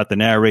 Ace. You've got the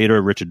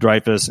narrator, Richard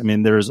Dreyfuss. I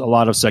mean, there's a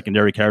lot of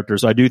secondary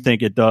characters. I do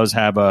think it does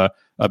have a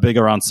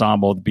bigger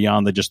ensemble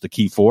beyond just the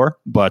key 4,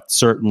 but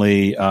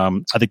certainly I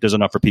think there's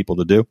enough for people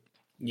to do.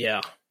 Yeah,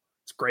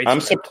 it's great.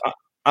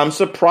 I'm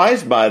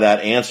surprised by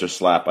that answer,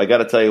 Slap. I got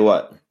to tell you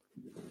what.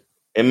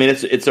 I mean,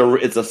 it's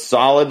a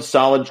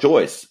solid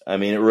choice. I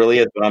mean, it really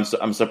is.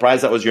 But I'm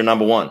surprised that was your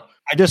number one.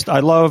 I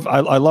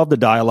love the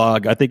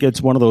dialogue. I think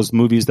it's one of those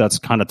movies that's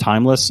kind of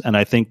timeless, and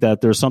I think that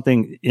there's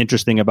something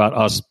interesting about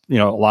us. A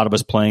lot of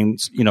us playing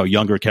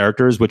younger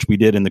characters, which we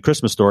did in The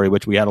Christmas Story,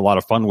 which we had a lot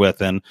of fun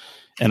with, and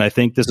I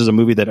think this is a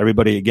movie that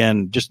everybody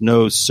again just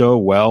knows so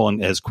well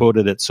and has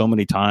quoted it so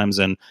many times,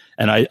 and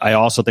I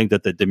also think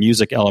that the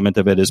music element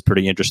of it is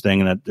pretty interesting,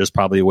 and that there's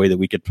probably a way that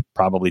we could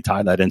probably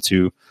tie that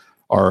into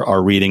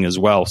our reading as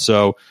well.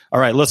 So, all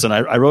right, listen,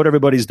 I wrote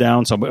everybody's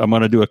down, so I'm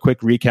going to do a quick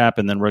recap,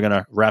 and then we're going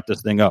to wrap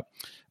this thing up.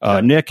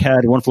 Nick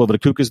had One Flew Over the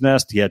Cuckoo's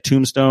Nest. He had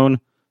Tombstone,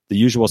 The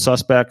Usual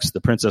Suspects, The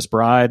Princess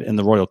Bride, and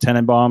The Royal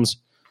Tenenbaums.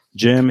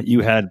 Jim,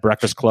 you had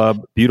Breakfast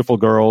Club, Beautiful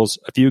Girls,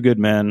 A Few Good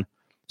Men,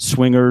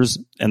 Swingers,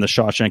 and The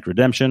Shawshank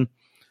Redemption.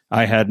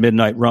 I had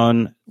Midnight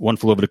Run, One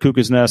Flew Over the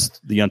Cuckoo's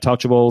Nest, The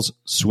Untouchables,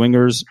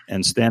 Swingers,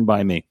 and Stand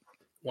By Me.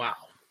 Wow.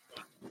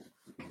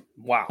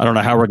 I don't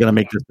know how we're going to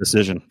make this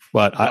decision,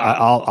 but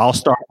I'll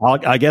start.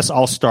 I guess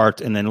I'll start,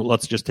 and then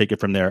let's just take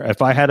it from there.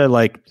 If I had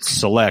to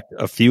select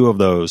a few of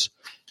those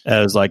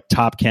as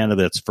top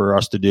candidates for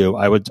us to do,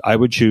 I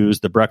would choose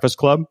The Breakfast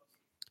Club.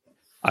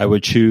 I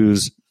would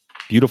choose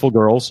Beautiful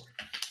Girls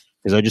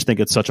because I just think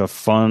it's such a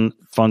fun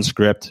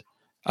script.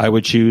 I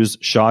would choose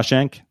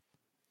Shawshank.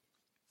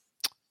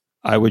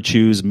 I would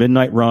choose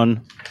Midnight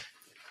Run,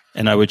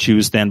 and I would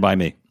choose Stand By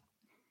Me.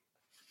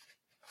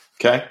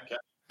 Okay.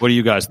 What do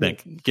you guys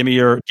think? Give me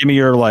your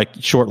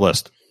short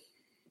list.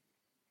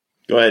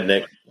 Go ahead,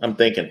 Nick. I'm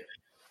thinking.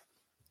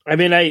 I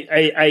mean,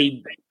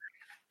 I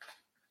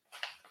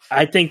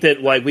think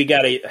that we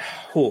got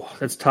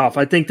that's tough.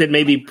 I think that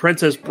maybe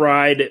Princess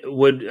Bride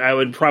I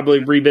would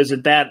probably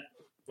revisit that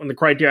on the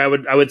criteria.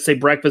 I would say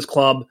Breakfast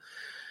Club,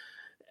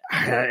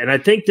 and I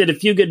think that A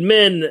Few Good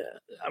Men.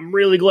 I'm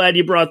really glad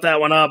you brought that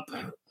one up.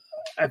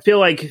 I feel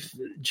like,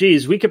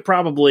 geez, we could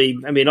probably.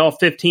 I mean, all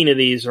 15 of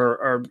these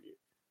are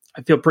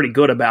I feel pretty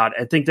good about.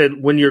 I think that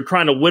when you're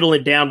trying to whittle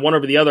it down one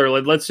over the other,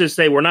 let's just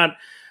say we're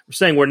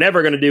saying we're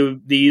never going to do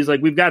these.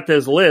 We've got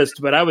this list,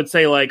 but I would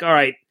say all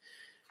right,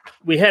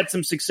 we had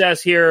some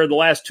success here the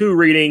last 2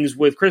 readings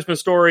with Christmas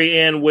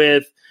Story and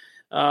with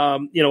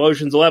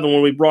Ocean's 11,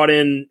 when we brought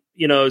in,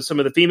 some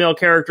of the female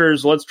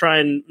characters, let's try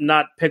and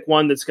not pick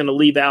one that's going to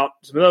leave out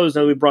some of those.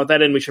 And we brought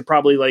that in. We should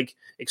probably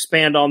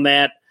expand on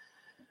that.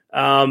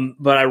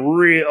 But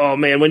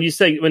when you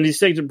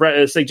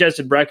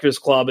suggested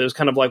Breakfast Club, it was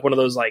kind of like one of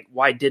those,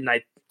 why didn't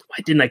I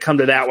come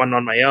to that one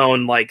on my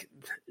own?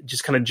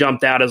 Just kind of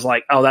jumped out as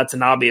oh, that's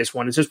an obvious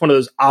one. It's just one of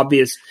those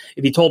obvious,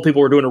 if you told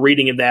people we're doing a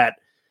reading of that,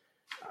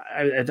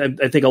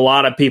 I think a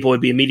lot of people would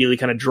be immediately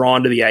kind of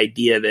drawn to the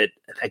idea that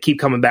I keep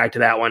coming back to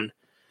that one.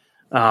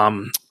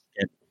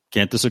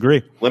 Can't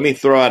disagree. Let me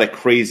throw out a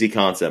crazy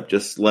concept.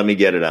 Just let me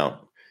get it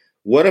out.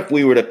 What if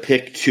we were to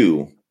pick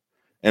two,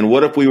 and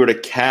what if we were to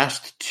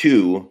cast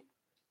two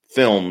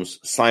films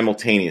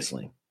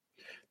simultaneously?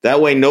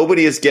 That way,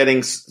 nobody's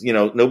getting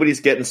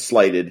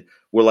slighted.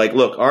 We're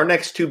look, our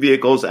next two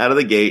vehicles out of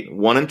the gate,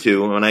 1 and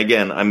 2, and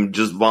again, I'm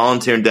just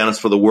volunteering Dennis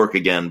for the work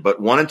again,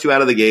 but 1 and 2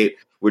 out of the gate,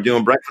 we're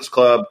doing Breakfast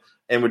Club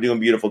and we're doing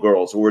Beautiful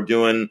Girls, or we're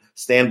doing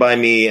Stand By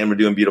Me and we're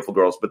doing Beautiful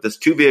Girls. But there's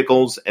two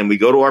vehicles, and we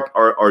go to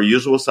our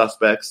usual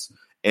suspects,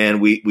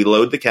 and we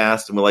load the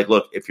cast, and we're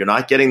look, if you're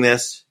not getting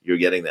this, you're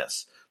getting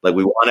this.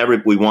 We want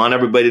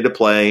everybody to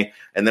play,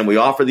 and then we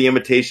offer the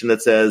invitation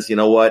that says, you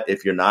know what,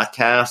 if you're not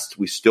cast,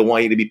 we still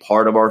want you to be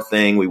part of our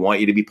thing. We want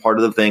you to be part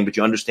of the thing, but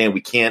you understand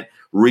we can't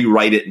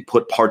rewrite it and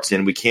put parts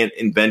in. We can't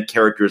invent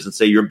characters and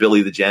say you're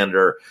Billy the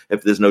janitor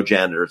if there's no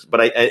janitors.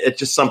 But it's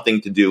just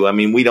something to do. I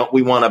mean, we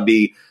want to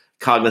be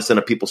cognizant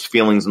of people's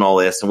feelings and all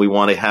this, and we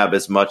want to have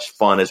as much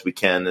fun as we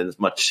can and as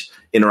much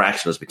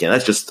interaction as we can.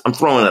 I'm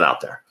throwing it out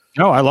there.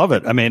 No, I love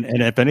it. I mean,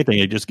 and if anything,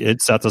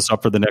 it sets us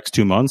up for the next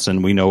 2 months,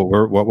 and we know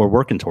what we're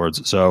working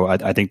towards. So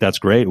I think that's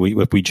great.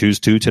 If we choose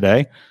to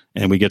today,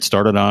 and we get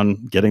started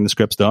on getting the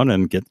scripts done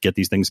and get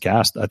these things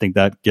cast, I think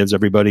that gives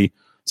everybody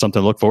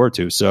something to look forward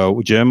to.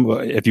 So, Jim,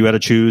 if you had to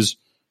choose,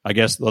 I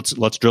guess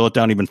let's drill it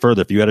down even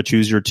further. If you had to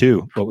choose your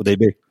two, what would they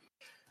be?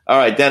 All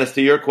right, Dennis,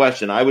 to your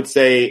question, I would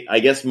say, I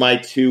guess my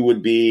two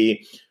would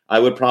be, I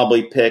would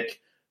probably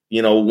pick,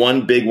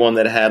 one big one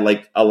that had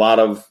a lot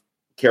of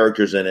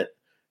characters in it.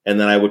 And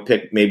then I would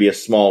pick maybe a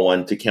small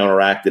one to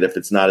counteract it if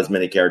it's not as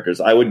many characters.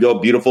 I would go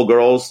Beautiful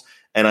Girls,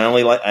 and I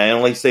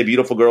only say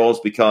Beautiful Girls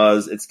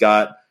because I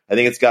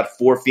think it's got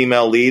 4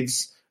 female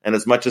leads. And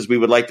as much as we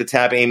would like to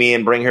tap Amy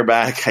and bring her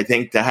back, I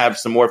think to have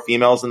some more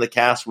females in the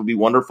cast would be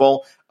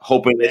wonderful,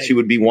 hoping that she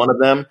would be one of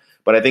them.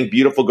 But I think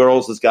Beautiful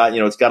Girls has got,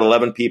 it's got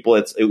 11 people.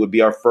 It would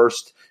be our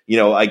first,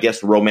 I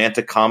guess,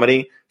 romantic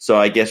comedy. So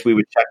I guess we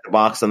would check the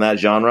box on that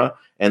genre.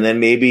 And then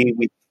maybe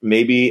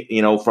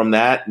from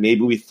that,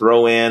 maybe we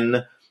throw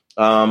in,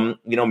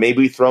 maybe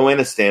we throw in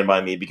a Stand By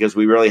Me, because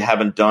we really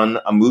haven't done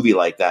a movie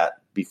like that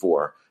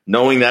before.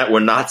 Knowing that we're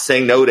not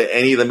saying no to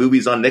any of the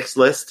movies on Nick's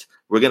list,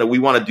 we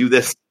want to do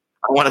this.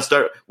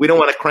 We don't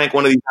want to crank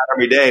one of these out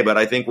every day, but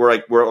I think we're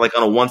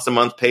on a once a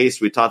month pace.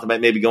 We talked about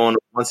maybe going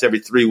once every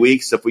 3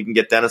 weeks if we can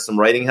get Dennis some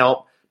writing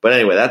help. But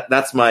anyway,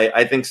 that's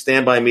I think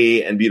Stand By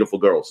Me and Beautiful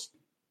Girls.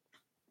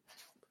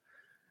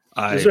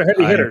 Those are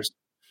heavy hitters.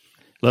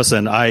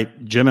 Listen,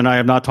 Jim and I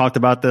have not talked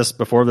about this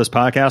before this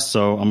podcast,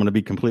 so I'm going to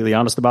be completely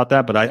honest about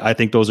that. But I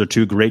think those are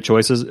two great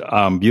choices.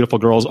 Beautiful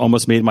Girls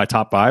almost made my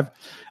top 5.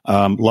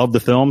 Love the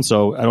film,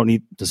 so I don't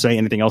need to say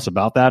anything else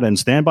about that. And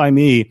Stand By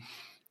Me,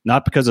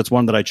 not because it's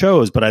one that I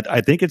chose, but I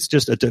think it's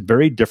a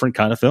very different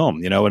kind of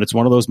film, and it's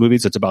one of those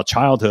movies that's about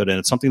childhood, and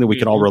it's something that we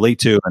can all relate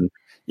to. And,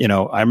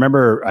 I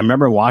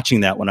remember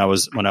watching that when I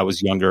was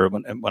younger,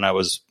 when I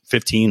was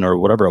 15 or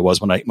whatever it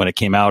was when it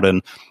came out.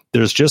 And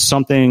there's just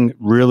something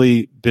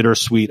really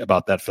bittersweet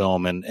about that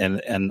film.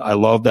 And I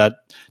love that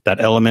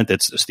element.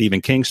 It's a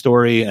Stephen King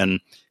story and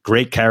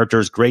great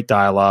characters, great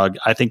dialogue.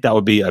 I think that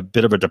would be a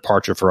bit of a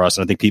departure for us.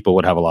 And I think people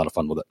would have a lot of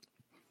fun with it.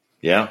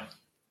 Yeah.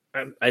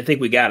 I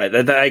think we got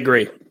it. I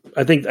agree.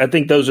 I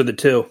think those are the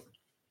two.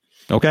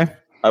 Okay.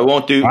 I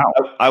won't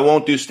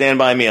do Stand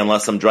By Me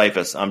unless I'm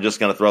Dreyfuss. I'm just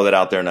going to throw that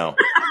out there now.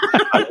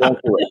 I won't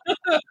do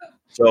it.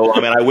 So,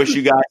 I wish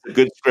you guys a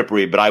good script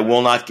read, but I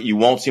will not. You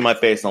won't see my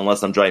face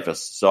unless I'm Dreyfuss.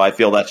 So I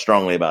feel that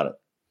strongly about it.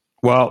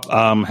 Well,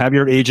 have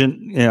your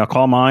agent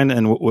call mine,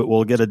 and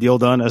we'll get a deal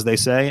done, as they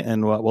say,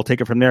 and we'll take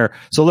it from there.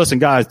 So, listen,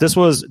 guys, this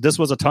was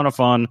a ton of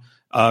fun.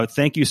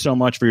 Thank you so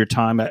much for your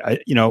time.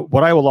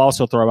 What I will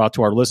also throw out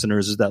to our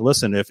listeners is that,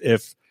 listen,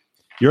 if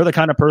you're the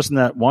kind of person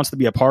that wants to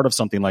be a part of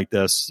something like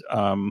this,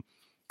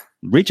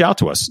 reach out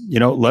to us.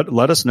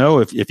 Let us know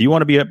if you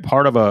want to be a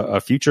part of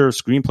a future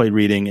screenplay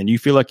reading and you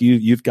feel like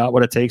you've got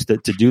what it takes to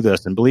do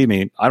this. And believe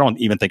me, I don't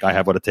even think I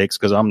have what it takes,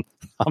 because I'm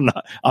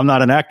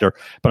not an actor,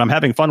 but I'm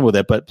having fun with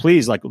it. But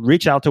please,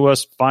 reach out to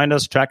us, find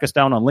us, track us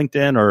down on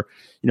LinkedIn, or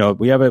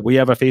we have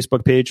a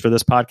Facebook page for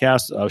this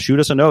podcast. Shoot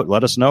us a note.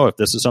 Let us know if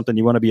this is something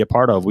you want to be a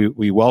part of.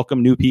 We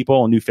welcome new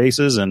people and new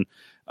faces, and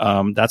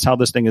that's how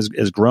this thing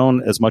has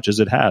grown as much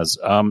as it has.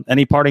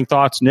 Any parting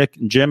thoughts, Nick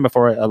and Jim,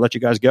 before I let you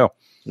guys go?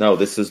 No,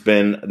 this has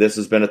been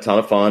a ton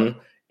of fun.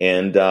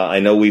 And I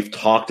know we've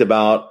talked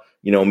about,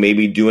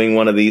 maybe doing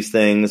one of these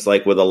things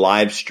like with a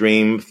live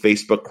stream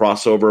Facebook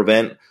crossover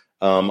event.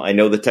 I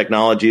know the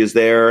technology is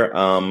there.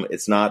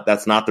 That's not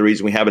the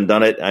reason we haven't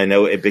done it. I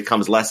know it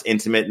becomes less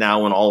intimate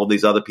now when all of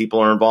these other people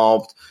are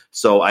involved.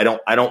 So I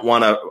don't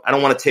want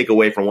to take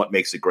away from what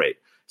makes it great.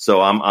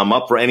 So I'm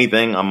up for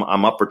anything.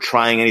 I'm up for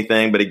trying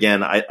anything. But again,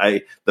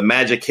 the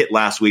magic hit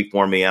last week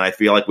for me, and I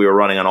feel like we were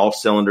running on all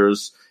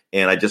cylinders.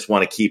 And I just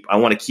want to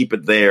keep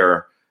it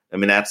there. I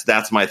mean,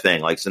 that's my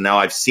thing. Like, so now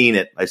I've seen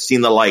it. I've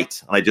seen the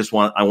light, and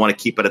I want to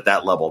keep it at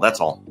that level. That's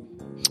all.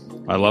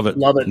 I love it.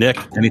 Love it. Nick,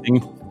 anything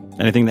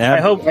to add?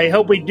 I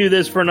hope we do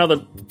this for another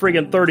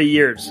friggin' 30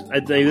 years. I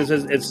think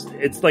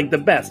it's like the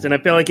best, and I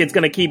feel like it's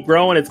going to keep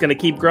growing. It's going to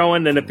keep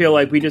growing, and I feel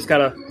like we just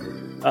gotta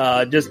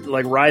just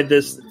like ride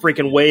this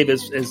freaking wave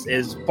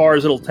as far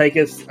as it'll take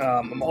us.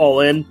 I'm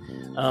all in.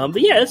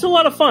 But yeah, it's a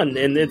lot of fun,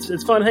 and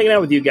it's fun hanging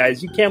out with you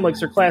guys. You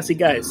Camlicks are classy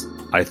guys.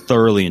 I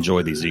thoroughly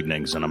enjoy these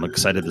evenings, and I'm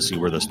excited to see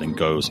where this thing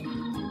goes.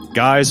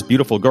 Guys,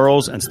 beautiful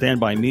girls, and Stand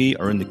By Me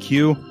are in the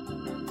queue.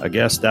 I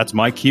guess that's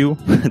my cue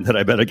that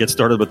I better get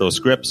started with those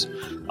scripts.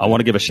 I want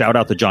to give a shout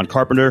out to John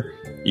Carpenter.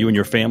 You and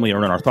your family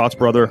are in our thoughts,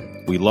 brother.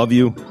 We love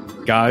you.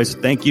 Guys,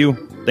 thank you.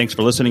 Thanks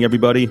for listening,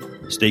 everybody.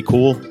 Stay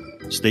cool.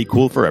 Stay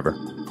cool forever.